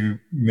hard to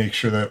make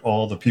sure that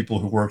all the people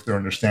who work there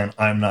understand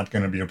I'm not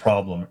going to be a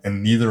problem,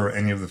 and neither are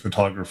any of the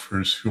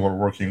photographers who are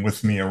working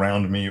with me,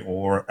 around me,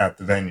 or at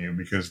the venue,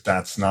 because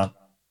that's not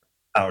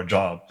our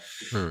job.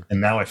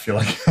 And now I feel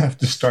like I have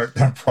to start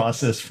that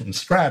process from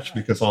scratch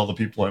because all the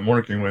people I'm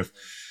working with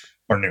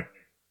are new.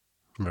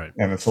 Right.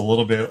 And it's a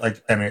little bit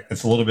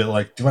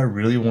like, do I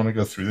really want to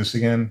go through this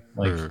again?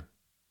 Like,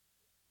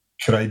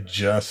 could I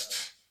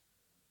just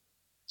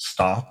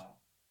stop?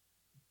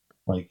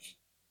 Like,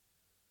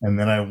 and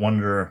then I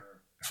wonder,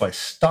 if I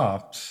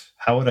stopped,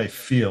 how would I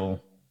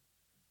feel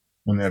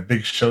when that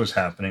big show's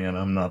happening and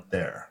I'm not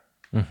there?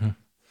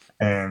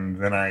 And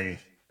then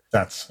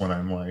that's when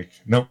I'm like,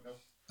 nope,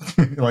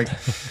 like,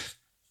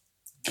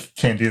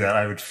 can't do that.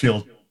 I would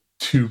feel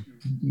too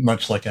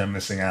much like I'm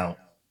missing out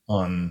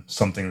on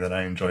something that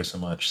I enjoy so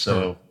much.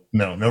 So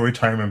no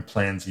retirement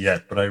plans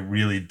yet, but I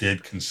really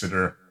did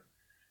consider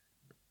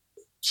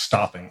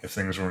stopping if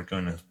things weren't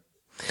going to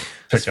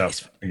pick up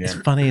again. It's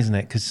funny, isn't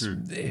it? Because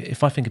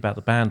if I think about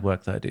the band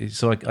work that I do,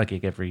 so I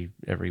gig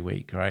every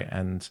week, right?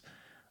 And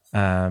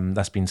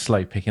that's been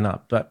slow picking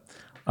up. But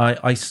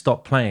I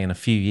stopped playing a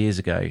few years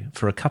ago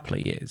for a couple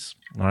of years,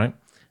 right?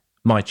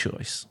 My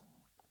choice.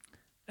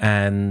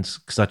 And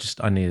because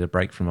I needed a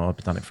break from it. I've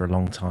done it for a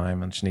long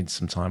time and just needed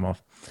some time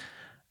off.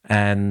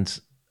 And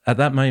at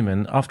that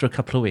moment, after a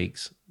couple of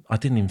weeks, I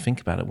didn't even think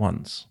about it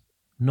once.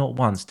 Not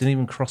once. Didn't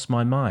even cross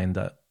my mind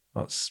that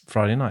it's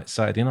Friday night,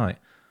 Saturday night.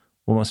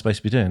 What am I supposed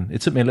to be doing?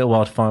 It took me a little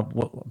while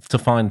to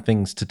find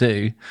things to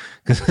do,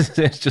 because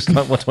it's just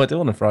like, what do I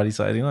do on a Friday,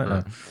 Saturday night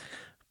now?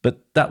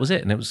 But that was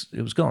it, and it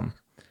was gone.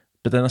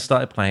 But then I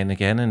started playing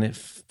again, and it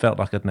felt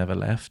like I'd never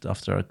left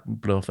after I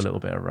blew off a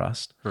little bit of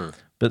rust.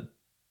 But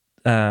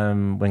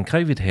when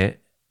COVID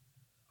hit,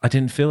 I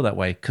didn't feel that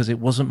way because it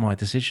wasn't my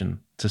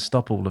decision to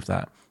stop all of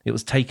that. It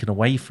was taken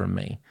away from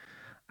me.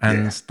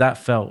 And that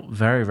felt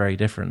very, very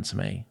different to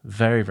me.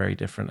 Very, very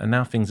different. And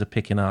now things are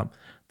picking up.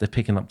 They're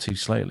picking up too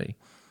slowly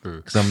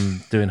because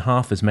I'm doing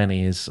half as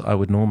many as I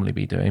would normally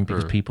be doing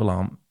because people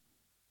aren't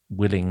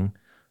willing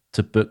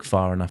to book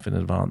far enough in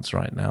advance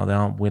right now. They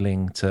aren't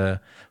willing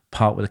to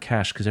part with the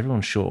cash because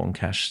everyone's short on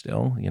cash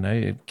still.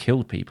 It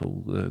killed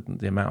people,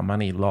 the amount of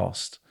money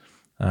lost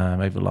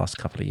over the last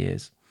couple of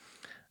years.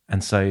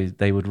 And so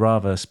they would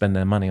rather spend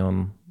their money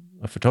on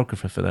a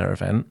photographer for their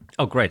event.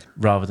 Oh, great!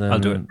 Rather than I'll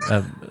do it.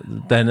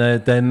 than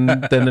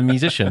a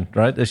musician,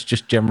 right? That's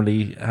just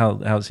generally how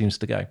it seems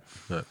to go,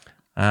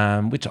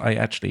 which I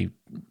actually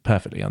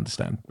perfectly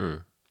understand.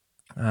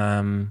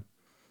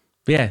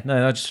 But yeah,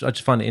 no, I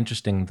just find it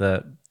interesting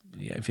that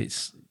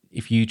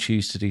if you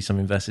choose to do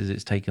something versus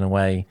it's taken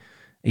away,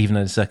 even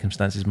though the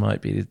circumstances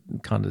might be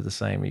kind of the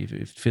same,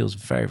 it feels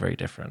very, very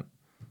different.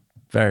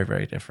 Very,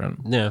 very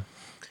different. Yeah.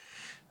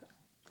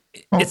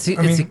 Well, It's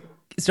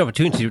an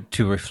opportunity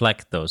to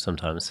reflect, though.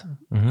 Sometimes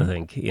I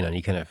think you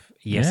kind of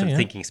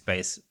thinking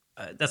space.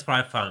 That's what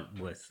I found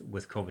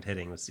with COVID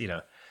hitting was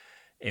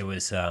it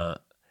was I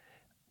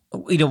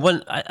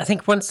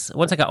think once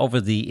I got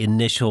over the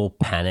initial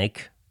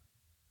panic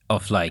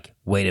of like,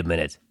 wait a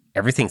minute,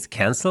 everything's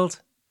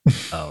canceled.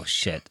 Oh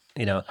shit!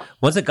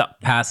 Once I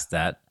got past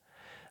that,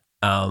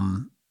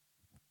 and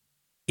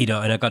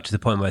I got to the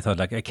point where I thought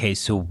like, okay,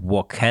 so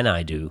what can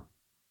I do?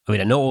 I mean,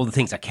 I know all the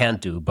things I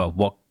can't do, but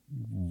what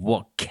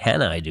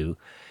can I do?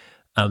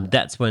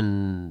 That's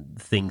when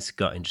things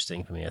got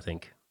interesting for me, I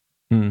think.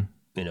 And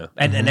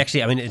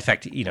actually, I mean, in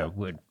fact, we've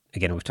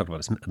talked about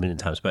this a million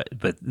times, but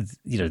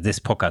this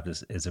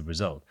podcast is a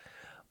result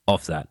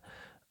of that.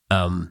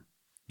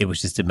 It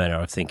was just a matter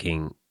of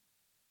thinking,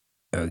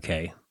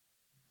 okay,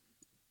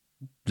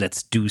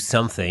 let's do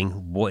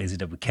something. What is it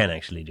that we can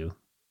actually do?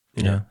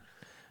 You know?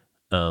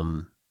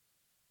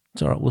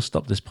 It's all right. We'll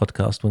stop this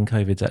podcast when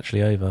COVID's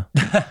actually over.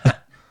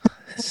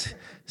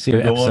 See you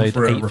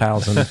episode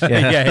 8,000.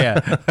 Yeah.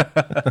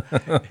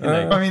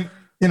 I mean,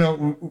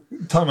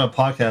 talking about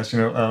podcasts,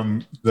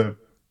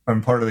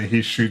 I'm part of the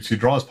He Shoots, He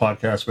Draws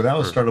podcast, but that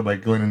was started by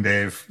Glenn and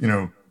Dave,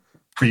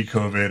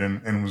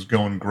 pre-COVID and was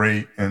going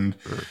great. And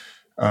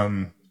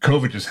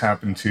COVID just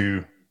happened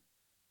to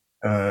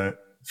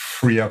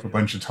free up a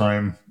bunch of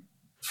time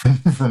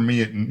for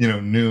me at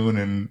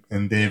noon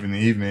and Dave in the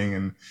evening.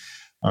 And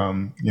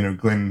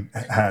Glenn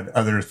had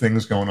other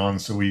things going on,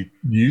 so we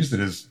used it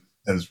as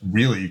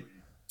really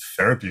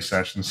therapy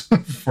sessions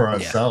for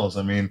ourselves.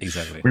 I mean,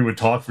 exactly. We would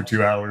talk for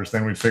 2 hours,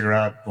 then we'd figure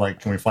out like,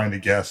 can we find a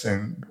guest?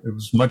 And it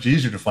was much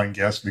easier to find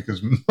guests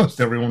because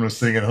most everyone was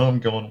sitting at home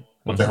going,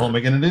 what the hell am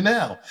I going to do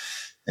now?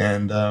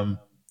 And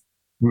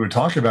we would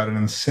talk about it.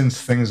 And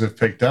since things have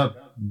picked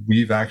up,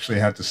 we've actually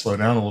had to slow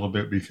down a little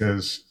bit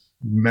because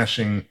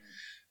meshing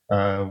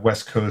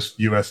West Coast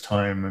US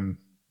time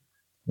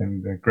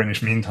and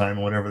Greenwich Mean Time,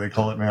 or whatever they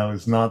call it now,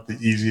 is not the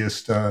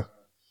easiest thing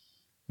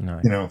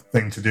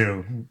to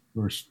do.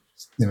 We're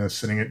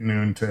sitting at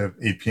noon to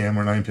 8 p.m.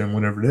 or 9 p.m.,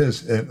 whatever it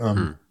is.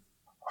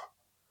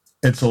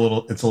 It's a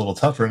little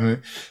tougher,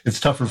 and it's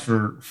tougher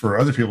for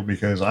other people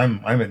because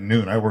I'm at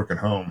noon. I work at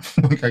home.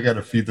 Like, I got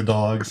to feed the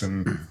dogs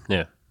and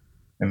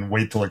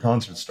wait till a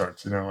concert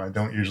starts. I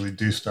don't usually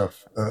do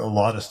a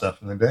lot of stuff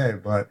in the day.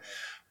 But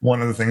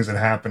one of the things that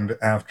happened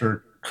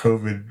after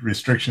COVID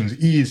restrictions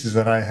eased is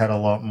that I had a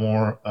lot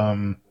more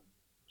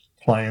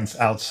clients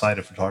outside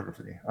of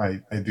photography. I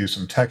do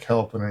some tech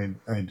help, and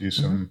I do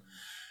some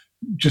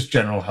just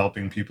general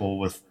helping people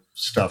with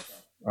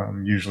stuff,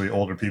 usually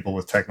older people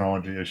with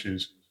technology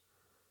issues.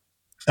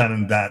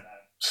 And that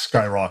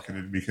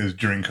skyrocketed because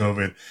during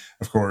COVID,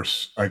 of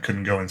course, I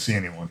couldn't go and see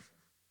anyone.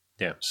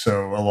 Yeah.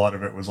 So a lot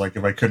of it was like,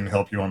 if I couldn't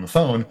help you on the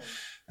phone,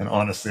 and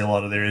honestly, a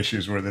lot of their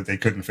issues were that they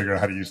couldn't figure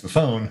out how to use the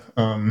phone.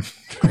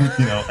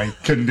 I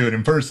couldn't do it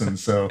in person.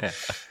 So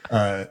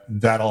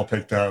that all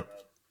picked up.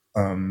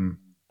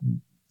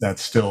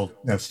 That's still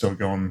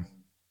going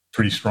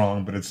pretty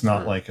strong, but it's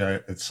not like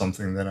it's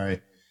something that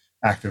I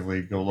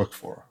actively go look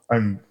for.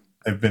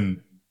 I've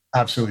been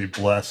absolutely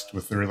blessed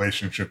with the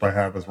relationship I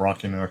have with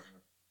Rocky Nook,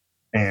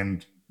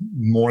 and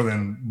more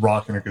than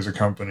Rocky Nook as a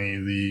company,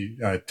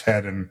 the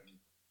Ted and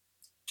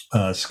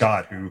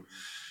Scott, who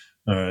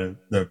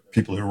the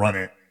people who run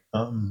it,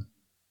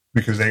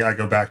 because I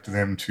go back to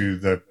them, to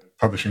the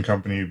publishing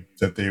company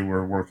that they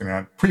were working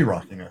at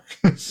pre-Rocky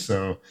Nook.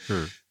 So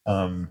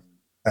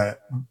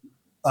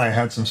I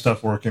had some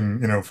stuff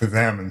working, for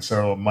them, and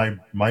so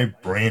my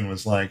brain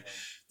was like,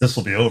 this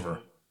will be over.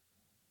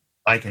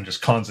 I can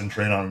just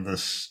concentrate on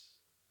this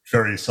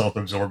very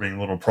self-absorbing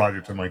little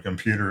project on my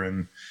computer,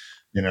 and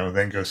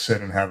then go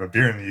sit and have a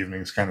beer in the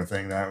evenings, kind of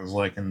thing. That was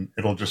like, and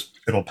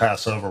it'll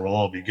pass over. We'll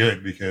all be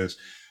good, because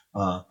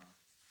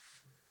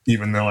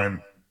even though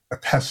I'm a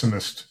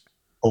pessimist,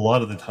 a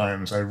lot of the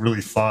times I really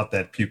thought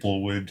that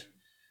people would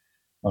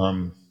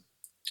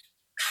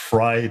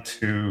try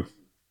to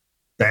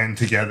band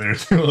together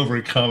to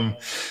overcome,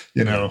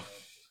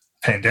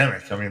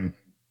 pandemic. I mean,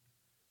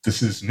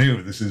 this is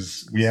new.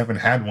 We haven't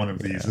had one of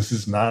these. Yeah. This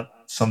is not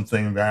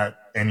something that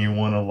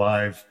anyone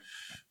alive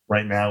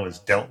right now is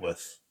dealt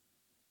with.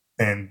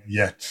 And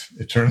yet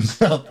it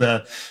turns out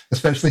that,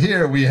 especially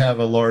here, we have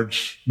a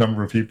large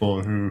number of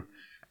people who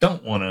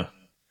don't want to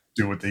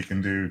do what they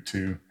can do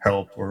to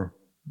help or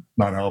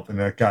not help. And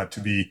that got to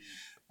be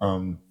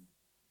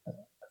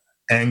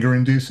anger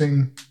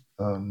inducing.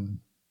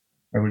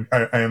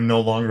 I am no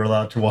longer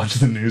allowed to watch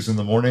the news in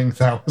the morning.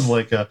 That was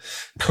like a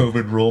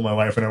COVID rule. My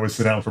wife and I would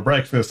sit down for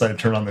breakfast. I'd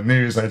turn on the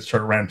news. I'd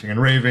start ranting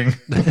and raving.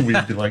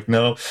 We'd be like,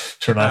 no,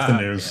 turn off the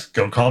news.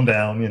 Go calm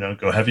down.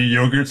 Go have your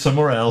yogurt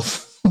somewhere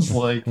else. It's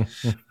like,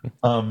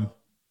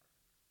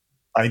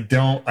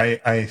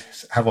 I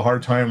have a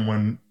hard time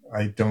when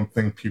I don't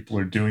think people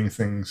are doing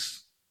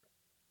things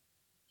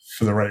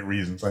for the right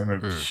reasons. I'm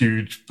a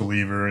huge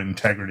believer in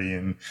integrity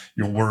and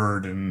your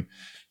word and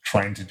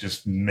trying to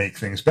just make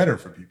things better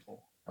for people.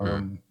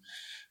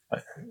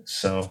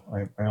 So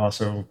I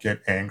also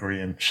get angry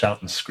and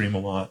shout and scream a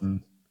lot,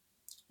 and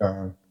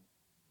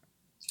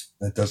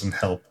that doesn't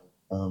help.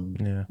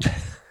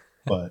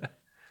 But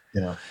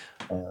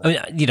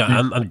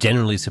I'm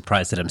genuinely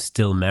surprised that I'm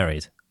still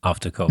married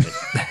after COVID.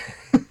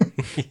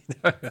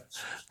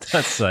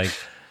 That's like.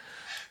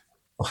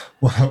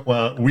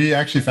 Well, we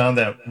actually found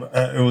that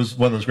it was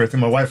one of those great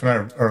things. My wife and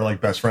I are like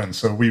best friends,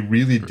 so we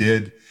really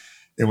did.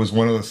 It was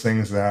one of those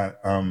things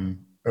that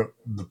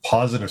the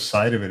positive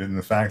side of it, and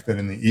the fact that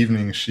in the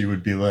evening she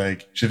would be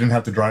like, she didn't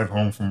have to drive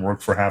home from work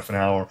for half an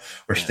hour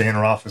or stay in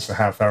her office a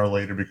half hour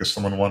later because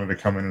someone wanted to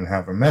come in and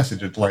have a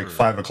message at like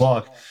 5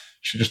 o'clock.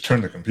 She just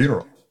turned the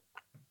computer off.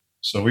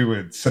 So we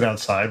would sit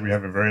outside. We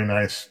have a very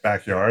nice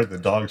backyard. The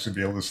dogs would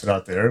be able to sit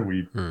out there.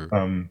 We'd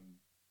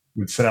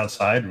sit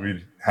outside.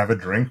 We'd have a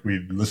drink.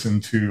 We'd listen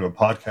to a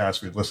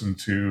podcast. We listened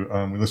to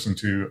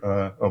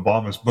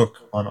Obama's book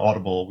on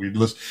Audible. We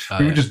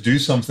would just do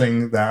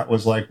something that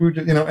was like,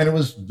 and it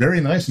was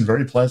very nice and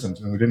very pleasant.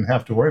 And we didn't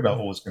have to worry about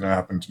what was going to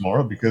happen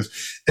tomorrow because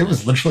it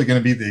was literally going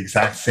to be the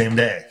exact same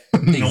day.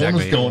 No one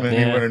was going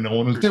anywhere. No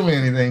one was doing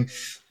anything.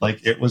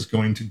 Like, it was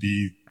going to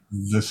be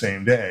the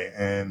same day.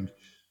 And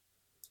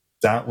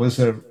that was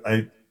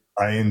I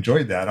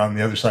enjoyed that. On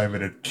the other side of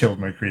it, it killed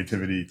my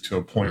creativity to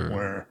a point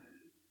where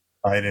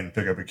I didn't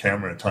pick up a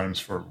camera at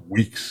times for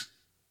weeks.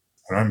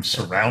 And I'm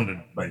surrounded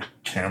by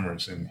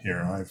cameras in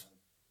here. I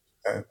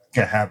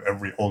have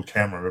every old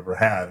camera I've ever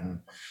had.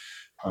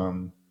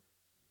 And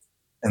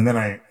then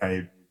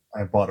I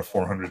bought a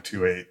 400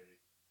 2.8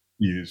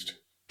 used.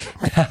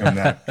 And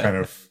that kind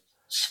of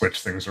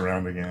switch things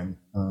around again.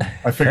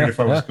 I figured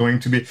if I was going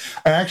to be,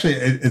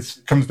 it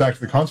comes back to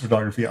the concert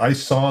photography. I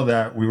saw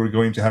that we were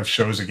going to have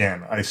shows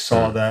again. I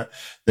saw that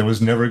there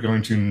was never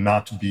going to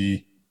not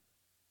be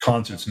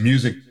concerts.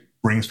 Music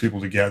brings people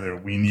together.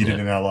 We need it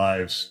in our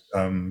lives.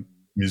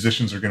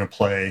 Musicians are going to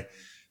play.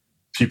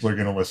 People are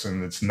going to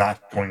listen. It's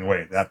not going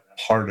away. That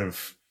part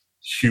of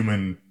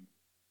human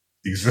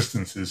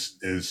existence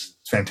is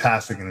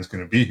fantastic and is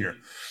going to be here.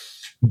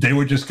 They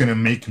were just going to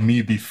make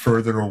me be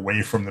further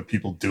away from the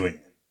people doing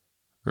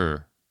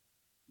it.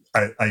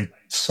 I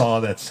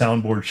saw that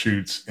soundboard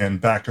shoots and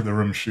back of the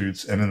room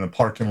shoots and in the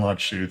parking lot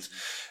shoots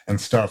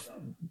and stuff.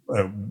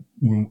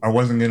 I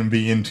wasn't going to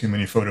be in too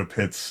many photo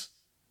pits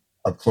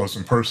up close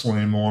and personal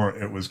anymore.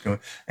 It was going,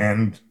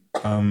 and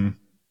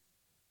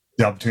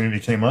the opportunity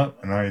came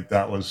up, and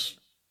that was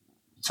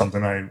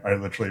something I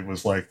literally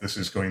was like, this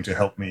is going to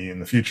help me in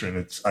the future.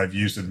 And I've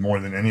used it more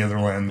than any other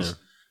lens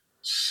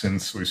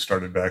since we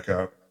started back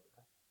up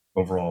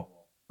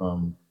overall.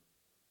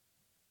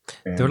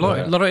 There were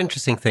a lot of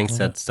interesting things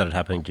that started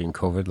happening during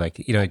COVID. Like,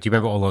 do you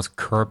remember all those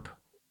curb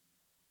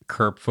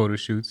photo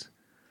shoots?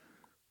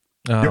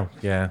 Oh,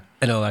 yeah.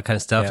 And all that kind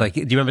of stuff. Like, do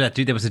you remember that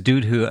dude? There was a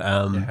dude who,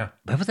 where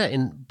was that,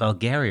 in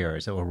Bulgaria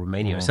or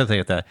Romania or something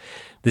like that?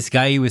 This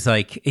guy,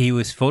 he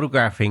was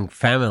photographing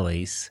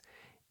families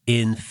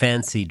in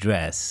fancy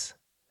dress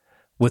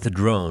with a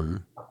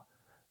drone,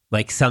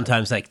 like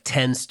sometimes like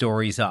 10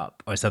 stories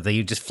up or something.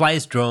 He just fly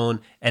his drone,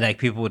 and like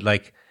people would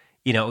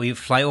you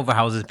fly over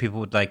houses,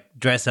 people would like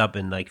dress up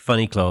in like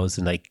funny clothes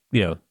and like,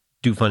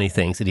 do funny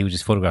things, and he would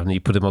just photograph them and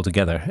you put them all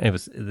together.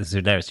 This is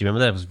hilarious. Do you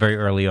remember that? It was very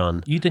early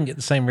on. You didn't get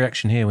the same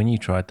reaction here when you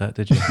tried that,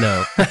 did you?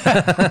 No.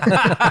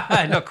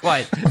 Not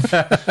quite.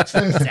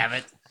 Damn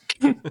it.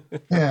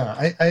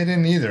 Yeah, I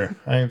didn't either.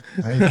 I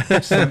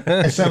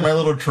sent my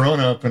little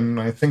drone up,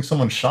 and I think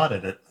someone shot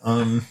at it.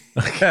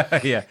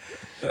 Yeah.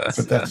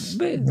 But that's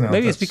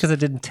maybe it's because I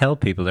didn't tell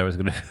people there was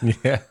going to.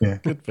 Yeah,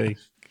 could be.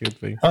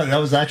 Oh, that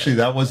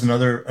was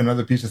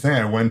another piece of thing.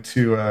 I went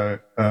to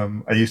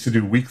I used to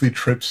do weekly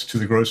trips to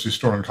the grocery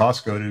store and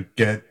Costco to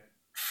get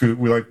food.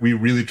 We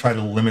really try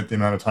to limit the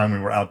amount of time we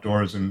were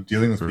outdoors and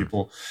dealing with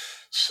people.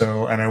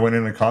 So, and I went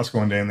into Costco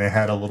one day and they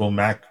had a little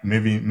Mac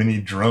mini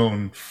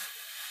drone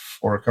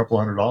for a couple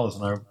 $100,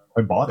 and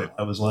I bought it.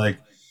 I was like,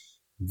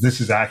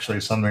 this is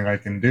actually something I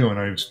can do. And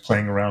I was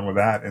playing around with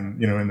that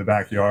and, in the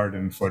backyard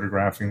and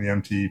photographing the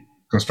empty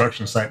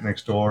construction site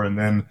next door. And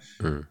then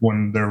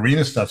when the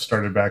arena stuff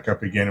started back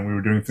up again and we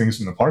were doing things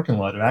in the parking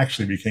lot, it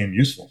actually became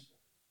useful.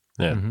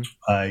 Yeah.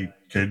 I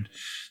could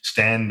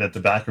stand at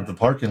the back of the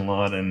parking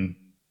lot and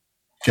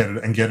get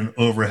an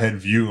overhead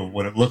view of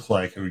what it looked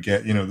like. It would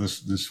get,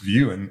 this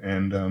view.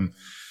 And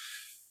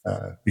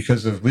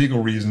because of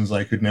legal reasons,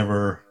 I could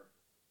never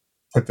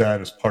put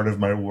that as part of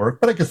my work,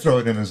 but I could throw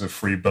it in as a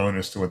free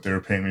bonus to what they were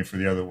paying me for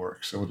the other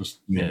work. So we'll just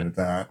leave it at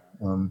that.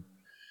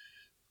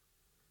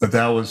 but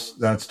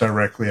that's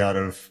directly out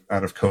of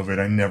COVID.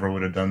 I never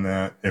would have done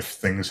that if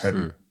things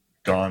hadn't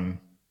gone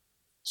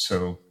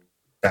so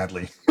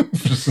badly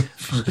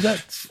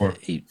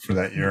for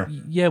that year.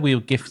 Yeah, we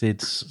were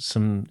gifted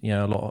some,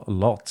 a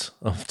lot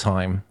of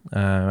time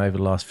over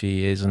the last few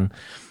years, and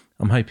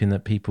I'm hoping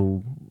that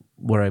people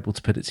were able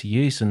to put it to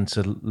use and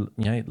to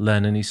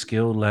learn a new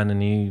skill, learn a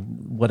new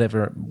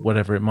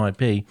whatever it might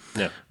be.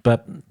 Yeah.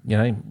 But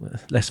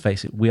let's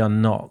face it, we are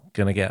not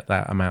going to get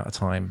that amount of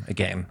time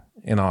again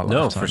in our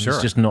lifetime. No, for sure,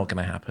 it's just not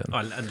going to happen.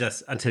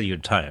 Until you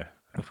retire.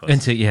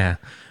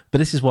 But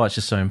this is why it's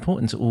just so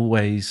important to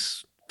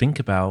always think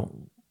about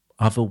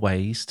other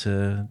ways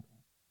to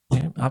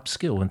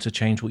upskill and to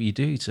change what you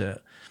do,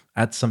 to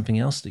add something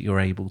else that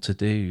you're able to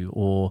do.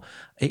 Or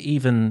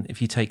even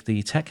if you take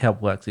the tech help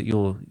work that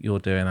you're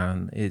doing,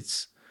 and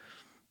it's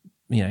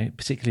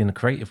particularly in the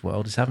creative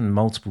world, is having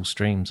multiple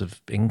streams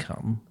of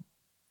income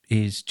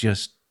is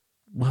just,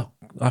 well,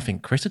 I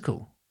think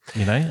critical.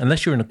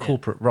 Unless you're in a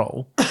corporate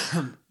role,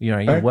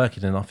 you're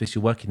working in an office,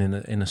 you're working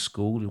in a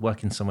school, you're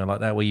working somewhere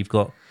like that where you've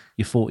got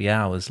your 40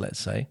 hours, let's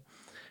say.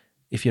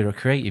 If you're a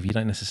creative, you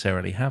don't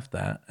necessarily have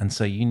that. And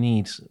so you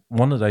need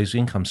one of those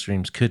income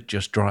streams could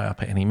just dry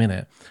up at any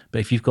minute.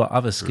 But if you've got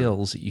other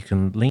skills that you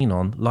can lean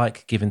on,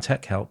 like giving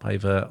tech help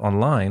over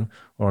online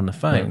or on the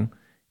phone,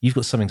 you've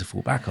got something to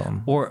fall back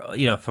on. Or,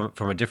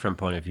 from a different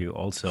point of view,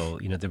 also,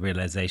 the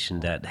realization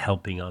that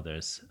helping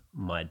others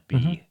might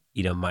be,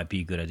 might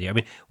be a good idea. I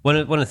mean, one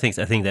of the things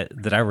I think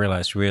that I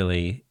realized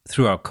really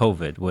throughout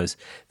COVID was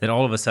that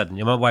all of a sudden,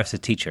 my wife's a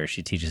teacher.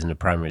 She teaches in a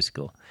primary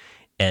school.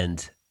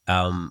 And,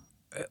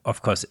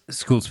 of course,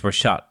 schools were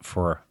shut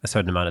for a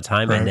certain amount of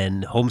time, and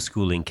then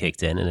homeschooling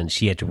kicked in, and then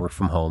she had to work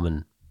from home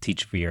and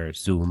teach via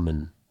Zoom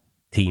and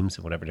Teams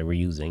and whatever they were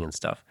using and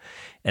stuff.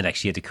 And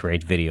actually had to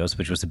create videos,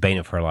 which was the bane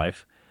of her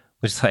life.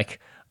 Which is like,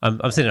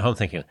 I'm sitting at home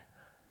thinking,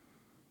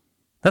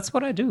 that's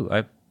what I do.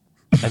 I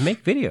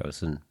make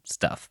videos and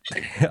stuff.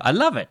 I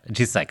love it. And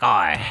she's like, oh,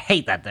 I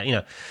hate that.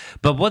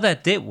 But what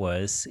that did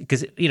was,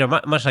 because,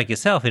 much like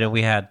yourself,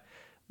 we're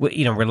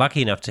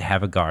lucky enough to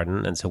have a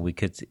garden, and so we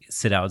could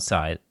sit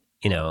outside,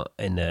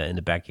 in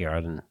the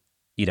backyard and,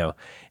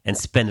 and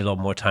spend a lot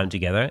more time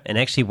together. And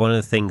actually one of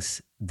the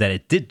things that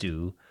it did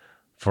do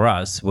for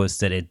us was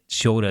that it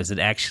showed us that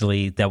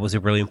actually that was a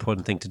really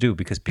important thing to do,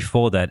 because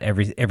before that,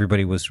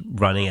 everybody was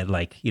running at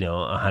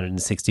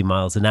 160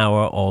 miles an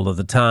hour all of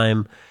the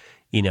time.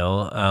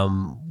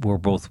 We're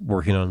both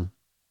working on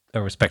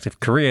our respective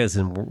careers,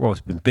 and we've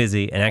always been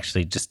busy. And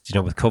actually just,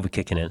 with COVID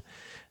kicking in,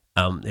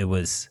 it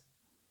was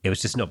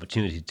just an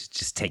opportunity to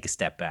just take a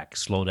step back,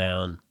 slow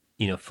down,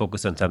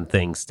 focus on some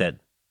things that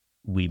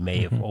we may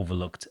have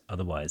overlooked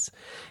otherwise.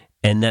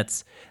 And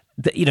that's,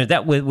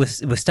 that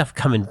with stuff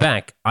coming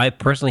back, I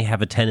personally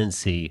have a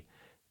tendency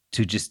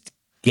to just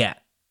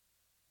get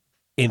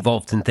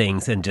involved in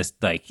things and just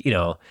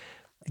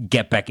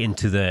get back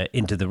into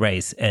the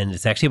race. And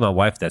it's actually my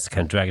wife that's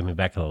kind of dragging me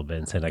back a little bit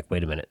and saying,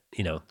 wait a minute,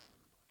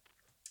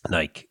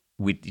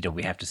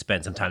 we have to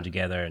spend some time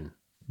together and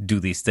do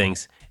these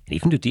things, and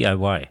even do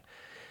DIY.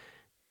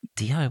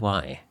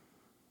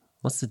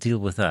 What's the deal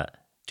with that?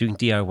 Doing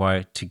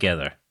DIY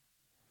together.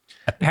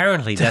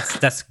 Apparently,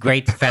 that's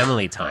great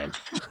family time.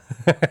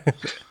 We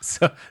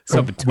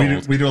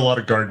do a lot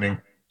of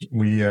gardening.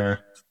 It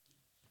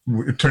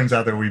turns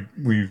out that we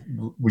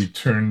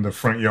turned the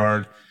front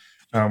yard.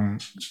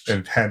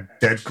 It had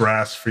dead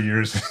grass for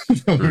years.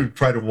 We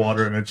tried to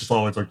water, and it just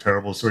always looked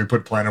terrible. So we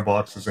put planter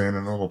boxes in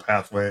and a little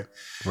pathway.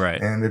 Right.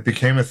 And it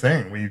became a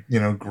thing. We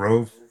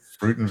grow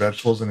fruit and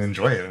vegetables and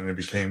enjoy it, and it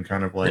became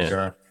kind of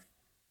like.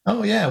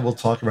 Oh yeah, we'll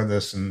talk about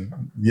this.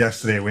 And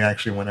yesterday we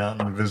actually went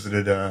out and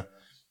visited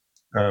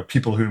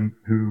people who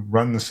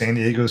run the San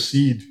Diego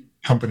Seed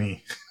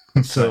Company.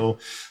 So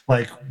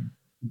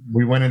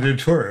we went and did a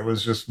tour. It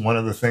was just one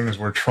of the things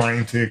we're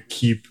trying to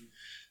keep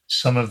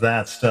some of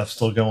that stuff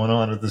still going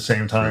on at the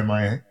same time.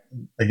 I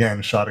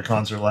again shot a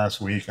concert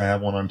last week. I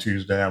have one on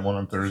Tuesday. I have one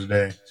on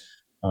Thursday.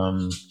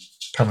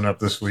 Coming up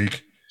this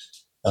week.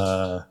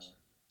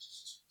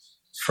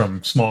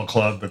 From small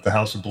club at the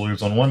House of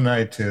Blues on one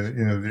night to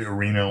the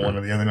arena one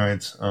of the other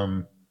nights,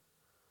 and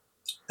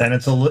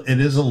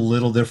it is a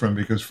little different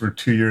because for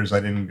 2 years I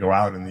didn't go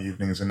out in the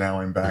evenings, and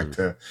now I'm back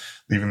to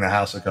leaving the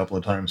house a couple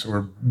of times. So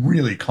we're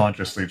really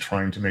consciously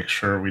trying to make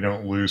sure we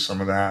don't lose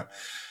some of that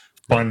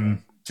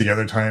fun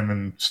together time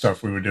and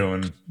stuff we were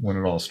doing when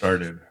it all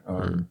started.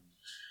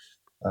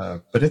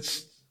 But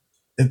it's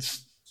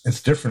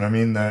different. I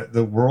mean,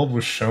 the world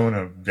was shown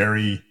a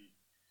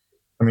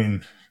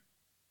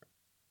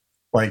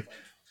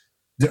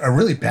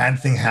really bad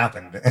thing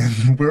happened,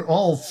 and we were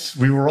all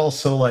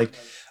so like,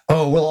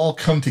 oh, we'll all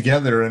come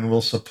together and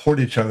we'll support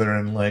each other,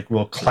 and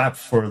we'll clap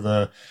for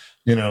the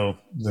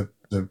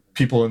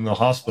people in the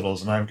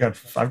hospitals. And I've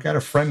got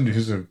a friend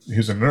who's a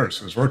nurse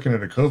who's working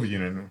at a COVID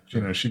unit,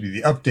 and she'd be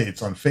the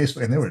updates on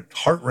Facebook, and they were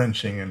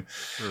heart-wrenching. And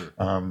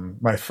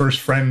my first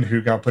friend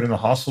who got put in the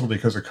hospital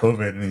because of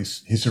COVID, and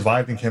he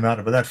survived and came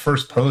out. But that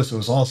first post, it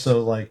was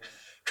also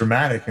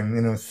dramatic.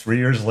 And 3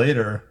 years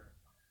later,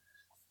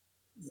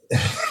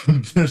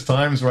 there's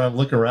times where I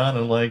look around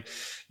and like,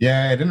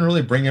 yeah, I didn't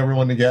really bring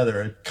everyone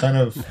together. It kind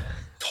of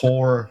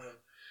tore,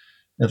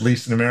 at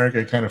least in America,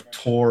 it kind of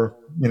tore,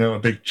 a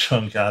big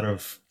chunk out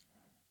of,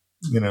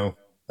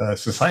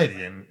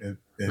 society. And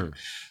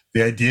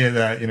the idea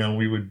that,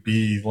 we would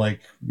be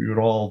like, we would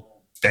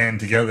all band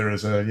together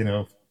as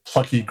a,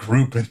 plucky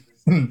group and,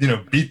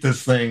 beat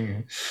this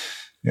thing,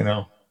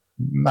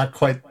 not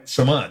quite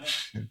so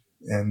much.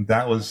 And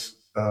that was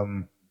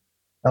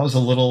a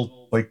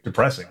little like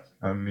depressing.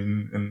 I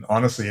mean, and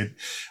honestly,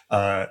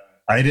 I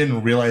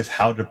didn't realize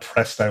how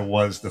depressed I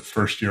was the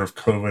first year of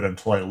COVID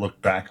until I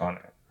looked back on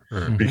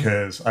it,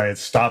 because I had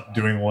stopped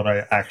doing what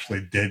I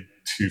actually did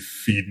to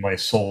feed my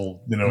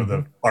soul,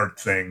 the art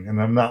thing.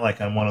 And I'm not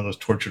like I'm one of those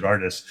tortured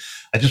artists.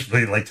 I just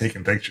really like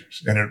taking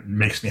pictures, and it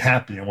makes me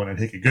happy. And when I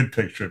take a good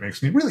picture, it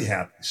makes me really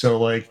happy. So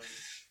like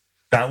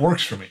that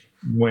works for me.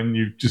 When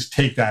you just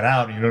take that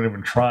out and you don't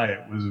even try,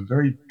 it was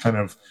very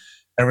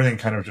everything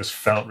kind of just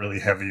felt really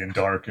heavy and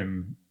dark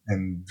and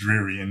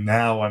dreary. And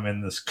now I'm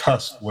in this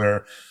cusp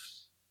where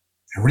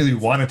I really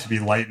want it to be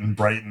light and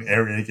bright and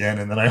airy again.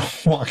 And then I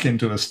walk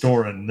into a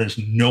store and there's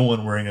no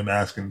one wearing a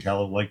mask in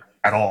California, like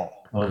at all.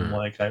 I'm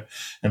like,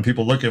 and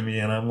people look at me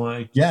and I'm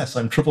like, yes,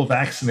 I'm triple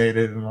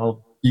vaccinated and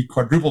I'll be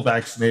quadruple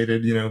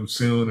vaccinated,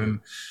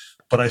 soon.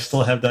 But I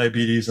still have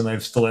diabetes and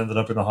I've still ended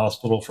up in the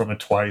hospital from it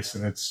twice,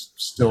 and it's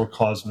still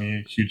caused me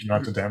a huge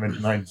amount of damage,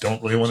 and I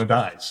don't really want to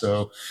die.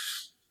 So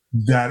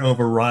that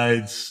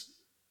overrides,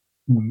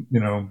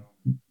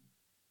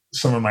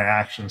 some of my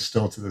actions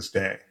still to this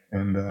day.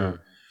 And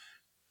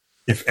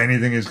if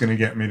anything is going to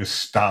get me to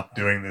stop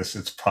doing this,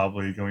 it's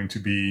probably going to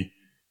be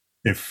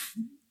if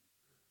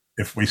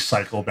we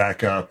cycle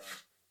back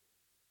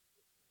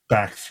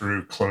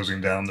through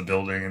closing down the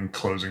building and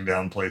closing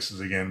down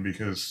places again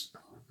because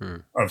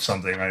of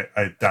something.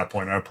 At that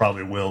point, I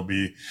probably will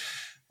be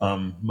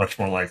much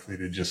more likely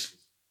to just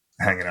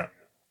hang it up.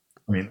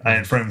 I mean, I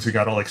had friends who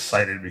got all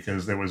excited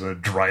because there was a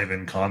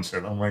drive-in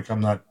concert. I'm like,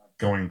 I'm not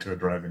going to a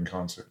drive-in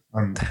concert.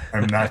 I'm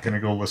not going to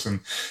go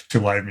listen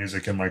to live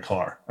music in my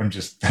car.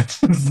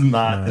 That's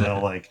not,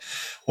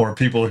 or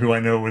people who I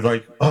know were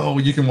like, oh,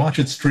 you can watch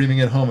it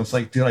streaming at home. It's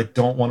like, dude, I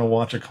don't want to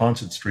watch a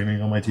concert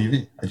streaming on my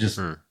TV.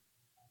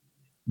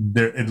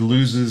 It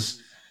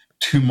loses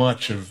too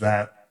much of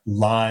that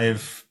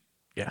live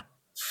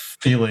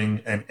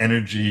feeling and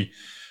energy.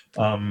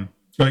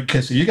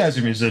 Okay, so you guys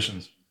are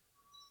musicians.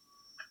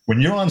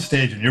 When you're on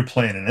stage and you're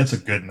playing and it's a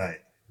good night,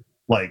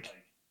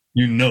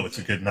 it's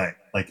a good night.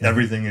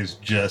 Everything is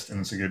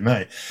and it's a good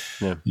night.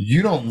 Yeah.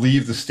 You don't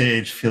leave the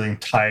stage feeling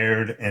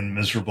tired and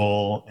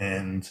miserable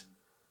and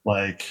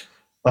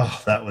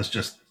that was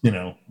just,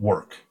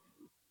 work.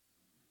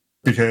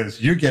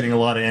 Because you're getting a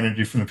lot of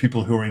energy from the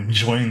people who are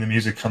enjoying the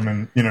music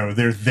coming,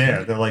 they're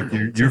there. They're like,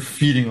 you're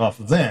feeding off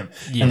of them.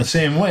 Yeah. And the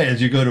same way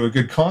as you go to a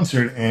good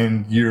concert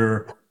and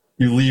you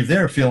leave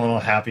there feeling all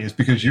happy is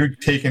because you're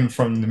taken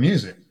from the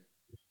music.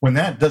 When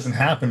that doesn't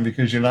happen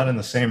because you're not in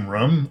the same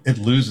room, it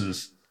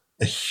loses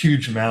a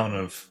huge amount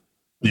of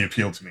the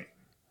appeal to me.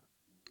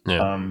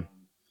 Yeah.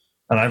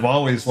 And I've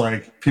always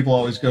people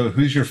always go,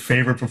 who's your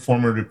favorite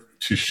performer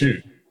to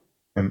shoot?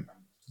 And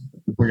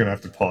we're going to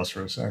have to pause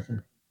for a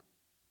second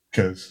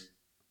because.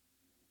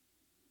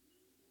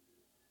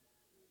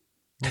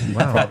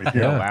 Wow. Probably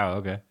yeah. Wow.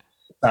 Okay.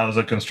 That was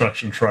a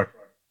construction truck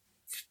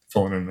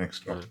pulling in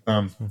next door.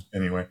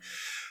 Anyway,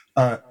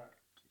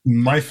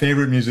 my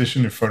favorite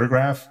musician to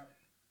photograph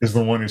is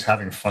the one who's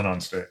having fun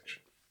on stage,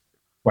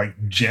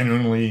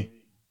 genuinely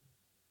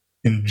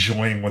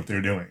enjoying what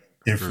they're doing.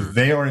 If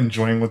they are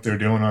enjoying what they're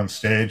doing on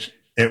stage,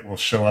 it will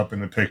show up in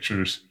the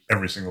pictures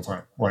every single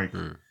time.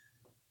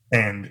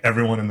 And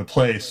everyone in the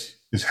place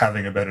is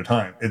having a better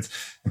time. And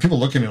people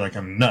look at me like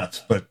I'm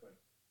nuts, but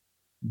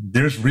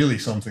there's really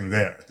something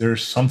there.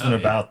 There's something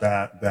about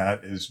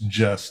that is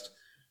just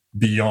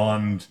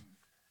beyond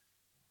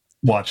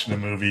watching a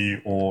movie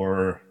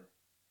or.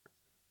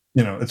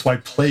 It's why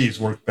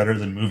plays work better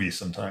than movies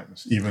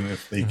sometimes, even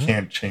if they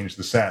can't change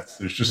the sets.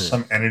 There's just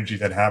some energy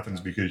that happens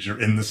because you're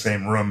in the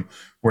same room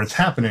where it's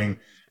happening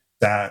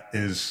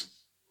it's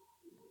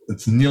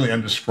nearly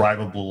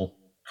indescribable,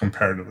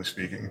 comparatively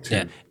speaking.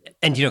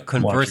 And,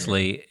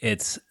 conversely,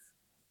 it's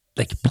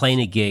like playing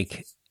a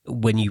gig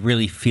when you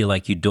really feel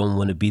like you don't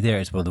want to be there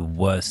is one of the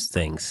worst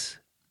things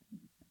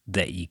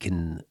that you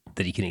can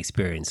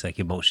experience,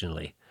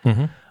 emotionally.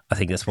 I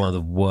think that's one of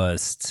the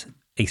worst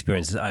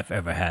experiences I've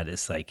ever had.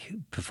 Is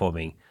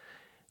performing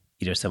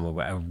somewhere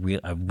where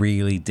I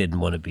really didn't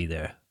want to be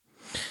there.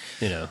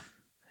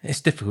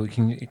 It's difficult.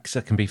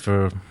 It can be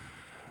for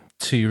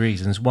two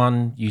reasons.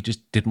 One, you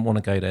just didn't want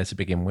to go there to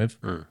begin with,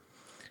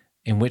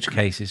 in which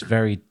case it's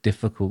very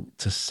difficult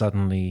to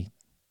suddenly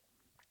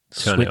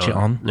switch it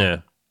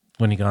on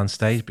when you go on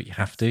stage, but you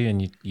have to,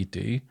 and you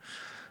do.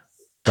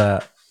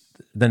 But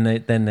then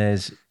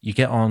there's you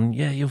get on,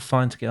 you're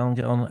fine to get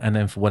on, and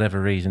then for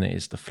whatever reason it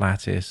is the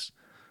flattest,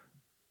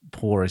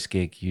 poorest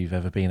gig you've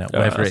ever been at,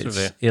 whether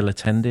it's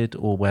ill-attended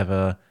or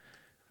whether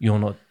you're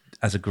not,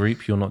 as a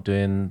group, you're not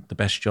doing the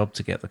best job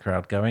to get the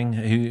crowd going.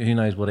 Who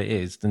knows what it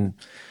is? Then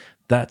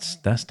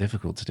that's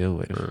difficult to deal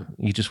with.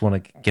 You just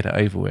want to get it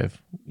over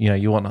with.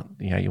 You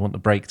want the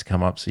break to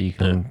come up so you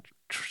can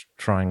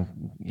try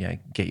and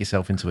get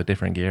yourself into a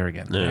different gear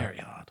again. Very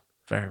hard,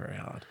 very, very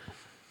hard.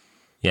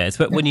 Yeah, it's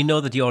when you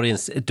know that the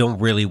audience don't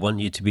really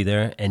want you to be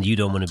there, and you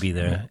don't want to be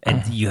there,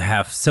 and you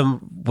have some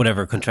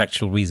whatever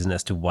contractual reason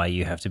as to why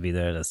you have to be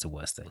there. That's the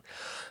worst thing.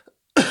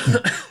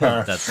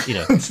 That's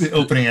it's the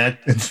opening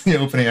act. It's the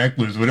opening act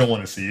blues. We don't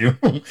want to see you.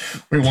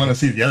 We want to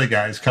see the other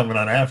guys coming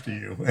on after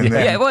you. And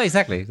then, well,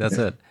 exactly. That's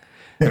it.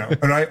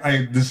 And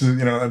I this is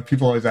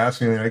people always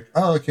ask me like,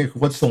 oh, okay,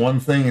 what's the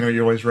one thing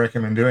you always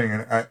recommend doing?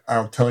 And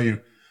I'll tell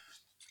you,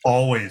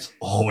 always,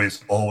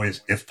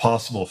 if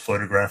possible,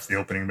 photograph the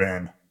opening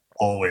band.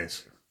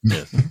 Always,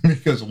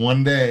 because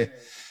one day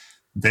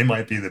they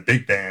might be the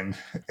big band,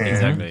 and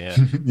exactly,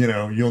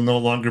 you'll no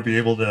longer be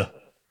able to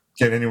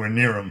get anywhere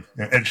near them.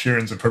 Ed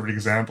Sheeran's a perfect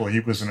example. He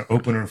was an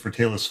opener for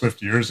Taylor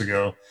Swift years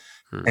ago,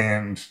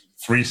 and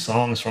 3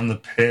 songs from the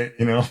pit.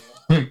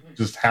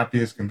 Just happy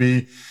as can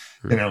be.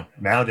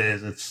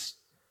 Nowadays it's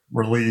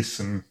release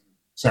and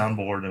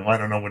soundboard, and I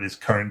don't know what his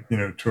current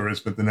tour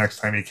is, but the next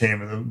time he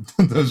came,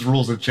 those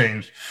rules have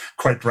changed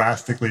quite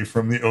drastically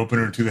from the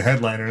opener to the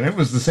headliner, and it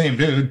was the same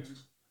dude.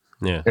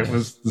 Yeah, it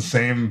was the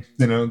same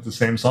the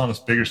same song. It's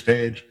bigger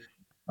stage,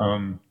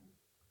 but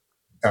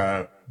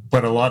a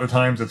lot of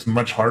times it's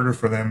much harder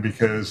for them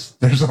because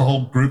there's a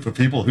whole group of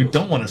people who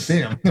don't want to see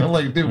him.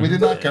 Like, dude, we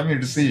did not come here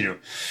to see you.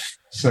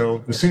 So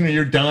the sooner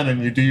you're done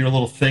and you do your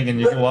little thing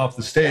and you go off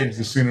the stage,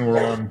 the sooner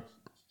we're on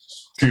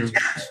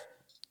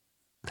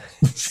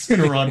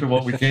to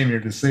what we came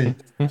here to see.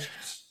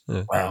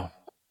 Wow.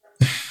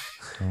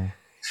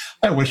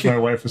 I wish my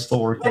wife was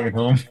still working at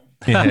home.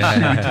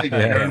 Take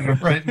care of them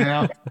right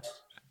now.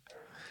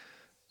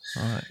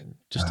 All right.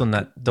 Just on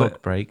that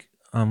dog break,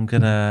 I'm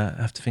gonna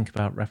have to think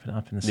about wrapping it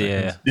up in a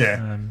second.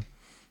 Yeah.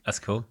 That's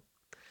cool.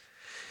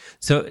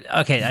 So,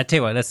 okay, I tell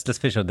you what, let's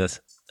finish on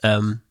this.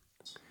 So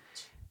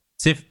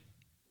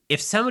if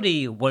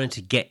somebody wanted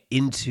to get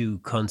into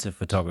concert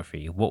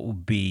photography, what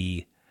would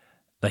be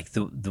like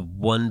the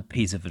one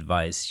piece of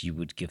advice you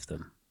would give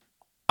them?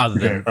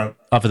 Other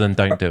than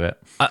don't do it.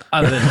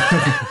 Other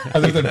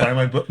than buy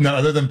my book. No,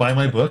 other than buy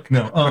my book.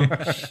 No.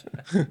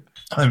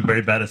 I'm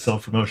very bad at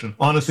self-promotion.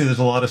 Honestly, there's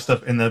a lot of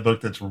stuff in that book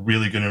that's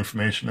really good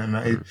information, and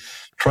I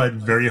tried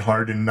very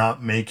hard to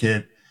not make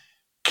it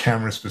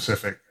camera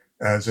specific,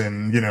 as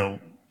in, the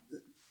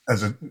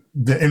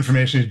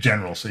information is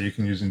general, so you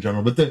can use in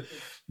general. But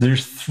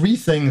there's 3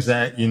 things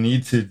that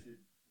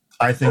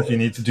I think you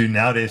need to do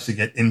nowadays to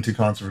get into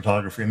concert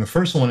photography. And the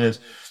first one is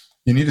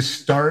you need to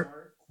start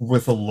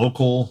with a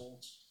local,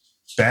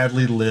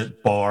 badly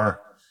lit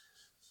bar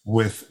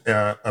with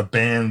a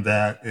band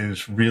that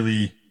is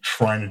really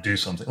trying to do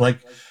something. Like,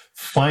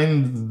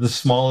 find the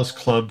smallest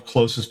club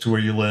closest to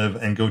where you live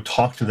and go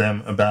talk to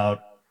them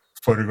about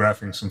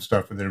photographing some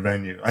stuff at their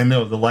venue. I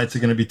know the lights are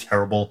going to be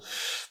terrible.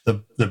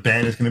 The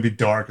band is going to be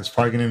dark. It's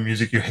probably going to be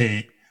music you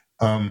hate.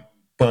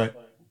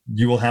 But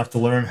you will have to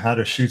learn how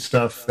to shoot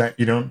stuff that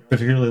you don't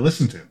particularly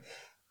listen to.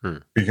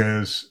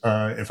 Because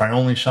if I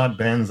only shot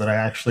bands that I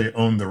actually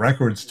owned the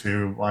records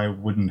to, I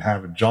wouldn't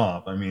have a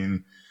job. I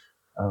mean,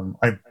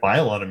 I buy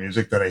a lot of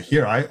music that I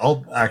hear.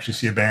 I'll actually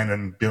see a band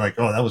and be like,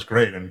 oh, that was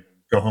great, and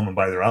go home and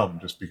buy their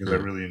album just because I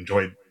really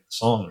enjoyed a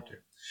song or two.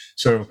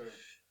 So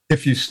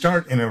if you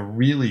start in a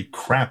really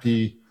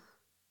crappy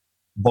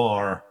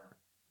bar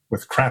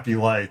with crappy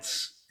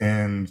lights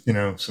and,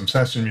 some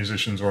session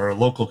musicians or a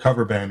local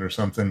cover band or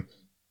something,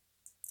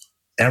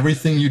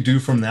 everything you do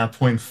from that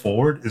point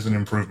forward is an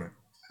improvement.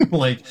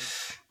 Like,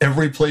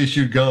 every place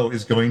you go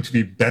is going to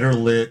be better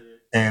lit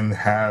and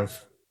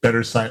have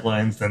better sight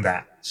lines than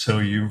that. So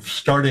you're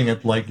starting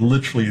at like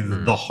literally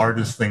the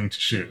hardest thing to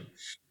shoot.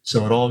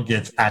 So it all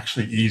gets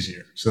actually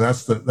easier. So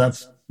that's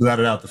without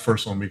a doubt the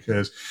first one,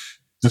 because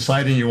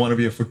deciding you want to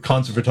be a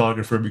concert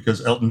photographer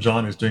because Elton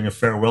John is doing a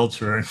farewell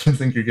tour and you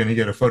think you're going to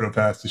get a photo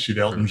pass to shoot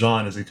Elton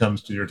John as he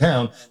comes to your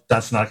town,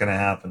 that's not going to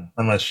happen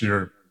unless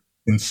you're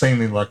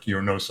insanely lucky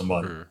or know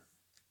somebody.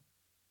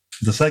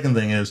 The second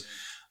thing is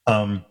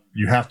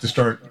you have to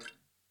start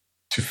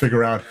to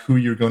figure out who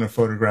you're going to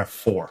photograph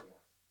for.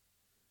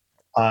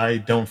 I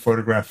don't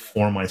photograph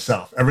for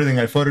myself. Everything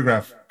I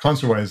photograph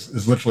concert-wise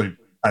is literally,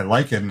 I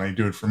like it and I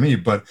do it for me,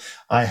 but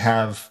I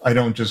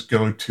don't just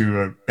go to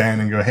a band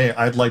and go, hey,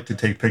 I'd like to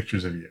take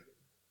pictures of you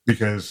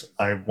because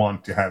I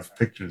want to have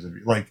pictures of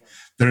you. Like,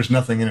 there's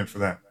nothing in it for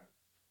them.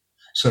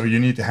 So you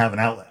need to have an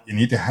outlet. You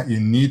need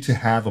to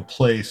have a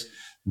place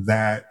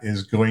that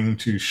is going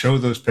to show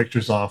those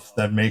pictures off,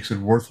 that makes it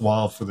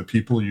worthwhile for the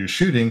people you're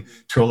shooting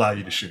to allow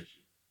you to shoot.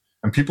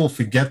 And people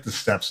forget the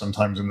steps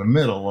sometimes in the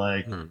middle,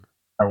 like,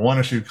 I want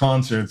to shoot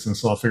concerts, and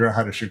so I'll figure out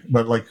how to shoot.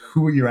 But like,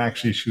 who are you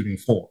actually shooting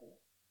for?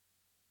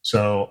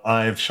 So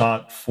I've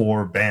shot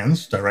for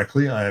bands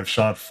directly. I have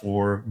shot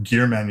for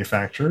gear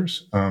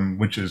manufacturers,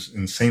 which is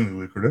insanely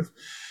lucrative.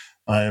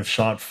 I have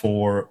shot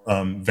for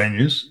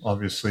venues.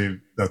 Obviously,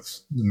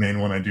 that's the main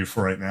one I do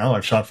for right now.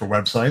 I've shot for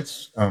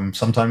websites,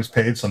 sometimes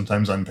paid,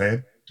 sometimes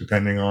unpaid,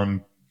 depending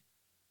on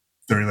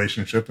the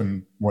relationship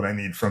and what I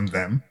need from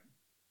them.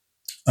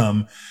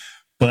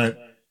 But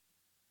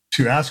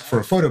to ask for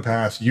a photo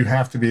pass, you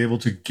have to be able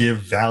to give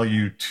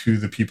value to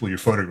the people you're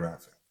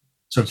photographing.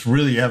 So it's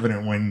really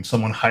evident when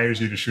someone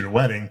hires you to shoot a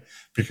wedding,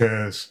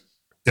 because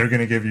they're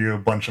going to give you a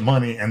bunch of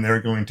money and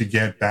they're going to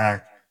get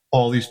back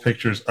all these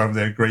pictures of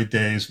their great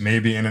days,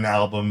 maybe in an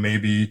album,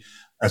 maybe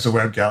as a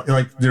web gallery.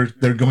 Like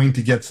they're going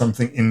to get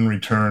something in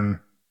return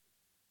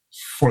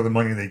for the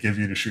money they give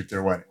you to shoot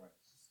their wedding.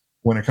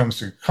 When it comes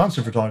to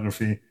concert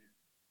photography,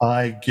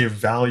 I give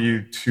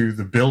value to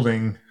the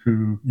building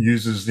who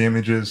uses the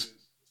images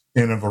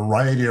in a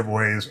variety of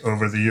ways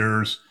over the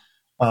years,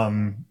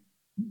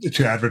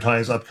 to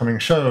advertise upcoming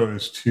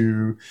shows,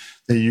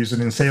 they use it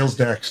in sales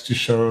decks to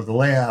show the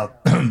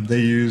layout.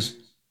 They use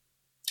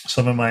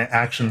some of my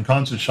action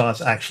concert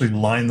shots actually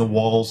line the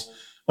walls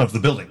of the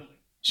building.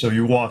 So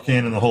you walk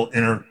in and the whole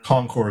inner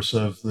concourse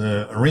of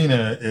the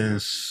arena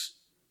is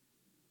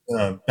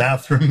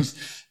bathrooms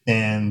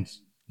and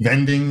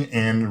vending,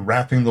 and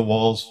wrapping the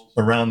walls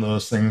around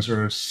those things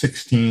are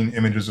 16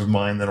 images of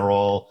mine that are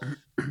all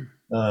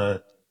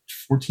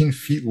 14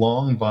 feet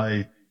long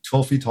by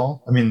 12 feet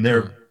tall. I mean,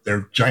 they're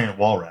giant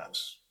wall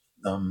wraps.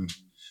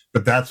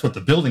 But that's what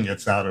the building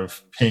gets out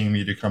of paying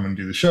me to come and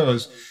do the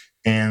shows.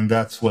 And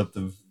that's what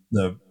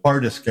the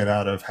artists get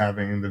out of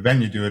having the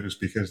venue do it, is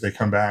because they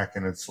come back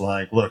and it's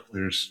like, look,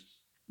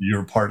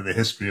 you're part of the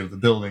history of the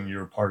building.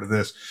 You're a part of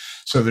this.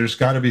 So there's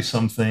got to be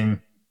something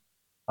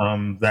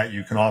that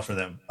you can offer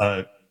them.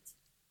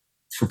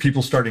 For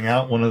people starting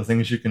out, one of the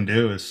things you can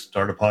do is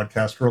start a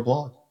podcast or a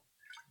blog.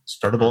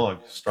 Start a blog.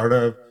 Start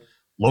a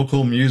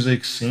local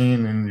music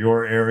scene in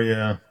your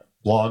area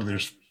blog.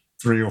 There's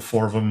 3 or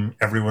 4 of them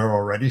everywhere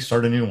already.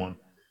 Start a new one.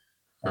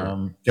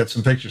 Get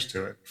some pictures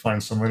to it.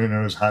 Find someone who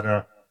knows how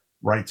to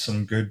write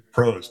some good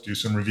prose. Do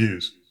some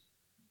reviews.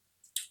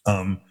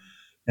 And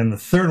the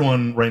third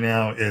one right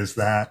now is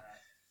that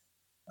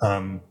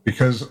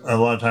because a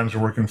lot of times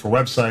we're working for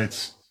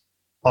websites,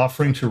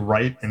 offering to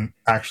write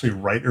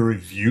a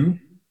review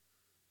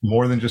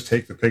more than just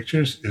take the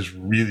pictures is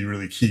really,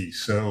 really key.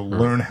 So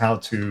learn how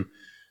to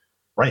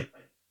write,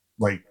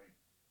 like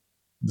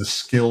the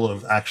skill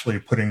of actually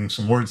putting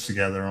some words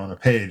together on a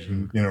page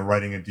and,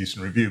 writing a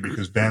decent review,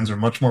 because bands are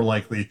much more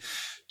likely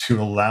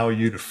to allow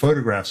you to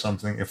photograph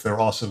something if they're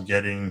also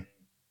getting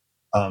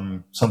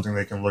something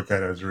they can look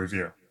at as a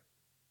review.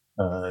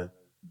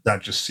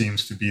 That just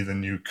seems to be the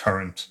new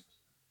current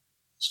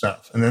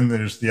stuff. And then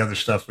there's the other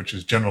stuff, which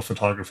is general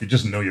photography.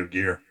 Just know your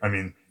gear. I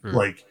mean,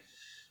 like,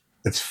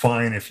 it's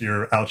fine if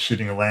you're out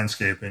shooting a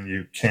landscape and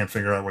you can't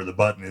figure out where the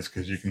button is,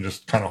 because you can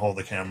just kind of hold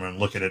the camera and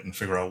look at it and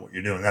figure out what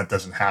you're doing. That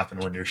doesn't happen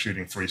when you're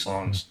shooting 3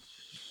 songs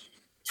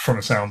from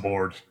a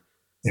soundboard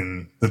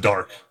in the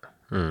dark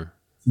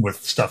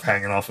with stuff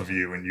hanging off of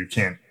you, and you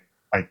can't,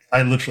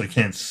 I literally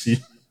can't see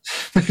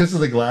because of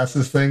the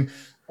glasses thing.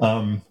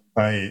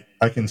 I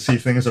can see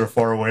things that are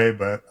far away,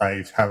 but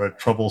I have a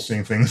trouble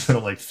seeing things that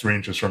are like 3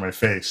 inches from my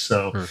face.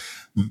 So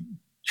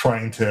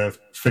trying to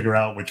figure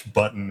out which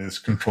button is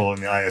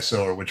controlling the ISO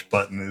or which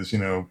button is,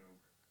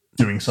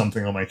 doing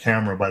something on my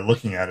camera by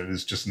looking at it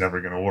is just never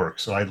going to work.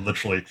 So I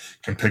literally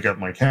can pick up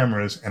my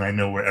cameras and I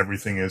know where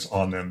everything is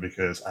on them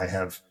because I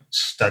have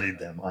studied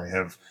them. I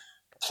have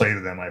played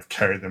with them. I've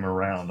carried them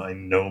around. I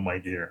know my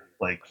gear.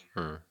 Like,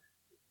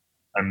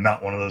 I'm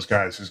not one of those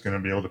guys who's going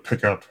to be able to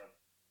pick up.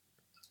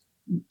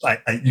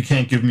 You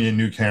can't give me a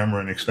new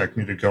camera and expect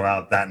me to go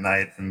out that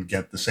night and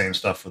get the same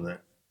stuff with it.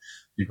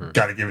 You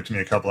got to give it to me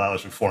a couple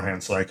hours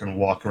beforehand so I can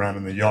walk around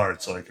in the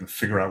yard, so I can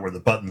figure out where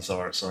the buttons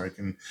are, so I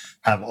can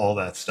have all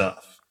that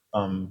stuff.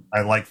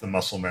 I like the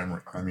muscle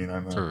memory. I mean,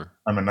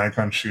 I'm a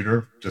Nikon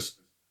shooter.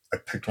 I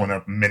picked one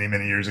up many,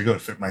 many years ago.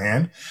 It fit my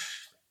hand.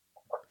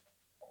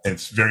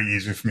 It's very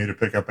easy for me to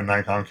pick up a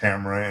Nikon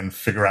camera and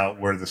figure out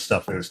where the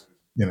stuff is,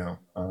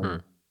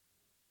 And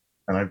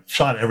I've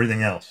shot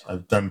everything else.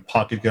 I've done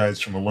pocket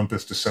guides from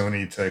Olympus to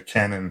Sony to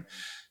Canon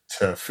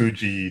to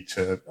Fuji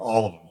to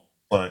all of them,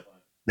 but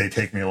they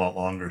take me a lot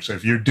longer. So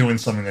if you're doing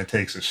something that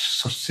takes a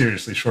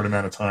seriously short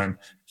amount of time,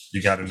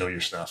 you got to know your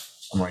stuff.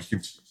 I'm like,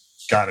 you've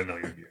got to know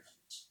your gear.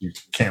 You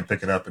can't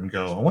pick it up and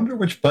go, I wonder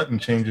which button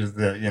changes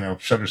the,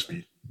 shutter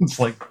speed. It's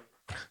like,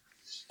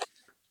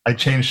 I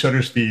change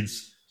shutter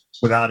speeds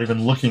without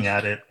even looking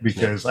at it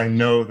because I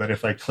know that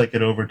if I click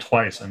it over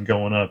twice, I'm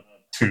going up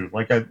 2.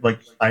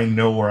 I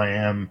know where I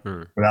am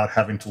without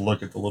having to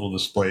look at the little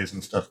displays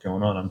and stuff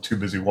going on. I'm too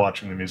busy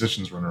watching the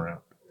musicians run around.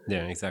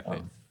 Yeah,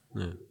 exactly.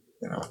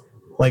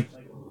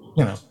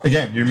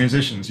 Again, you're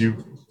musicians. You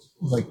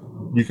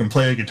can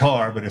play a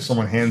guitar, but if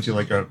someone hands you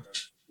like a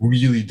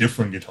really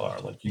different guitar,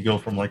 like you go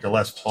from like a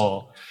Les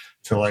Paul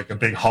to like a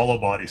big hollow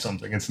body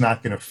something, it's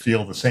not going to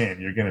feel the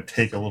same. You're going to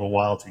take a little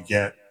while to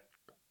get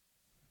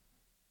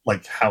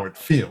like how it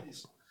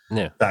feels.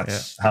 Yeah,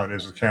 that's how it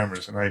is with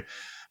cameras. And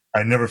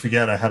I never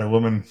forget, I had a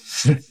woman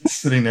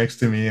sitting next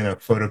to me in a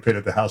photo pit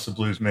at the House of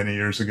Blues many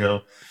years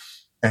ago,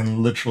 and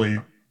literally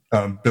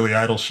Billy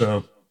Idol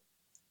show.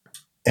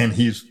 And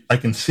I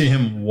can see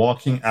him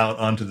walking out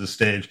onto the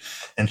stage,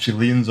 and she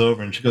leans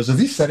over and she goes, "Are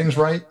these settings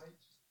right?"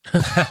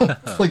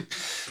 like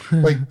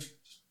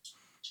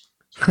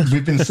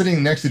we've been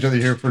sitting next to each other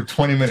here for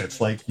 20 minutes.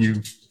 Like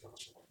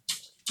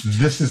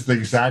this is the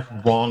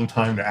exact wrong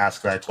time to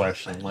ask that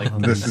question. Like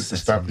this is the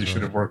stuff you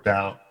should have worked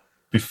out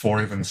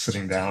before even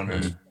sitting down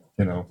and,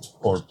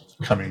 or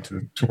coming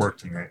to work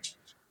tonight.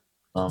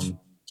 But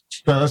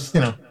that's,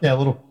 a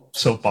little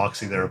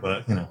soapboxy there,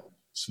 but,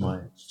 it's my...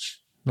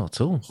 Not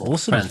at all.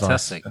 Awesome.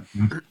 Fantastic.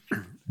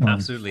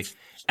 Absolutely.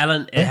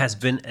 Alan, it has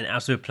been an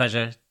absolute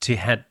pleasure so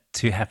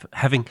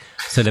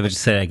let me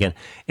just say that again.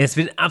 It's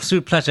been an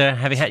absolute pleasure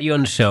having had you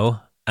on the show.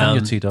 And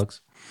your 2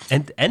 dogs.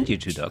 And your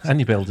 2 dogs. And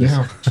your builders.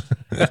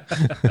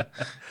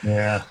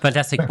 Yeah.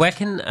 Fantastic. Where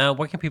can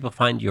people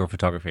find your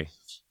photography?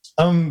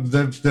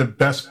 The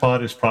best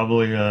spot is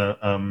probably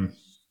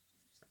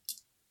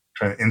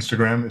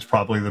Instagram is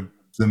probably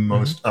the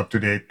most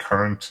up-to-date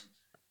current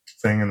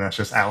thing, and that's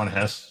just Alan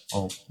Hess,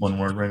 all one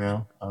word right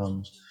now.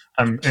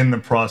 I'm in the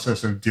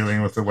process of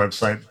dealing with the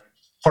website.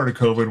 Part of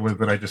COVID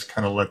with it, I just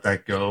kind of let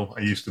that go.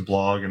 I used to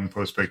blog and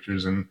post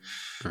pictures, and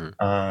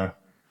the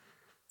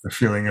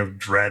feeling of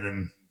dread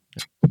and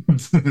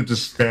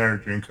despair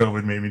during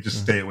COVID made me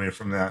just stay away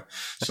from that.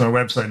 So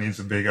my website needs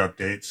a big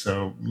update.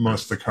 So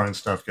most of the current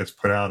stuff gets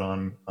put out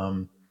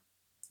on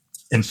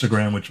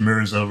Instagram, which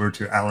mirrors over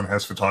to Alan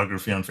Hess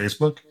Photography on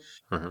Facebook.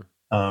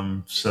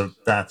 So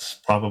that's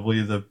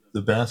probably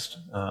the best.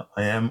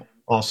 I am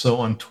also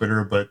on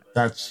Twitter, but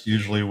that's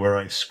usually where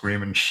I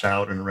scream and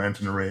shout and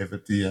rant and rave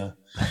at the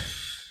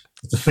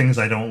things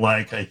I don't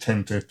like. I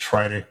tend to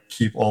try to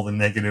keep all the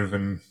negative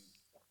and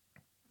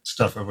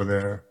stuff over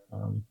there.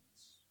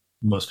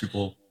 Most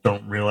people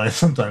don't realize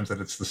sometimes that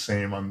it's the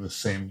same. I'm the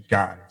same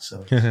guy,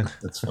 so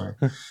that's fine.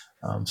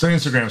 So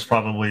Instagram is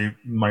probably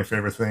my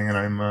favorite thing,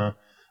 and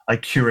I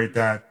curate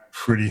that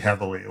pretty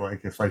heavily.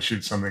 Like if I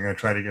shoot something, I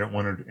try to get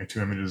 1 or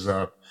 2 images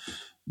up.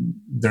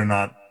 They're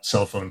not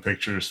cell phone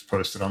pictures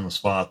posted on the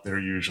spot. They're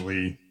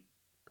usually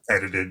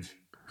edited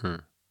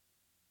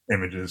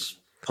images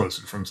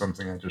posted from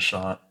something I just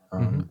shot.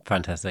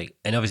 Fantastic.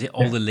 And obviously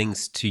all the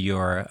links to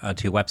your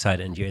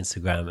website and your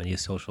Instagram and your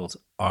socials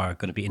are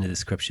going to be in the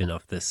description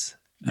of this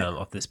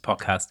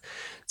podcast.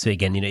 So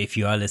again, if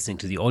you are listening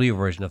to the audio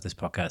version of this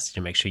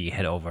podcast, make sure you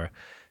head over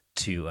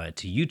to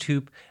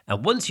YouTube.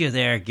 And once you're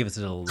there, give us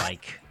a little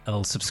like, a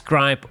little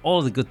subscribe,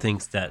 all the good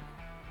things that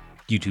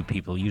YouTube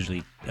people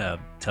usually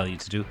tell you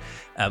to do.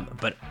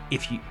 But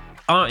if you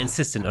are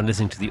insistent on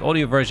listening to the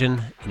audio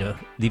version,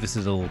 leave us a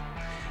little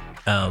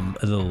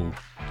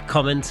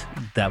comment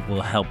that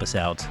will help us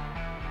out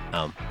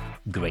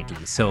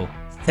greatly. So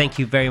thank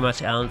you very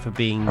much, Alan, for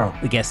being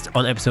a guest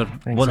on episode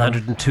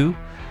 102.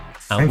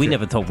 We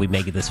never thought we'd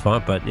make it this far,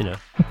 but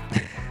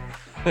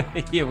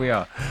here we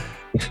are.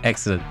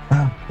 Excellent.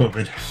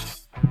 COVID.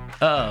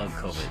 Oh,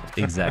 COVID.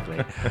 Exactly.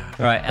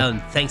 All right, Alan,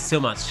 thanks so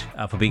much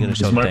for being on the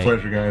show today. It's my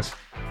pleasure, guys.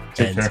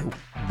 Take care.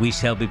 We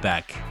shall be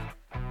back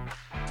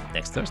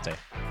next Thursday.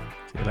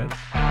 See you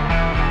later.